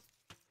castle.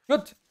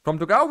 Good. From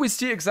Dogao we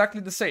see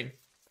exactly the same.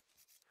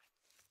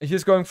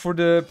 He's going for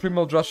the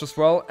pre-mill drush as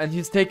well, and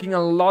he's taking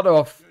a lot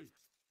of,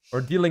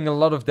 or dealing a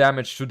lot of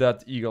damage to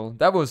that eagle.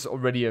 That was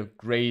already a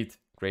great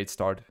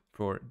start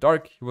for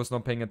Dark. He was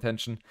not paying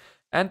attention.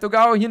 And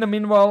Dogao, in the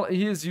meanwhile,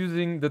 he is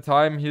using the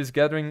time. He is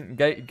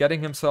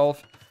getting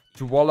himself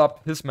to wall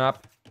up his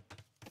map.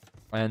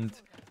 And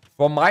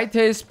for my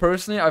taste,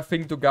 personally, I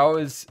think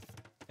Dogao is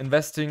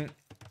investing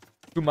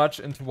too much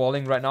into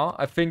walling right now.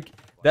 I think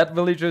that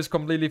villager is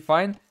completely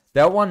fine.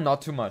 That one,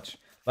 not too much.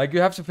 Like,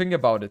 you have to think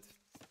about it.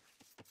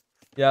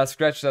 Yeah,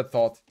 scratch that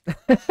thought.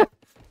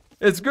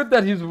 It's good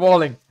that he's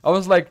walling. I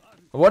was like,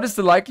 what is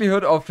the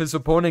likelihood of his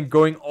opponent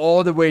going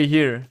all the way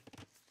here?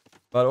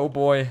 But oh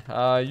boy,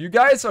 you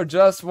guys are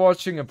just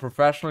watching a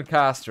professional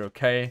caster,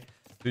 okay?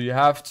 So you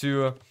have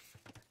to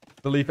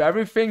believe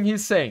everything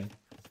he's saying.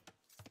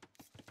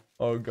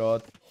 Oh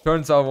god.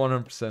 Turns out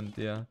 100%,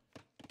 yeah.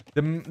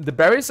 The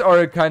berries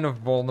are kind of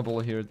vulnerable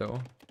here, though.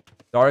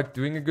 Dark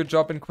doing a good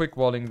job in quick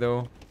walling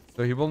though.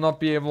 So he will not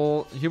be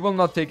able, he will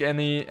not take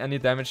any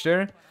damage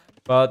there.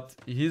 But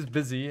he's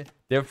busy.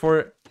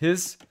 Therefore,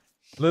 his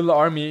little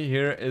army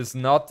here is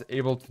not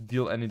able to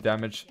deal any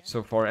damage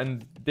so far.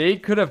 And they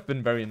could have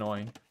been very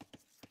annoying.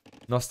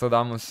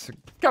 Nostradamus.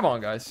 Come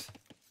on, guys.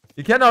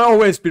 You cannot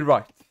always be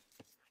right.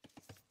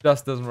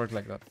 Just doesn't work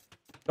like that.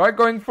 Dark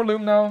going for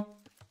Loom now.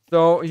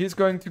 So he's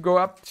going to go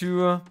up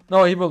to...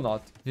 no, he will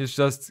not. He's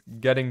just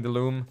getting the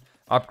Loom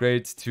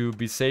upgrade to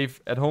be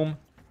safe at home.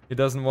 He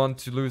doesn't want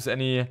to lose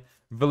any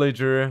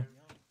villager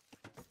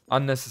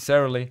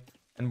unnecessarily.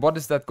 And what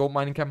is that gold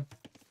mining camp?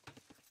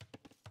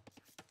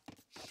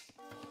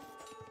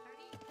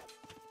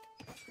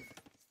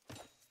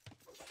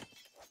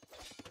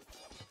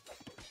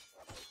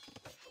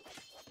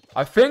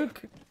 I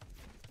think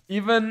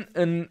even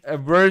in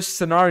worse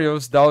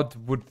scenarios, Dowd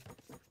would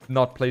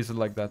not place it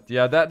like that.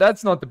 Yeah,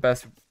 that's not the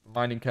best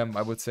mining camp,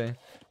 I would say.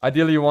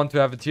 Ideally, you want to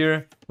have it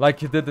here, like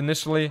he did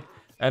initially.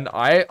 And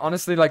I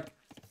honestly, like...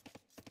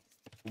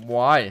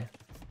 why?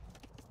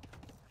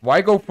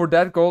 Why go for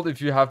that gold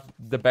if you have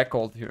the back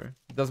gold here?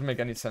 It doesn't make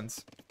any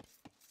sense.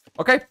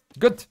 Okay,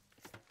 good.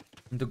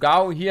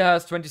 Dogao, he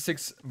has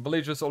 26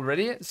 villagers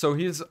already, so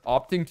he's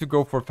opting to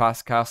go for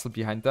fast castle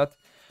behind that.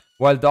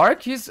 While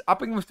Dark, he's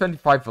upping with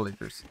 25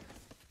 villagers.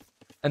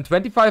 And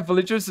 25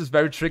 villagers is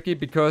very tricky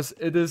because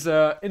it is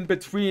in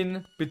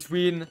between...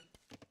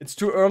 It's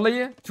too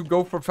early to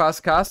go for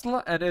fast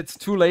castle and it's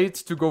too late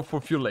to go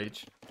for fuel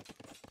age.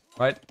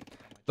 Right?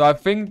 So I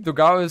think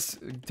Dogao is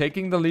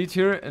taking the lead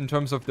here in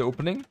terms of the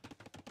opening.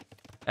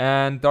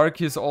 And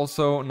Dark is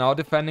also now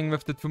defending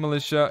with the 2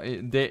 militia.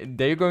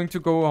 They're going to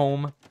go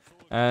home.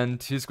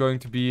 And he's going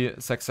to be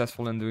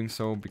successful in doing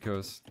so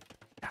because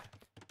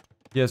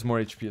he has more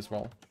HP as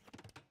well.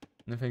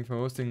 And thanks for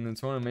hosting and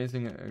so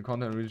amazing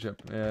content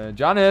leadership.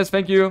 Janis,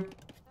 thank you.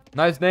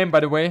 Nice name, by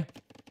the way.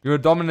 You're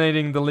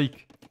dominating the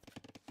league.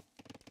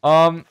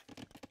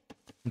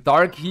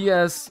 Dark,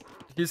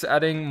 he's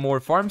adding more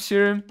farms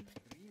here.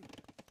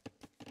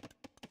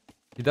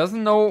 He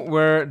doesn't know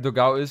where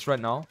Dogao is right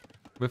now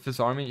with his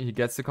army. He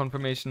gets the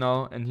confirmation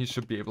now, and he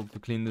should be able to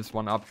clean this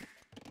one up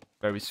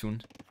very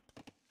soon.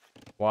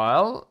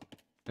 While,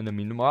 in the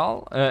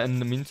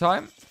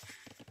meantime,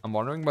 I'm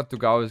wondering what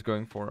Dogao is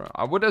going for.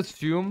 I would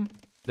assume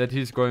that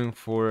he's going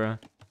for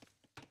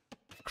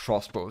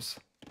crossbows.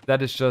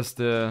 That is just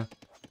the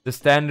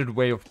standard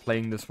way of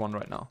playing this one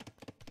right now.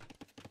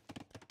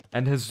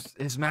 And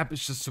his map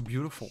is just so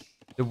beautiful.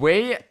 The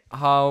way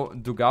how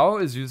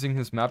Dogao is using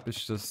his map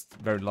is just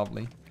very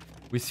lovely.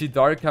 We see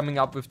Dark coming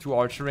up with 2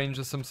 archer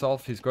ranges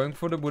himself. He's going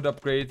for the wood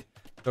upgrade.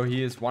 So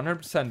he is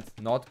 100%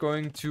 not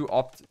going to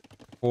opt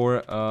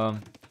for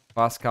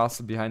fast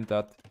castle behind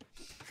that.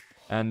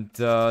 And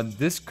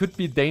this could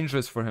be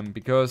dangerous for him.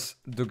 Because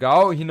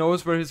Dogao, he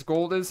knows where his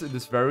gold is. It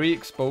is very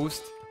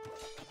exposed.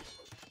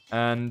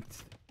 And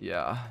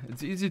yeah,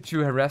 it's easy to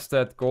harass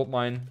that gold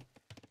mine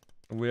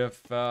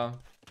with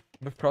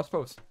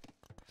crossbows.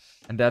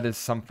 And that is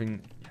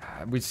something...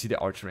 yeah, we see the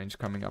archer range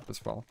coming up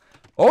as well.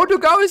 Oh,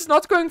 Dogao is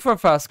not going for a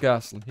fast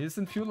castle. He's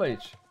in fuel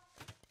age.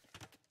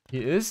 He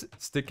is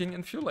sticking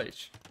in fuel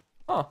age.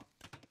 Huh.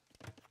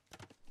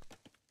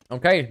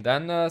 Okay,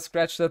 then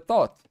scratch that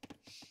thought.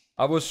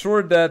 I was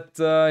sure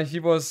that he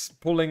was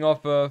pulling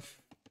off a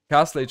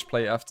castle age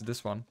play after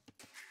this one.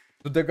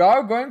 So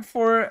Dogao going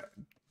for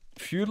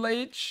fuel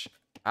age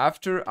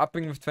after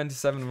upping with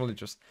 27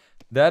 villagers.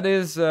 That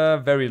is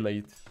very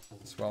late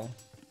as well.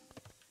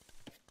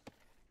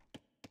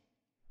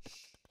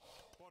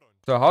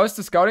 So how is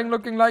the scouting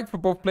looking like for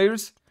both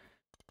players?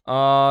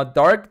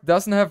 Dark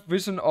doesn't have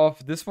vision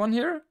of this one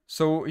here.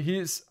 So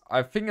he's,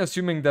 I think,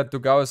 assuming that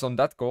Dogao is on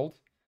that gold.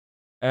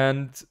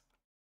 And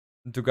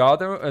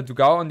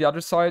Dogao on the other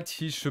side,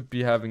 he should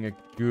be having a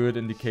good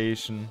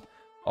indication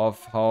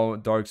of how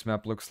Dark's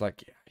map looks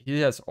like. Yeah, he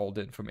has all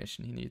the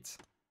information he needs.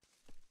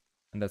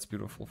 And that's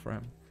beautiful for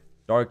him.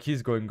 Dark,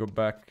 he's going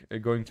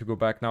to go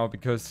back now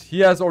because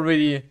he has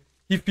already,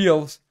 he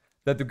feels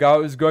that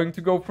Dogao is going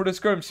to go for the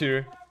skirms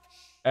here.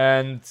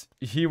 And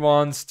he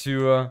wants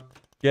to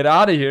get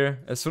out of here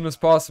as soon as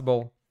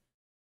possible.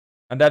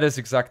 And that is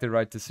exactly the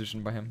right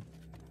decision by him.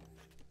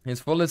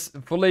 He's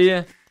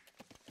fully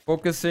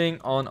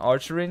focusing on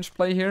archer range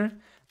play here.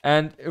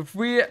 And if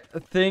we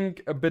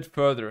think a bit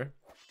further.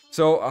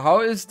 So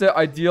how is the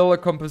ideal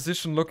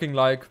composition looking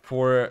like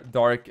for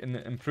Dark in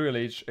Imperial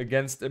Age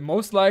against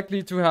most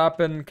likely to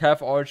happen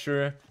Cav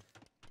Archer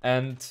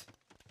and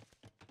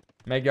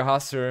Mega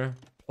Hussar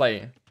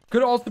play?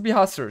 Could also be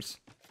Hussars.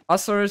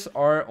 Hussars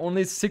are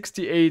only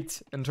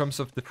 68 in terms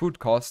of the food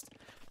cost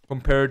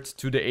compared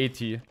to the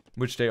 80,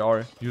 which they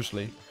are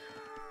usually.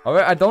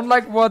 However, I don't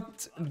like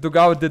what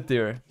Dogao did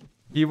there.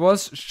 He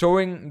was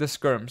showing the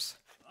skirms.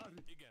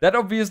 That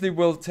obviously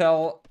will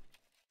tell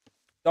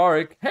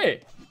Dark,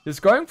 hey, he's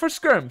going for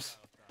skirms.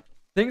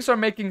 Things are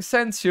making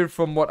sense here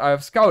from what I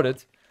have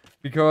scouted,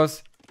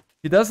 because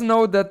he doesn't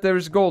know that there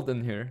is gold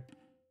in here.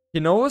 He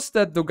knows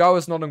that Dogao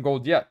is not on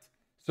gold yet.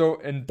 So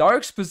in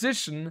Dark's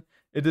position,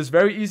 it is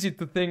very easy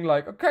to think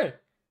like, okay,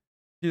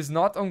 he's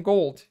not on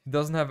gold. He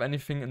doesn't have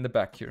anything in the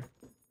back here.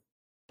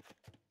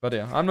 But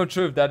yeah, I'm not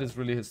sure if that is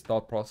really his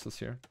thought process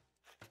here.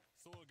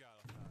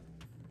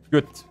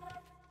 Good.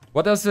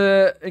 What does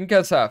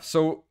Incas have?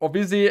 So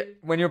obviously,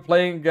 when you're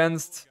playing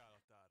against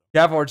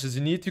Cav Archers,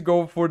 you need to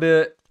go for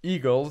the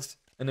Eagles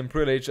in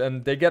Imperial Age,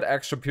 and they get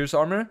extra Pierce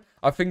Armor.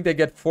 I think they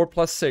get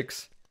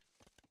 4+6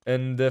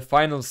 in the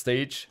final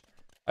stage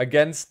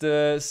against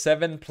the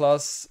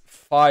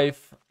 7+5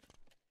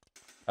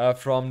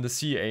 from the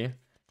CA.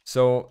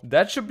 So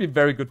that should be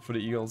very good for the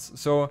Eagles.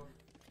 So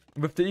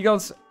with the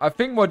Eagles, I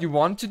think what you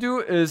want to do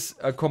is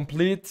a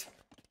complete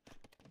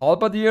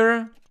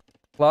Halberdier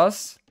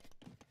plus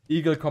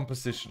Eagle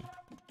composition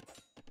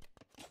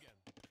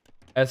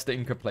as the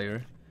Inca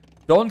player.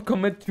 Don't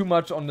commit too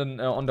much on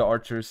the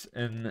archers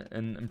in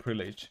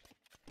Imperial Age.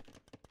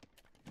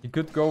 You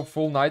could go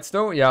full knights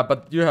though. Yeah,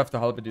 but you have the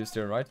halberdiers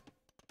there, right?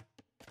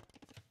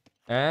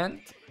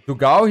 And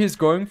Dogao, he's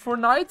going for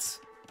knights?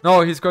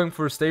 No, he's going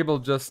for stable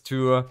just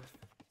to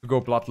go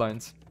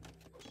bloodlines.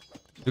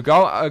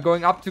 Dogao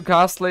going up to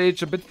Castle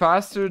Age a bit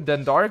faster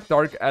than Dark.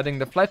 Dark adding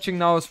the fletching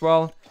now as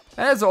well.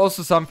 And there's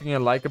also something I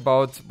like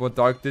about what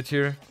Dark did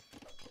here.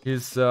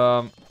 He's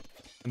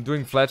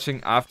doing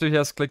fletching after he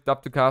has clicked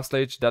up to Castle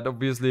Age. That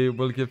obviously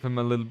will give him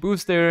a little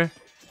boost there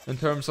in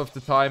terms of the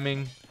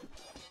timing.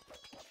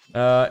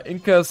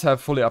 Incas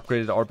have fully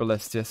upgraded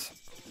Arbalest, yes.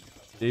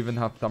 They even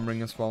have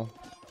Thumbring as well.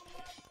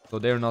 So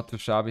they're not too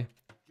shabby.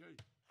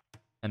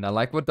 And I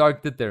like what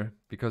Dark did there,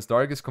 because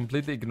Dark is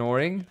completely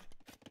ignoring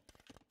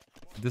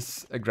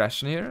this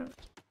aggression here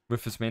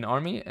with his main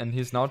army, and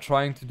he's now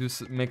trying to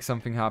make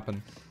something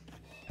happen.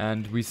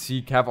 And we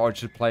see Cav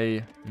Archer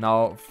play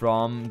now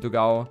from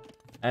Dogao.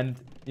 And,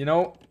 you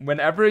know,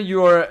 whenever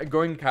you're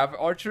going Cav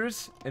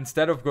Archers,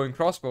 instead of going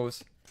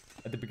crossbows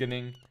at the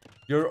beginning,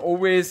 you're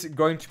always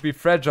going to be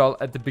fragile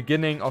at the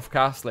beginning of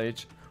Castle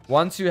Age.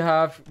 Once you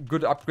have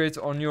good upgrades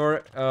on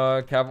your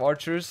Cav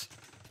Archers,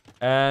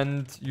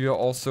 and you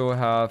also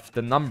have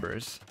the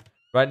numbers.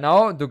 Right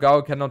now,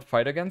 Dogao cannot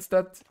fight against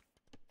that.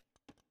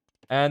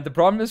 And the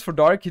problem is for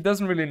Dark, he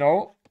doesn't really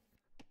know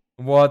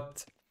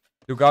what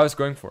Dogao is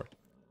going for.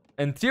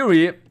 In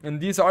theory, in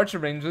these archer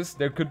ranges,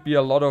 there could be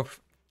a lot of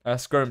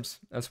skirms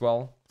as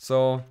well.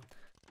 So,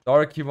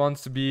 Dark, he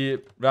wants to be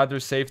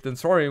rather safe than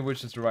sorry,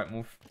 which is the right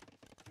move.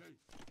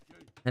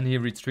 And he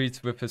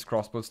retreats with his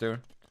crossbows there.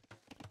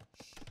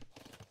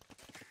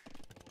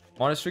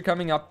 Monastery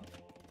coming up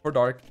for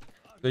Dark.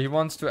 So he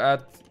wants to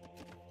add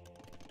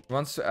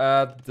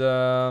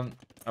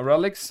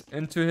relics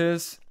into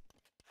his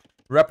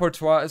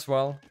repertoire as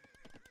well.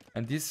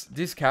 And these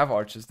Cav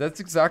Archers, that's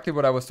exactly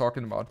what I was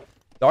talking about.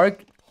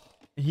 Dark,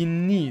 he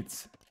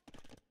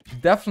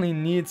definitely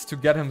needs to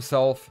get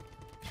himself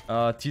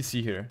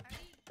TC here.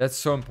 That's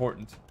so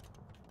important.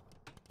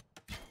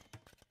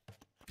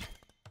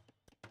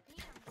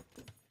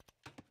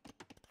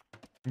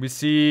 We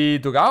see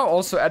Dogao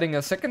also adding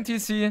a second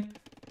TC.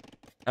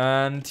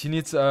 And he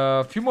needs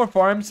a few more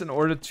farms in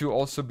order to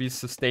also be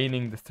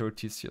sustaining the third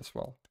TC as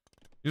well.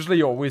 Usually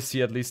you always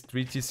see at least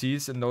 3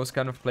 TCs in those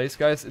kind of plays,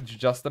 guys. It's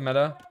just a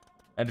meta.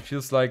 And it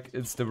feels like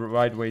it's the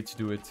right way to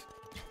do it.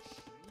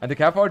 And the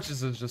Cav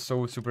Archers is just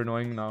so super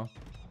annoying now.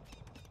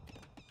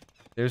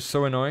 They're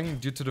so annoying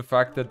due to the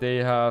fact that they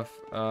have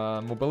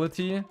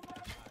mobility.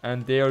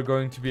 And they are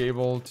going to be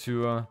able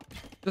to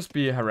just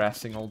be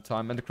harassing all the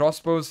time. And the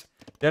crossbows,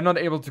 they're not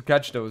able to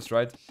catch those,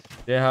 right?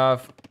 They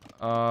have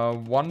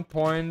 1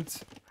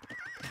 point...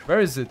 Where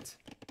is it?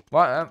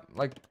 What?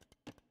 Like...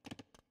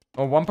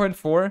 Oh,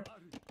 1.4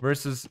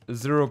 versus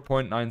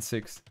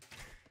 0.96.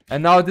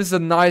 And now this is a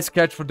nice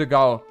catch for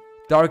Dogao.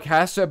 Dark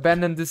has to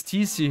abandon this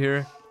TC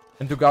here.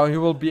 And Dogao, he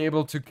will be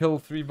able to kill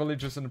 3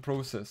 villagers in the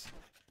process.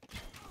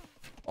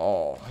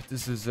 Oh,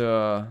 this is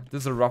a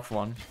rough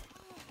one.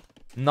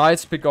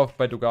 Nice pick off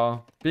by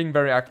Dogao. Being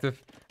very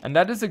active. And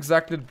that is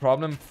exactly the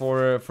problem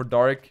for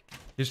Dark.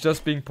 He's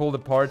just being pulled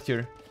apart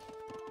here.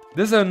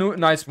 This is a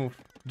nice move.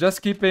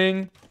 Just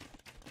keeping...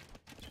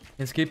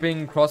 He's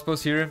keeping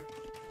crossbows here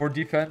for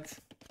defense.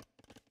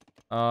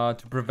 To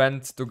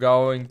prevent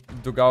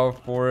Dogao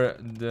for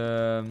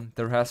the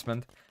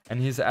harassment.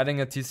 And he's adding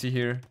a TC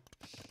here.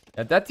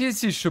 Yeah, that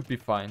TC should be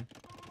fine.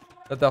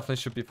 That definitely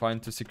should be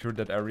fine to secure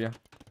that area.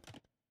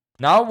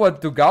 Now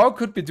what Dogao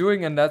could be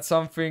doing, and that's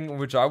something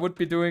which I would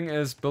be doing,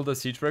 is build a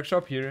siege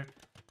workshop here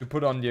to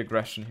put on the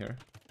aggression here.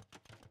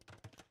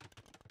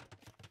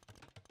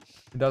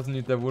 He doesn't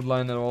need the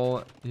woodline at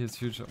all. He has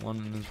huge one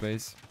in his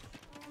base.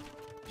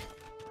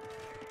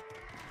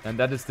 And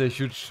that is the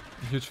huge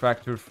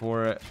factor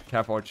for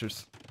Cav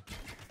Archers.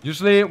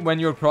 Usually when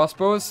you're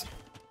playing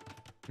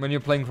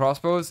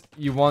crossbows,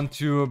 you want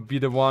to be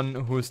the one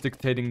who is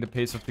dictating the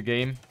pace of the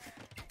game.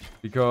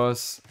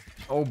 Because,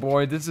 oh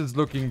boy, this is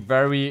looking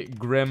very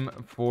grim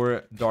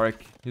for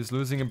Dark. He's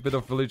losing a bit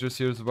of villagers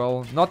here as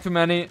well. Not too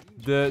many.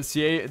 The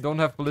CA don't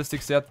have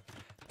ballistics yet.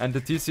 And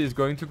the TC is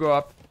going to go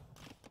up.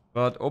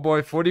 But, oh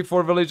boy,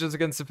 44 villagers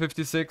against the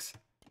 56.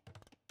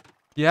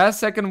 He has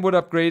second wood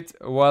upgrade,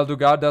 while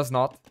Dogao does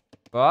not.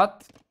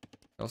 But,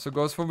 he also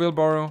goes for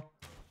wheelbarrow.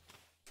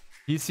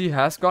 TC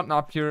has gotten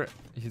up here.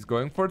 He's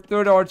going for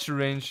third archer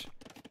range.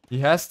 He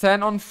has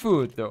 10 on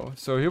food though,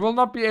 so he will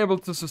not be able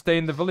to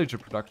sustain the villager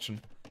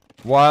production.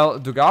 While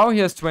Dogao, he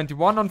has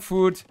 21 on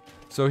food,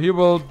 so he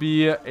will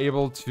be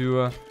able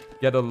to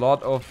get a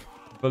lot of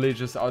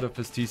villages out of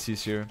his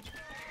TCs here.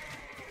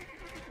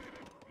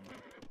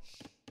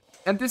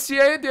 And the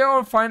CA, they are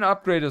a fine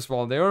upgrade as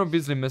well. They are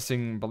obviously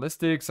missing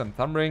ballistics and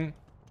thumb ring,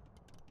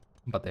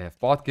 but they have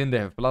Botkin, they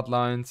have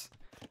bloodlines,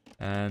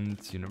 and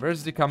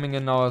university coming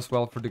in now as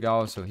well for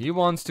Dogao, so he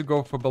wants to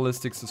go for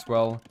ballistics as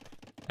well.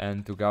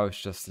 And Dogao is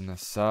just in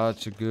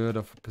such a good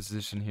of a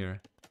position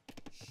here.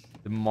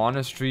 The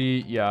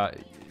monastery, yeah,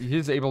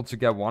 he's able to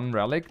get one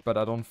relic, but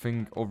I don't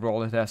think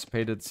overall it has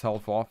paid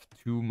itself off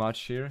too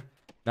much here.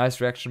 Nice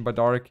reaction by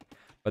Dark,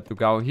 but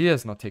Dogao, he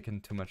has not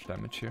taken too much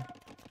damage here.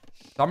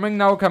 Thumbring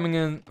now coming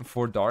in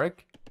for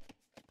Dark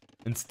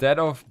instead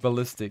of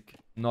ballistic.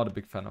 Not a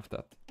big fan of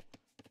that.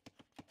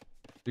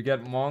 You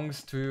get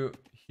monks to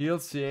heal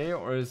CA,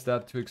 or is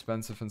that too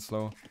expensive and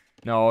slow?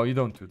 No, you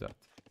don't do that.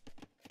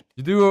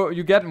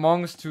 You get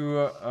monks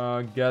to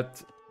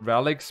get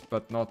relics,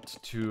 but not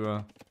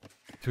to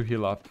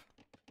heal up.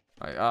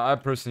 I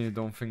personally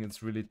don't think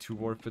it's really too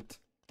worth it.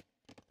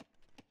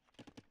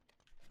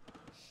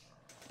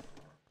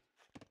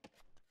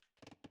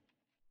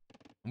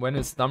 When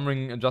is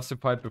thumbring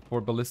justified before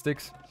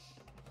ballistics?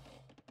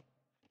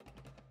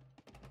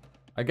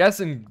 I guess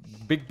in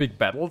big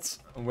battles,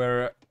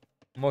 where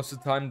most of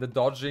the time the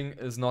dodging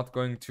is not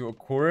going to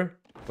occur,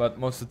 but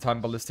most of the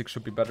time ballistics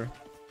should be better.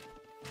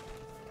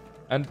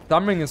 And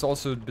thumbring is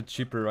also a bit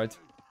cheaper, right?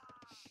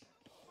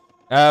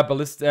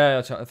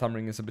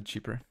 Thumbring is a bit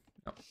cheaper.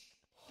 Yeah.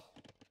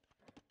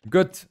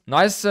 Good.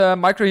 Nice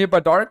micro here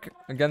by Dark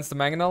against the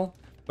Mangonel.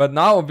 But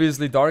now,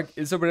 obviously, Dark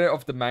is aware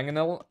of the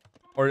Mangonel,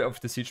 or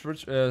of the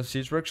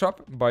Siege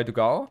Workshop by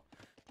Dogao.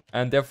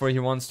 And therefore, he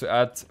wants to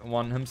add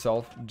one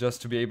himself,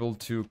 just to be able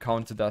to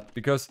counter that.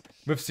 Because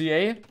with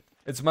CA,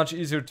 it's much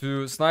easier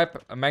to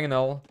snipe a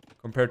Mangonel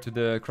compared to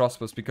the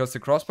crossbows. Because the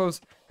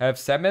crossbows have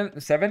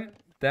 7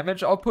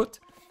 damage output,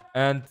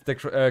 and the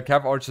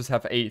Cav Archers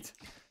have 8.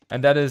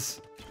 And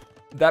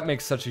that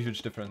makes such a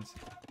huge difference.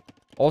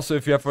 Also,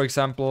 if you have, for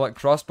example,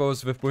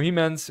 crossbows with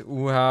Bohemians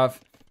who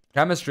have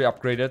chemistry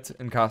upgraded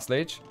in Castle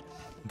Age,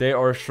 they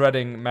are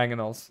shredding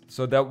Mangonels.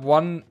 So that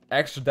one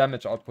extra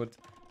damage output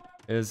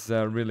is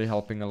really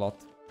helping a lot.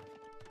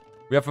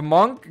 We have a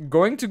monk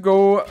going to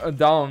go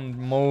down,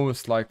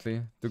 most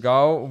likely.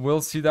 Dogao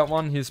will see that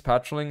one. He's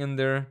patrolling in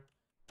there.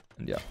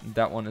 And yeah,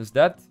 that one is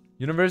dead.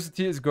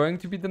 University is going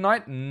to be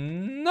denied.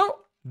 No!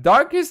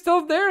 Dark is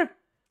still there!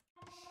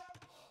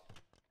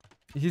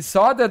 He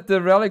saw that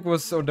the relic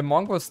was, or the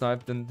monk was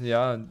sniped, and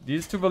yeah,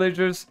 these two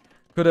villagers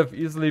could have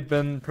easily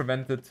been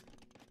prevented.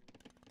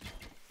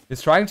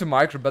 He's trying to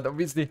micro, but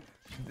obviously,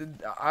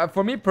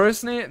 for me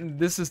personally,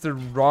 this is the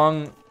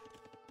wrong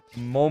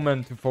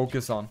moment to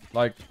focus on.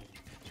 Like,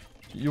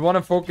 you want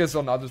to focus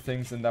on other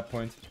things in that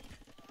point.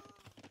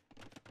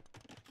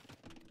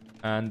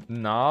 And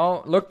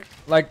now, look,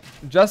 like,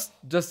 just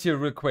here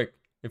real quick.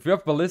 If you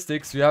have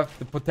ballistics, you have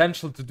the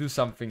potential to do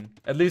something.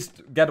 At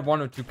least get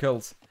 1 or 2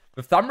 kills.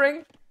 With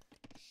thumbring,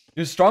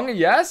 you're stronger,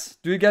 yes.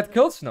 Do you get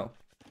kills? No.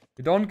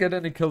 You don't get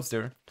any kills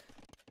there.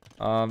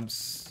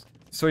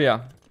 So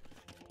yeah.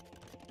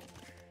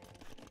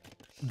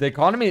 The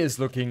economy is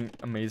looking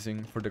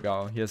amazing for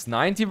Dogao. He has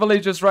 90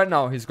 villagers right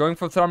now. He's going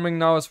for thumbring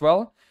now as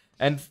well.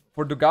 And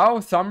for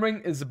Dogao,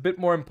 thumbring is a bit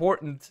more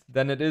important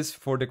than it is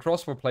for the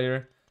crossbow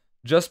player.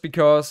 Just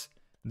because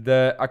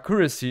the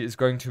accuracy is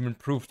going to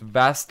improve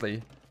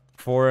vastly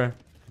for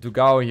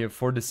Dogao here,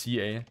 for the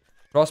CA.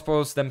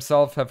 Crossbows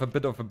themselves have a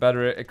bit of a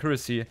better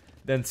accuracy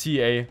than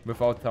CA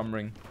without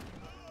thumbring.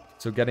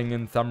 So getting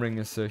in thumbring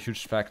is a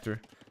huge factor.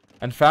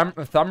 And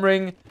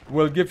thumbring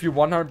will give you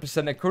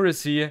 100%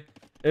 accuracy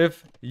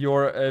if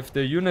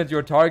the unit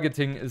you're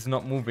targeting is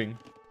not moving.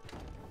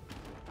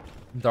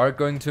 Dark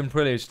going to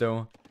Imprilage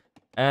though.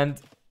 And,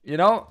 you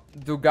know,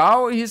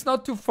 Dogao, he's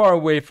not too far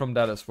away from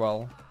that as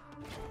well.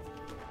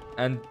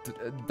 And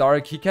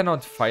Dark, he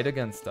cannot fight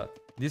against that.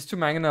 These two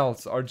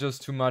Mangonels are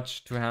just too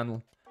much to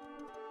handle.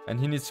 And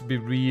he needs to be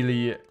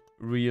really,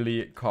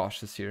 really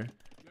cautious here.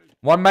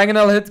 One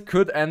Mangonel hit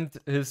could end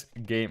his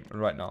game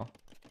right now.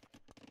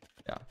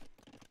 Yeah.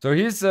 So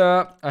he's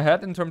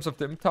ahead in terms of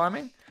the imp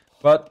timing.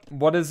 But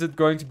what is it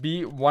going to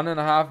be?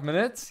 1.5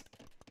 minutes?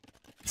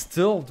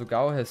 Still,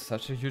 Dogao has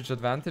such a huge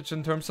advantage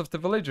in terms of the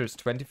villagers.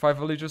 25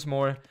 villagers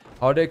more.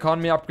 How are the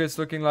economy upgrades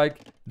looking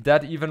like?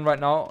 Dead even right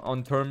now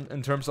in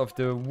terms of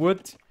the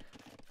wood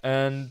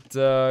and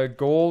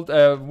gold,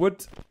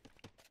 wood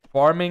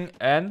farming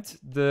and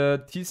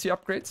the TC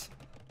upgrades.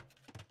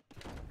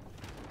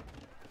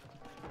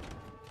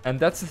 And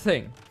that's the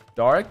thing.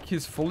 Dark,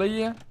 he's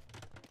fully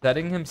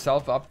setting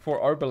himself up for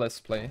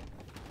Arbalest play.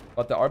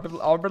 But the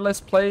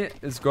Arbalest play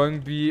is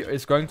going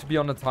to be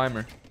on a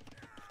timer.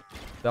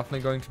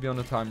 Definitely going to be on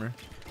a timer.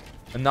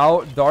 And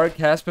now Dark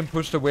has been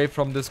pushed away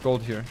from this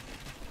gold here.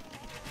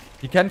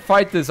 He can't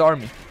fight this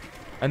army.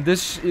 And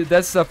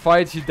that's a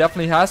fight he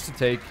definitely has to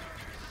take.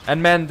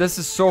 And man, this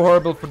is so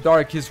horrible for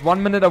Dark. He's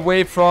 1 minute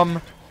away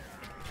from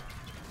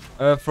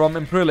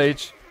Imperial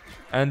Age.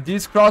 And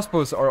these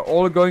crossbows are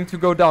all going to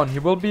go down. He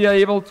will be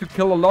able to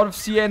kill a lot of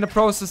CA in the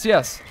process,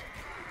 yes.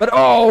 But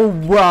oh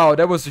wow,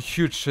 that was a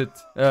huge hit.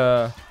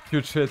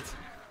 Huge hit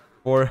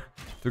for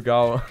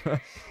Dogao.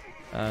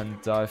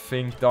 And I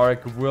think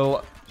Dark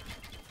will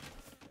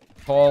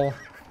call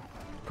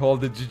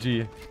the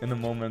GG in a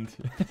moment.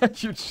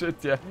 Huge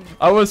shit, yeah.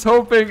 I was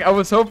hoping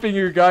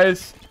you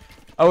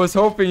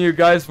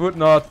guys would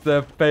not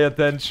pay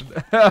attention.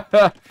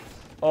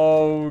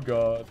 Oh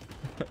god.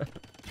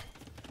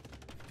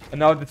 And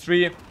now the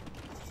 3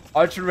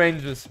 archer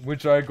ranges,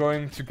 which are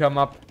going to come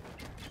up,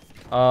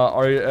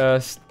 are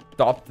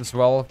stopped as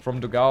well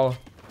from Dogao.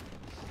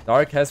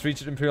 Dark has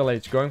reached Imperial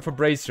Age, going for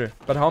Bracer.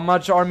 But how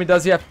much army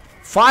does he have?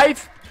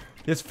 5?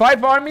 He has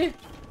 5 army?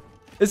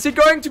 Is he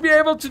going to be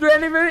able to do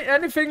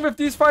anything with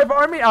these 5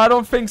 army? I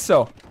don't think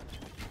so.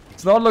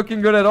 It's not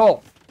looking good at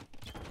all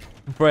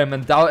for him.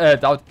 And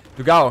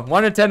Dogao,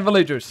 110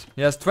 villagers.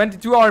 He has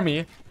 22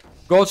 army.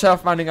 Gold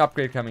shaft mining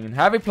upgrade coming in.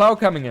 Heavy plow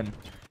coming in.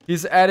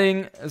 He's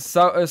adding a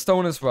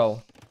stone as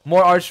well.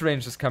 More archer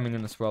ranges coming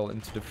in as well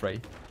into the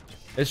fray.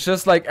 It's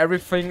just like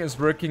everything is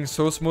working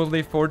so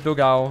smoothly for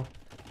Dogao.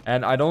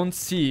 And I don't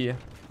see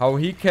how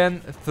he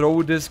can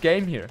throw this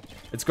game here.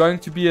 It's going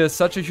to be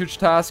such a huge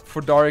task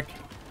for Dark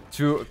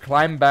to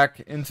climb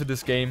back into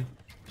this game.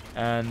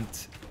 And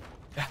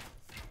yeah,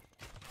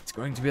 it's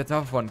going to be a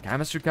tough one.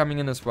 Chemistry coming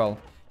in as well.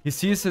 He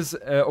sees his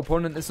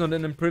opponent is not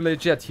in Imperial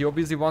Age yet. He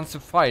obviously wants to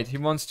fight. He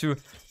wants to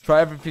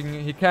try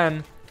everything he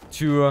can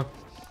to,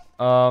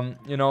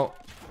 you know,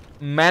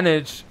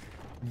 manage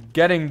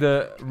getting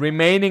the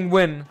remaining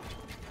win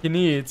he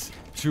needs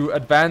to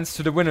advance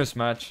to the winner's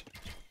match.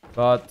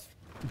 But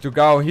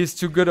Dogao, he's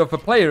too good of a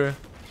player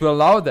to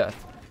allow that.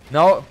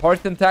 Now,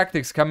 Parthian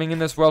Tactics coming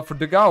in as well for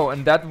Dogao,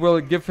 and that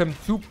will give him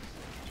 2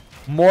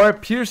 more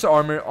Pierce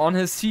armor on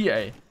his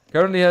CA.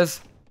 Currently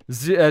has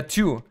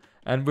 2,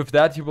 and with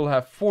that he will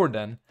have 4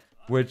 then,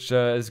 which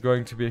is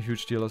going to be a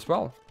huge deal as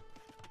well.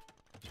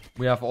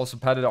 We have also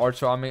padded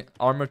archer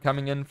armor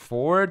coming in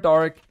for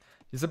Dark.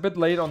 He's a bit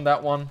late on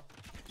that one.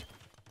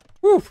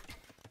 Woo!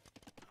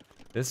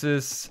 This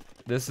is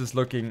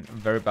looking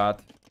very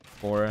bad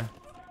for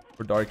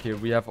Dark here.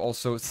 We have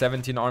also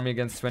 17 army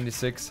against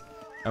 26.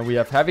 And we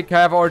have heavy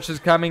cav archers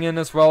coming in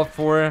as well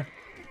for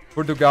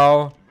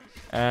Dogao.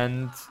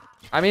 And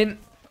I mean,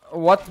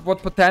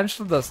 what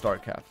potential does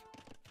Dark have?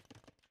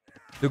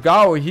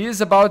 Dogao, he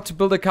is about to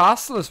build a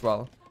castle as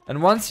well.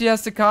 And once he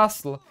has the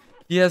castle,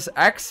 he has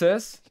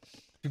access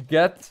to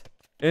get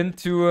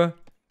into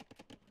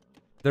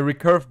the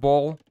recurve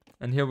ball.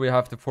 And here we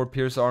have the 4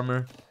 pierce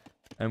armor.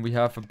 And we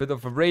have a bit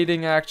of a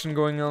raiding action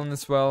going on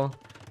as well.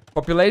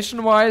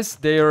 Population wise,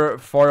 they are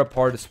far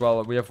apart as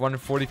well. We have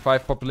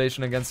 145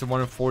 population against the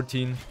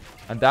 114.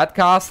 And that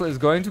castle is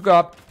going to go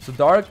up. So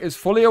Dark is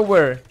fully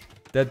aware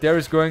that there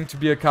is going to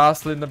be a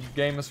castle in the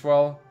game as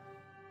well.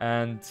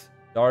 And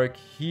Dark,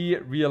 he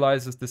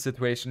realizes the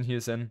situation he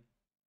is in.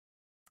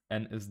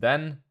 And is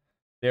then,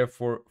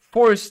 therefore,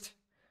 forced to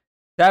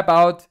tap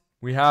out.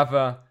 We have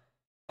a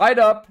fight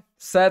up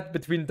set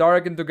between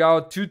Dark and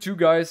Dogao, 2-2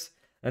 guys.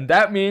 And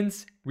that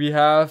means we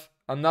have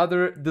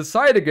another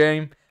decider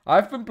game.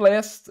 I've been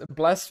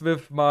blessed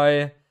with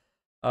my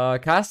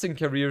casting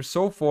career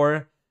so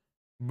far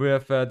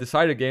with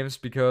decider games,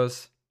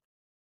 because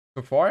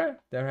so far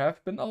there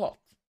have been a lot.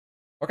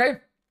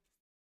 Okay,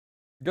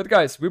 good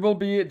guys. We will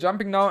be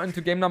jumping now into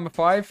game number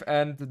 5,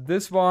 and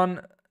this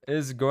one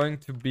is going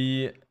to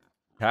be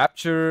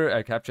Capture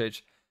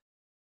Age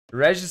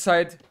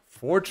Regicide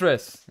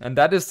Fortress, and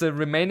that is the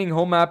remaining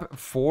home map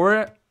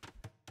for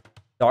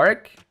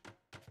Dark.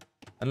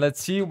 And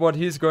let's see what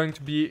he's going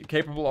to be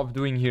capable of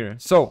doing here.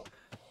 So,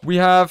 we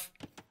have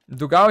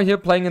Dogao here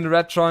playing in the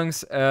red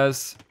trunks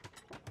as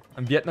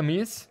a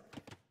Vietnamese.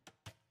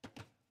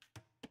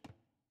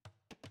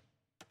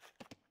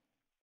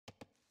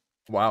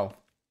 Wow.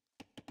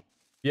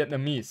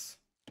 Vietnamese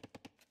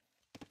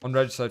on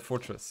Regicide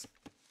Fortress.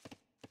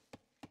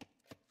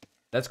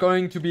 That's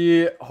going to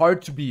be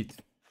hard to beat.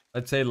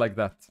 Let's say it like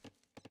that.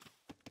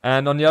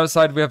 And on the other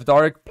side, we have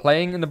Dark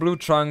playing in the blue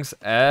trunks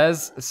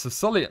as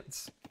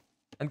Sicilians.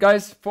 And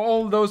guys, for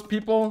all those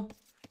people,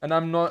 and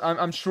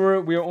I'm sure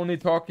we are only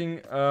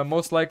talking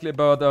most likely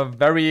about a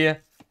very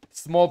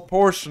small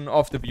portion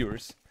of the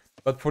viewers.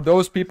 But for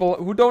those people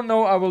who don't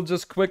know, I will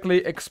just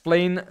quickly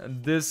explain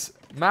this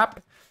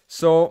map.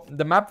 So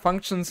the map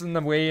functions in a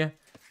way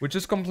which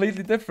is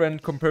completely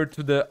different compared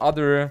to the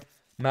other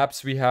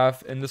maps we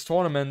have in this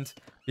tournament,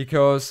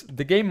 because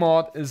the game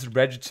mod is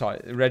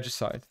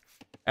Regicide.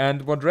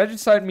 And what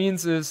Regicide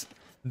means is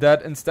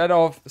that instead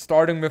of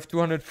starting with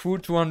 200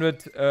 food,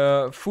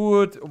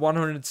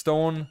 100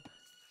 stone,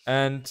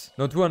 and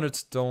no, 200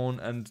 stone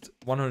and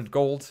 100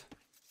 gold,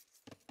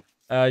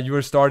 you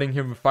are starting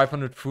here with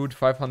 500 food,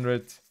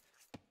 500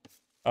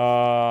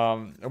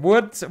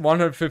 wood,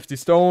 150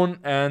 stone,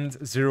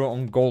 and 0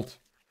 on gold.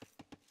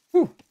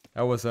 Whew,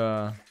 that was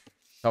a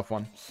tough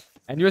one.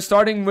 And you're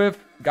starting with,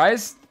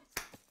 guys,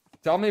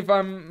 tell me if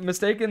I'm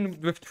mistaken,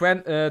 with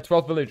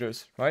 12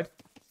 villagers, right?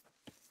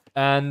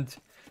 And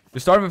you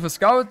start with a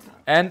scout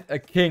and a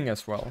king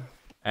as well.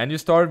 And you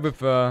start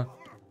with a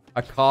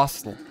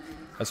castle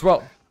as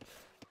well.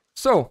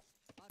 So,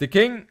 the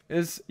king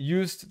is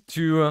used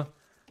to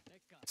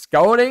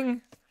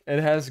scouting. It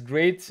has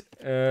great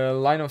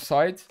line of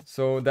sight.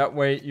 So that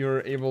way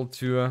you're able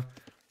to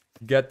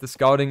get the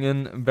scouting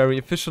in very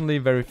efficiently,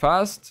 very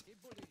fast.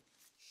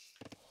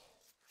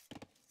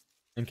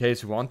 In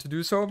case you want to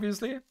do so,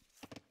 obviously.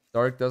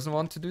 Dark doesn't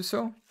want to do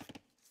so.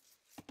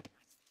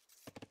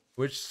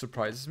 Which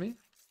surprises me.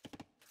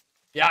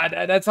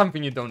 Yeah, that's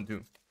something you don't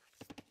do.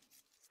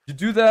 You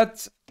do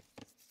that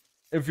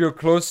if you're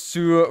close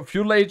to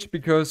fuel age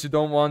because you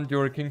don't want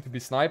your king to be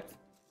sniped.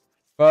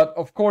 But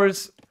of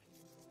course,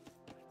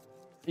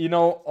 you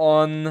know,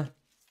 on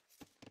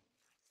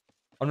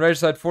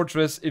Regicide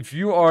Fortress, if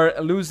you are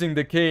losing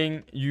the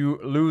king, you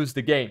lose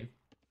the game.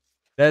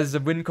 That is a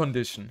win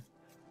condition.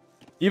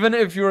 Even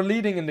if you're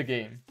leading in the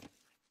game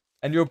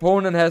and your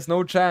opponent has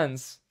no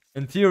chance,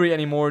 in theory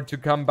anymore, to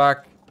come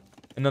back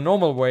in a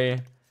normal way,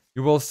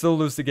 you will still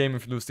lose the game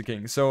if you lose the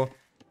king. So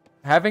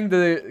having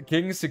the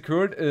king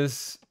secured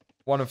is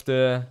one of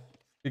the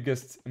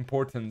biggest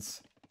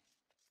importance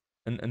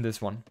in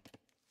this one.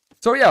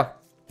 So yeah,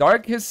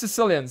 Dark his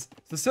Sicilians.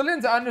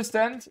 Sicilians, I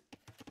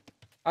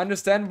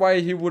understand why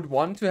he would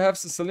want to have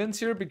Sicilians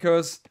here,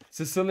 because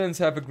Sicilians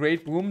have a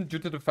great boom due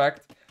to the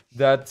fact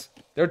that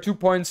there are 2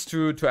 points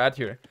to add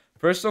here.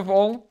 First of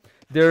all,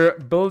 they're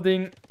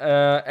building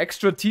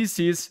extra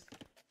TCs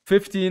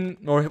 15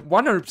 or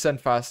 100%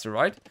 faster,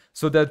 right?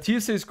 So the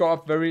TCs go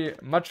up very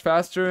much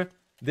faster.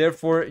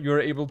 Therefore,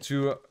 you're able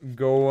to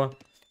go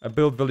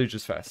build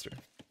villages faster.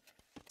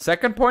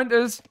 Second point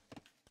is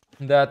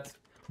that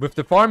with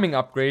the farming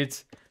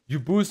upgrades, you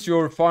boost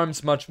your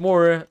farms much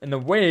more in a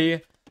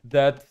way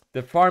that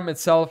the farm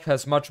itself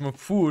has much more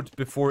food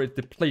before it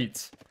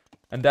depletes.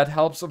 And that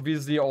helps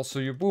obviously also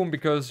your boom,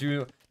 because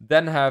you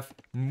then have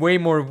way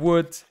more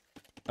wood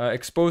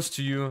exposed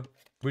to you,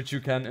 which you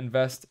can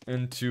invest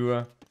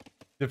into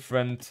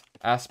different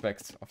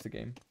aspects of the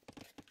game.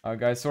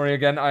 Guys, sorry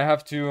again, I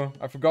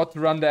forgot to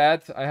run the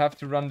ad. I have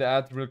to run the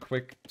ad real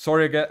quick.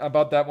 Sorry again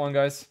about that one,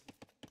 guys.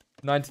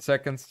 90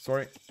 seconds,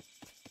 sorry.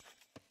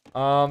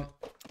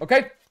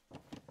 Okay.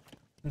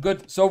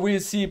 Good, so we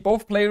see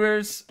both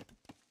players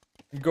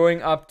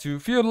going up to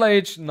feudal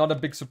age. Not a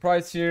big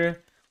surprise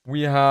here.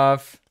 We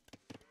have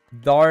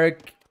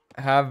Dark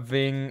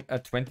having a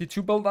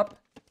 22 build up.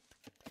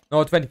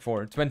 No,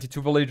 24.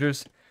 22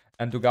 villagers.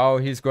 And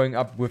Dogao, he's going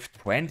up with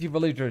 20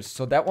 villagers.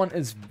 So that one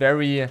is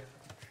very,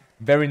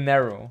 very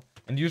narrow.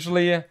 And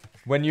usually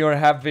when you're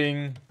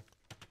having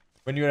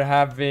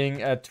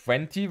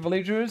 20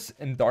 villagers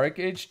in Dark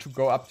Age to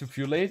go up to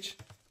feudal age,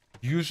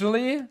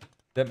 usually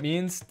that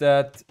means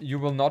that you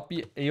will not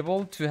be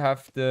able to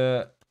have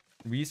the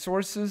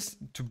resources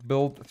to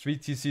build 3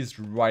 TCs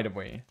right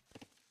away.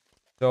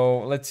 So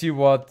let's see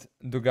what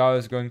Dogao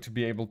is going to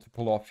be able to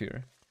pull off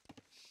here.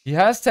 He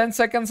has 10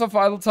 seconds of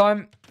idle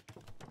time.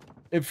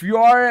 If you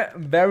are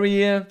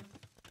very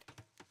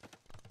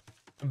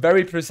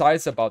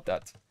precise about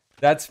that,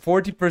 that's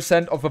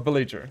 40% of a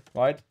villager,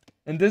 right?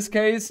 In this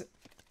case,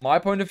 my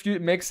point of view,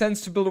 it makes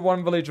sense to build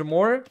 1 villager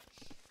more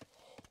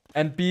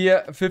and be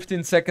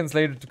 15 seconds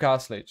later to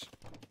castle age.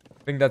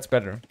 I think that's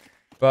better.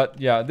 But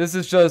yeah, this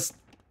is just,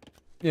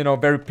 you know,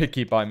 very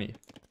picky by me.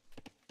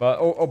 But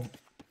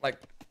like,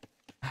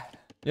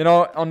 you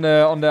know, on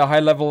the high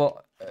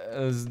level,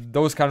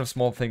 those kind of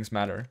small things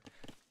matter.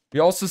 We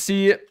also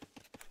see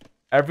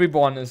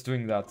everyone is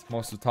doing that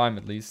most of the time,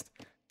 at least,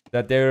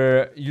 that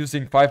they're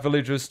using 5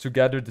 villagers to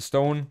gather the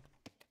stone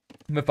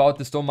without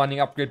the stone mining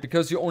upgrade,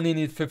 because you only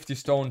need 50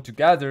 stone to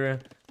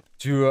gather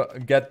to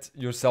get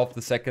yourself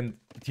the second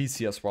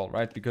TC as well,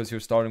 right? Because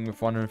you're starting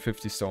with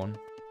 150 stone.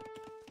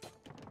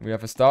 We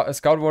have a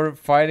scout war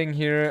fighting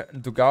here.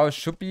 Dogao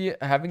should be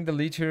having the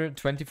lead here,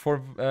 24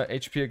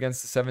 HP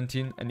against the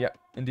 17. And yeah,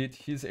 indeed,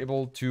 he's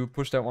able to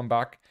push that one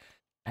back.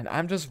 And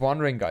I'm just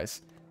wondering,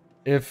 guys,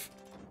 if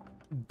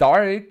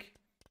Dark,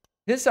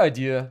 his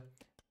idea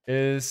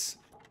is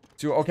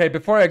to... Okay,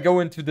 before I go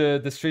into the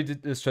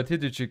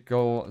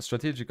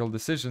strategical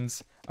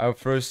decisions, I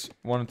first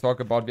want to talk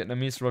about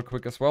Vietnamese real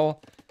quick as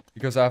well,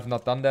 because I have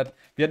not done that.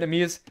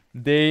 Vietnamese,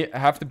 they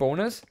have the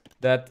bonus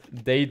that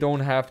they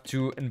don't have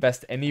to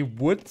invest any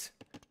wood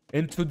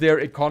into their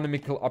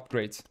economical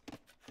upgrades.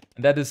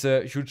 And that is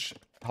a huge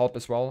help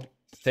as well.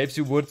 Saves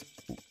you wood,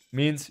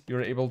 means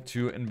you're able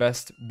to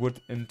invest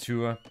wood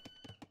into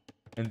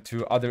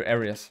other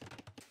areas.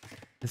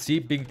 You see,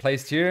 being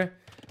placed here,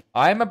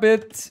 I'm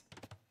not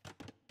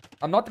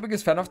the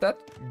biggest fan of that,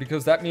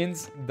 because that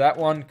means that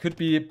one could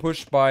be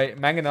pushed by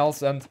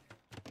mangonels, and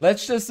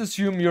let's just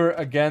assume you're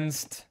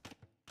against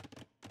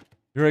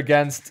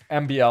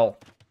MBL.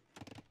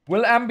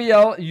 Will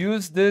MBL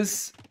use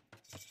this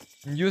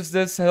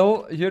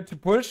hill here to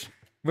push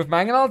with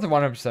mangonels?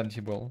 100% he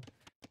will.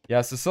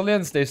 Yeah,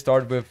 Sicilians, they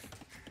start with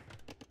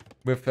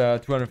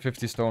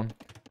 250 stone.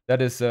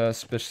 That is a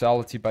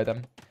specialty by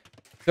them.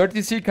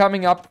 30C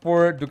coming up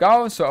for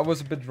Dogao, so I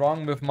was a bit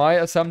wrong with my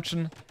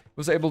assumption.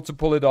 Was able to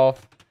pull it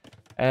off.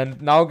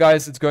 And now,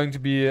 guys, it's going to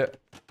be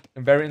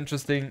very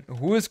interesting.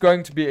 Who is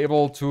going to be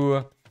able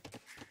to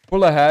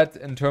pull ahead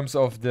in terms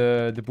of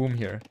the boom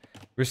here?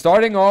 We're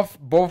starting off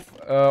both,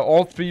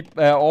 all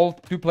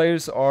two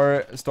players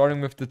are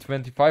starting with the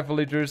 25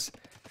 villagers.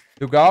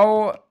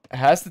 Dogao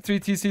has the 3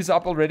 TCs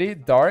up already.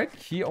 Dark,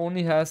 he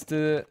only has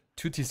the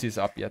 2 TCs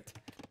up yet.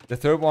 The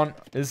third one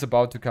is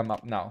about to come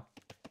up now.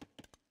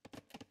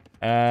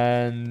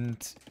 And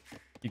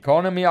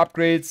economy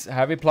upgrades,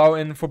 heavy plow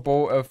in for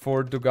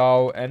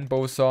Dogao and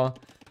Bosa.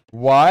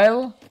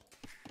 While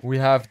we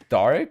have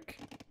Dark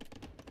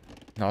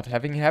not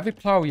having heavy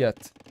plow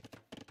yet.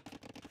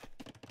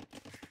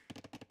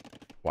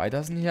 Why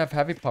doesn't he have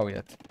heavy plow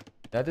yet?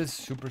 That is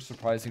super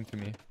surprising to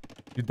me.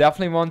 You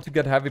definitely want to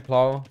get heavy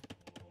plow.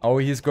 Oh,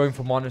 he's going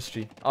for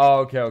monastery.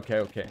 Oh,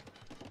 okay.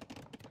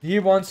 He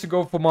wants to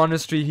go for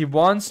monastery. He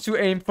wants to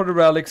aim for the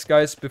relics,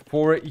 guys,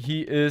 before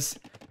he is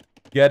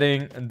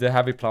getting the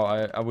heavy plow,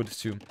 I would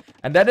assume.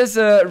 And that is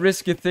a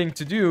risky thing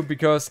to do,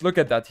 because look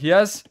at that. He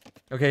has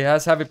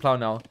heavy plow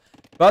now.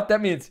 But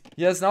that means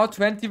he has now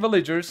 20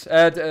 villagers,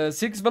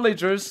 6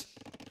 villagers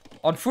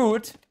on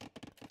food.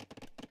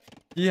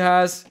 He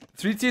has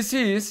 3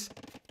 TCs,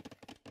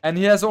 and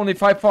he has only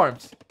 5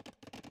 farms.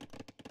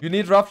 You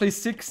need roughly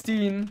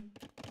 16.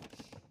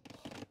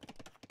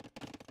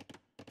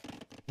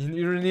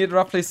 You need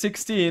roughly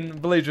 16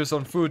 villagers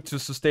on food to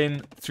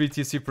sustain 3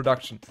 TC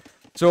production.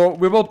 So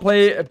we will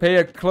pay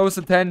a close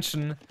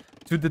attention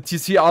to the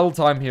TC idle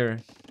time here.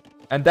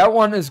 And that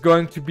one is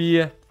going to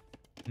be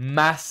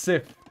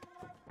massive.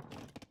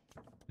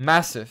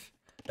 Massive.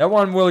 That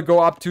one will go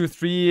up to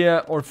 3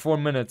 or 4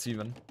 minutes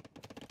even.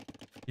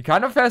 He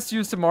kind of has to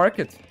use the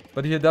market,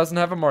 but he doesn't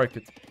have a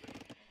market.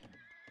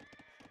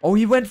 Oh,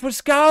 he went for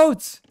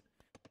scouts!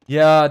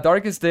 Yeah,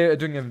 Dark is there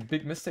doing a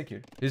big mistake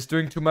here. He's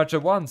doing too much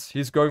at once.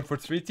 He's going for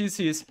 3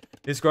 TCs.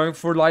 He's going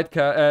for light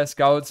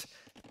scouts.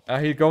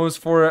 He goes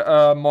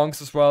for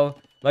monks as well.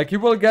 Like, he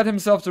will get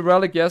himself the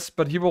relic, yes,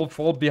 but he will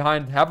fall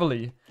behind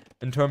heavily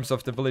in terms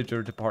of the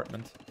villager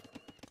department.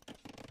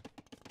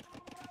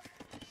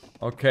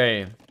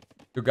 Okay.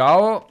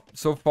 Dogao,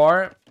 so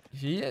far,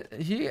 he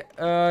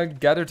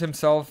gathered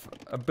himself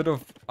a bit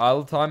of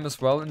idle time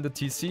as well in the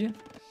TC.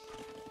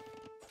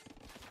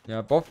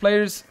 Yeah, both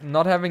players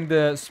not having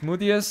the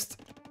smoothest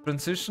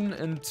transition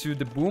into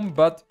the boom,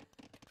 but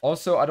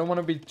also I don't want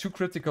to be too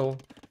critical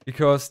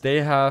because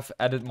they have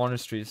added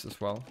monasteries as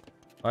well,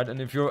 right?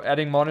 And if you're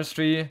adding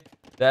monastery,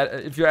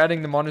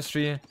 the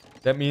monastery,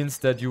 that means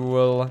that you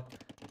will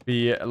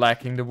be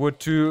lacking the wood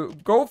to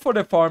go for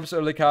the farms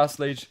early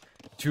castle age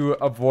to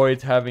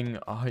avoid having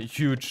a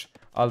huge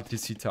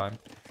LTC time.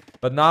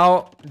 But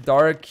now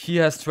Dark, he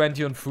has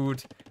 20 on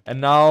food,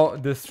 and now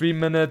the 3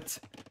 minute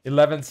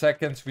 11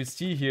 seconds we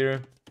see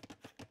here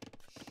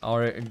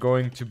are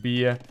going to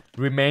be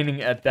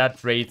remaining at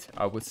that rate,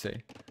 I would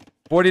say.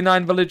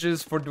 49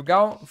 villages for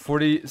Dogao,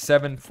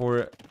 47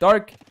 for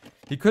Dark.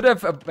 He could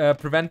have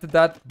prevented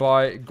that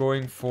by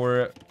going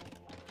for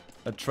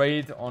a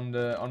trade on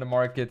the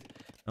market,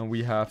 and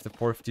we have the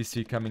 4th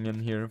DC coming in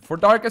here for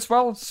Dark as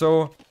well.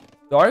 So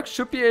Dark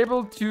should be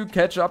able to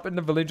catch up in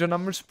the villager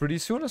numbers pretty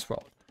soon as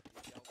well.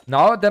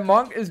 Now the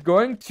monk is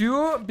going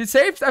to be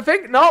saved, I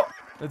think. No,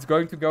 it's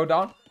going to go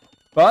down.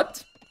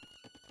 But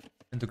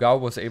Dogao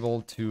was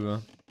able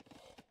to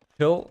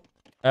kill.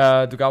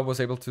 Dogao was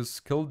able to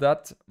kill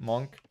that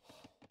monk,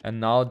 and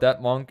now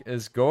that monk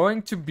is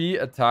going to be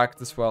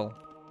attacked as well.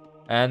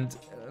 And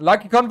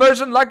lucky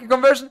conversion, lucky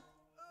conversion.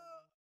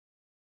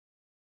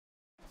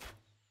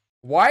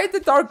 Why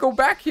did Dark go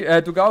back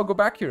here? Dogao go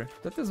back here?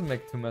 That doesn't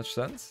make too much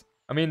sense.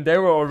 I mean, they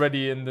were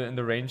already in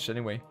the range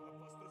anyway.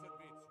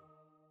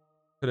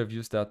 Could have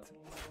used that.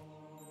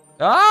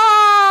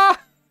 Ah!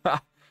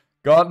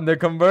 Gotten the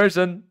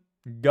conversion.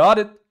 Got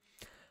it.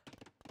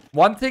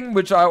 One thing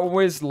which I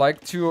always like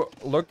to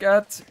look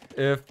at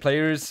if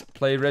players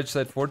play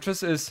Regicide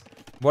Fortress is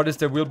what is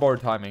their wheelbarrow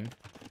timing.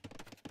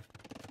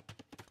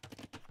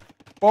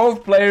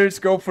 Both players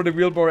go for the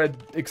wheelbarrow at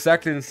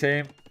exactly the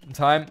same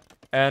time.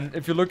 And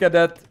if you look at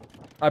that,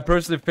 I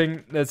personally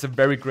think that's a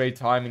very great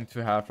timing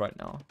to have right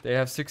now. They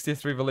have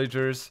 63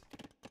 villagers,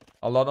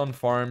 a lot on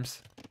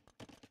farms.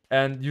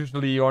 And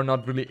usually you're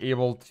not really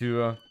able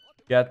to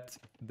get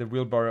the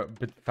wheelbarrow a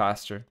bit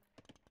faster.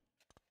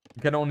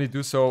 You can only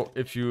do so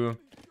if you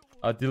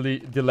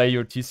delay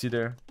your TC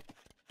there.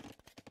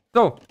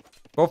 So,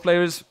 both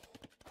players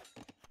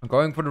are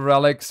going for the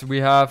relics. We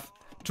have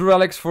 2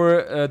 relics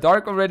for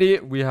Dark already.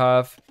 We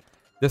have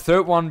the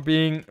 3rd one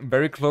being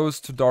very close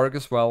to Dark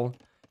as well.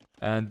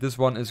 And this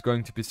one is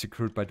going to be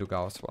secured by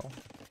Dogao as well.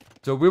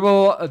 So we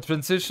will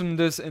transition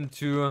this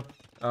into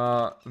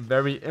a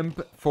very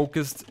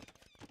imp-focused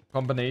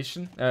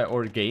combination,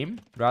 or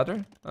game,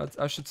 rather,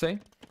 I should say.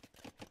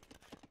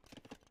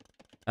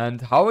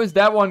 And how is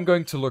that one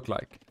going to look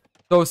like?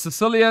 So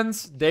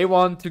Sicilians, they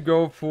want to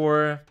go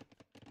for...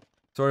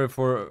 Sorry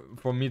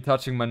for me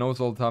touching my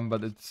nose all the time,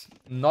 but it's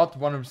not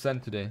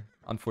 100% today,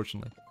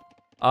 unfortunately.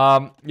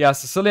 Yeah,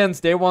 Sicilians,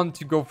 they want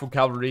to go for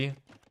cavalry.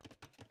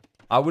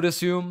 I would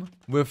assume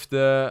with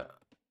the...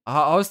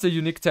 How's the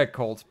unique tech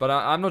called? But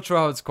I'm not sure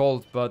how it's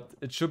called, but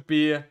it should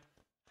be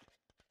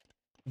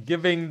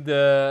giving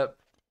the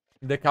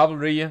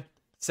cavalry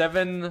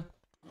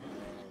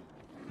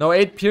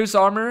 8 pierce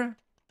armor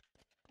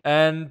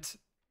and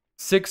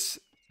 6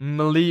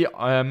 melee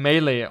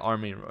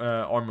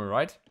armor,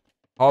 right?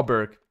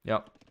 Harburg,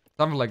 yeah,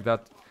 something like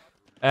that.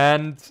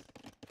 And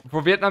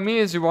for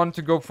Vietnamese, you want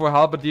to go for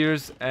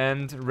halberdiers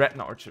and retin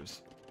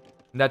archers.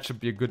 And that should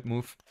be a good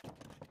move.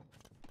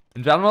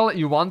 In general,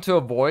 you want to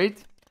avoid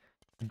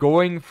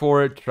going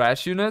for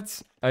trash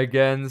units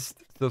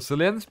against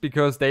Sicilians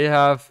because they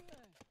have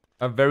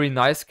a very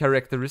nice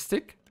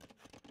characteristic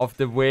of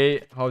the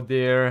way how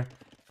they're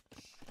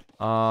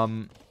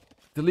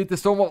delete the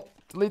stone wall.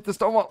 Delete the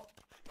stone wall.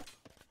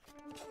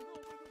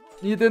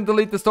 You didn't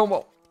delete the stone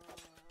wall.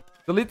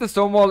 Delete the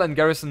stone wall and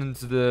garrison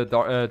into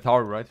the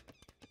tower, right?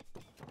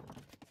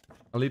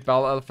 Elite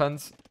battle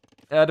elephants.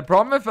 The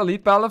problem with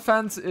elite battle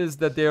elephants is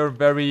that they are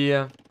very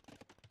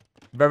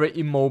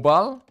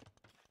immobile,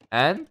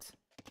 and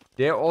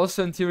they're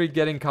also in theory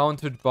getting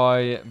countered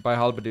by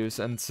halberdiers,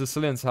 and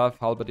Sicilians have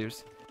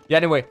halberdiers. Yeah,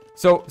 anyway,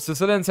 so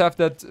Sicilians have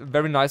that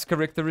very nice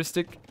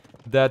characteristic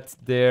that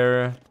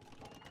their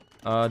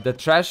the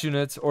trash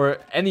units or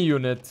any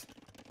unit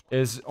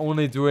is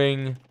only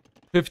doing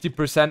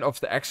 50% of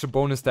the extra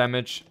bonus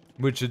damage,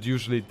 which it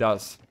usually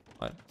does.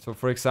 Right? So,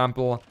 for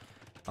example,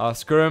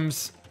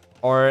 skirms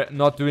are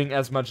not doing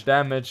as much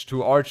damage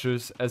to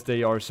archers as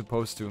they are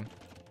supposed to.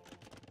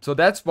 So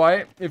that's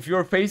why, if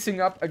you're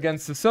facing up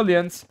against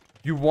Sicilians,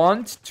 you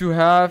want to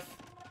have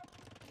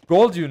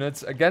gold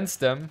units against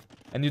them,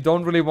 and you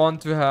don't really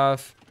want to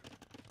have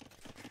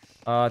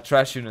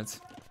trash units.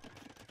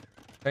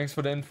 Thanks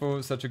for the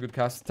info, such a good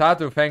cast.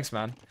 Tato, thanks,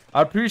 man.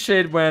 I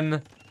appreciate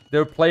when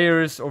there are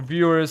players or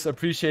viewers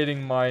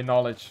appreciating my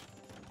knowledge.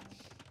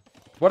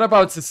 What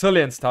about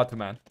Sicilians, Tato,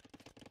 man?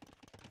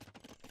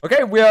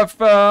 Okay, we have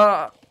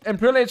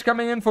Imperial Age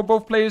coming in for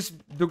both players.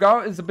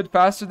 Dogao is a bit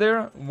faster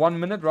there, 1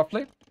 minute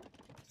roughly.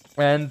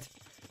 And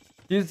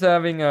he's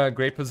having a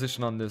great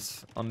position on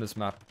this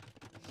map.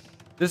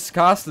 This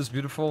castle is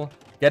beautiful.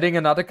 Getting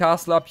another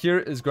castle up here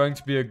is going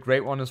to be a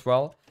great one as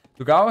well.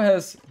 Dogao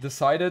has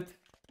decided...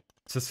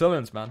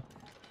 Sicilians, man.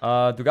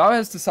 Dogao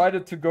has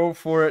decided to go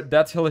for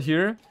that hill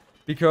here,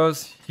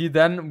 because he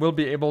then will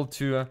be able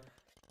to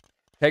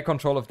take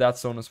control of that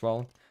zone as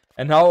well.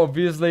 And now,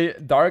 obviously,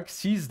 Dark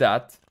sees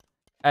that,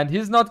 and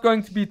he's not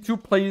going to be too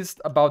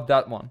pleased about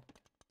that one.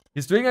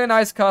 He's doing a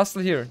nice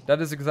castle here. That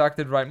is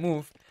exactly the right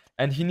move.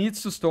 And he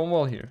needs to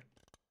stonewall here,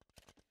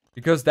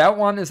 because that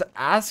one is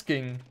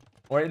asking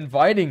or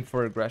inviting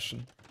for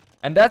aggression.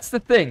 And that's the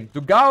thing.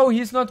 Dogao,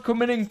 he's not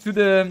committing to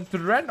the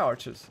red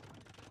archers.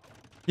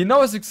 He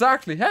knows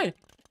exactly, hey,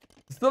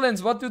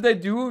 Sicilians, what do they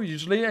do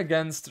usually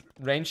against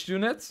ranged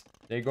units?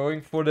 They're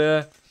going for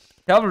the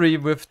cavalry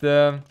with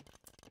the...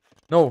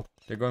 No,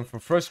 they're going for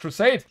First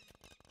Crusade.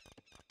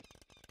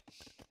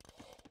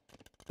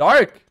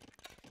 Dark.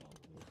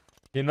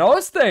 He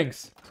knows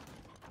things.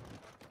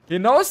 He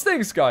knows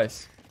things,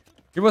 guys.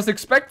 He was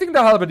expecting the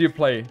halberdier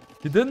play.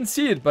 He didn't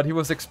see it, but he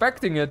was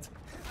expecting it.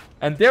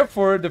 And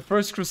therefore, the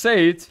First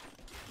Crusade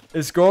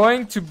is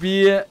going to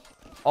be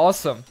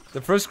awesome.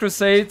 The First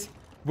Crusade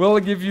will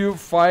give you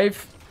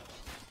 5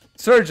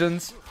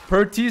 surgeons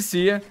per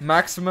TC,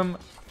 maximum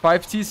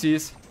 5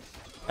 TCs.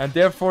 And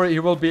therefore, he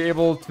will be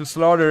able to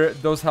slaughter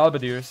those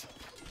halberdiers.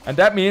 And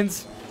that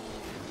means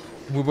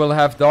we will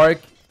have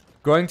Dark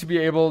going to be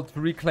able to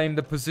reclaim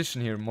the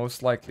position here,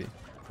 most likely.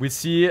 We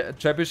see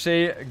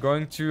Trebuchet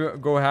going to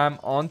go ham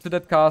onto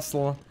that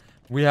castle.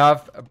 We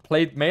have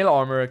plate mail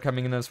armor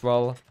coming in as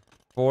well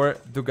for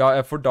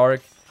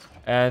Dark.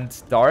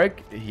 And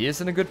Dark, he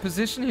is in a good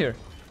position here.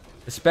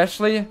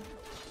 Especially,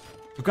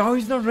 Dogao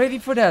is not ready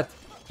for that.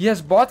 He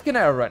has Botkin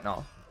arrow right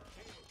now.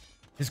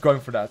 He's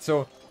going for that.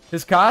 So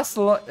his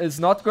castle is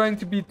not going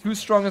to be too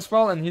strong as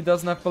well, and he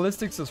doesn't have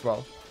ballistics as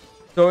well.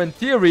 So in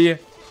theory,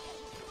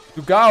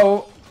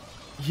 Dogao,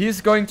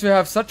 he's going to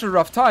have such a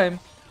rough time,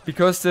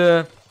 because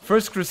the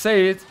First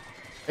Crusade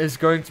is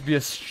going to be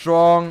a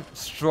strong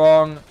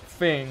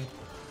thing,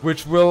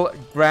 which will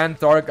grant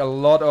Dark a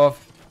lot of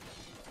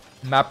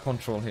map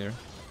control here.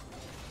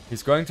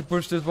 He's going to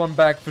push this one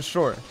back for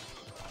sure.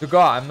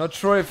 Dogao, I'm not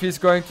sure if he's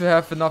going to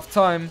have enough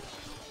time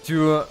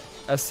to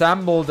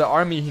assemble the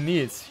army he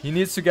needs. He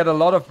needs to get a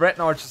lot of red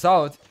archers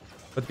out,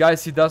 but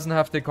guys, he doesn't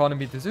have the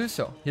economy to do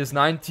so. He has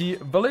 90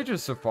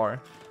 villagers so far,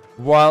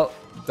 while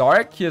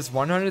Dark, he has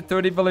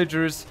 130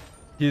 villagers.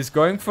 He's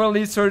going for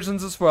elite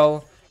surgeons as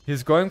well.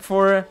 He's going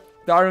for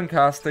the iron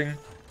casting,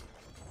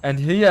 and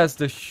he has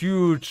the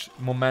huge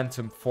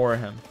momentum for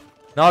him.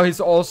 Now he's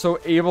also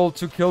able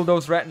to kill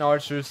those red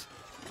archers,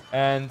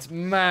 and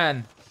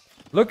man,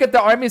 look at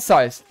the army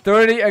size,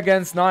 30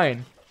 against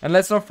 9. And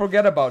let's not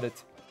forget about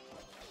it.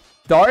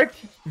 Dark,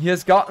 he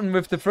has gotten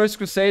with the First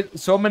Crusade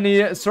so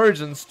many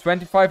surgeons,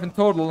 25 in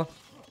total.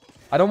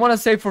 I don't want to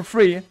say for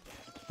free,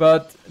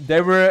 but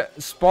they were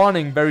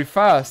spawning very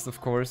fast,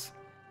 of course.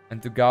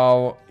 And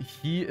Dogao,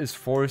 he is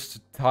forced to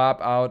tap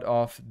out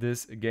of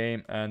this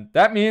game. And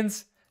that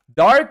means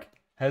Dark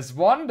has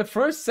won the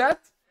first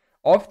set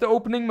of the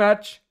opening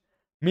match,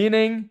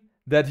 meaning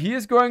that he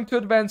is going to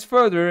advance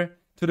further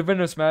to the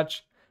winner's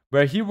match,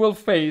 where he will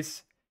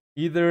face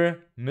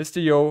either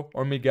Mr. Yo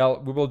or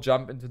Miguel. We will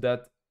jump into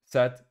that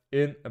set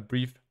in a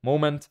brief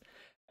moment.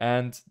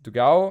 And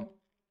Dogao,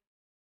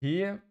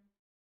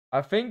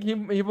 I think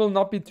he will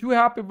not be too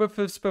happy with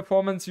his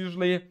performance.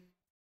 Usually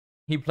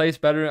he plays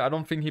better. I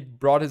don't think he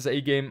brought his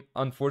A game,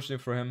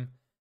 unfortunately for him.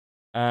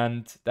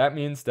 And that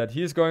means that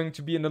he is going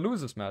to be in the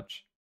loser's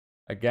match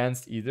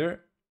against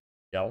either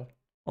Miguel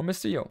or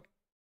Mr. Yo.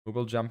 We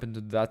will jump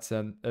into that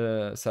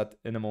set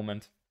in a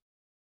moment.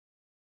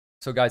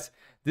 So guys,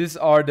 these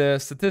are the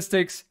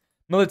statistics.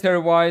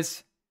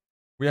 Military-wise,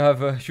 we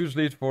have a huge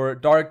lead for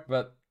Dark,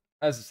 but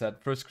as I said,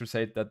 First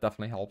Crusade, that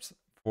definitely helps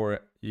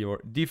for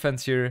your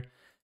defense here.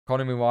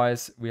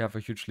 Economy-wise, we have a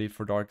huge lead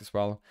for Dark as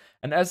well.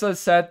 And as I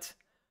said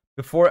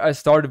before I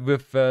started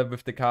with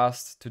the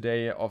cast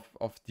today of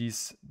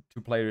these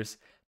two players,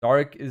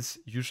 Dark is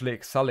usually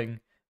excelling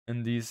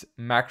in these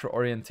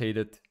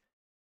macro-orientated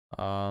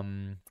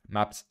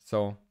maps.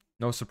 So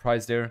no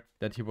surprise there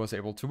that he was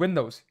able to win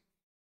those.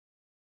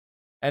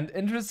 And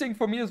interesting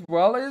for me as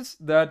well is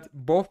that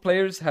both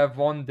players have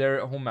won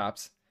their home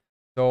maps.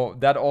 So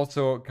that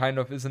also kind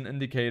of is an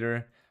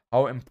indicator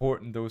how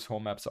important those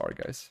home maps are,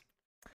 guys.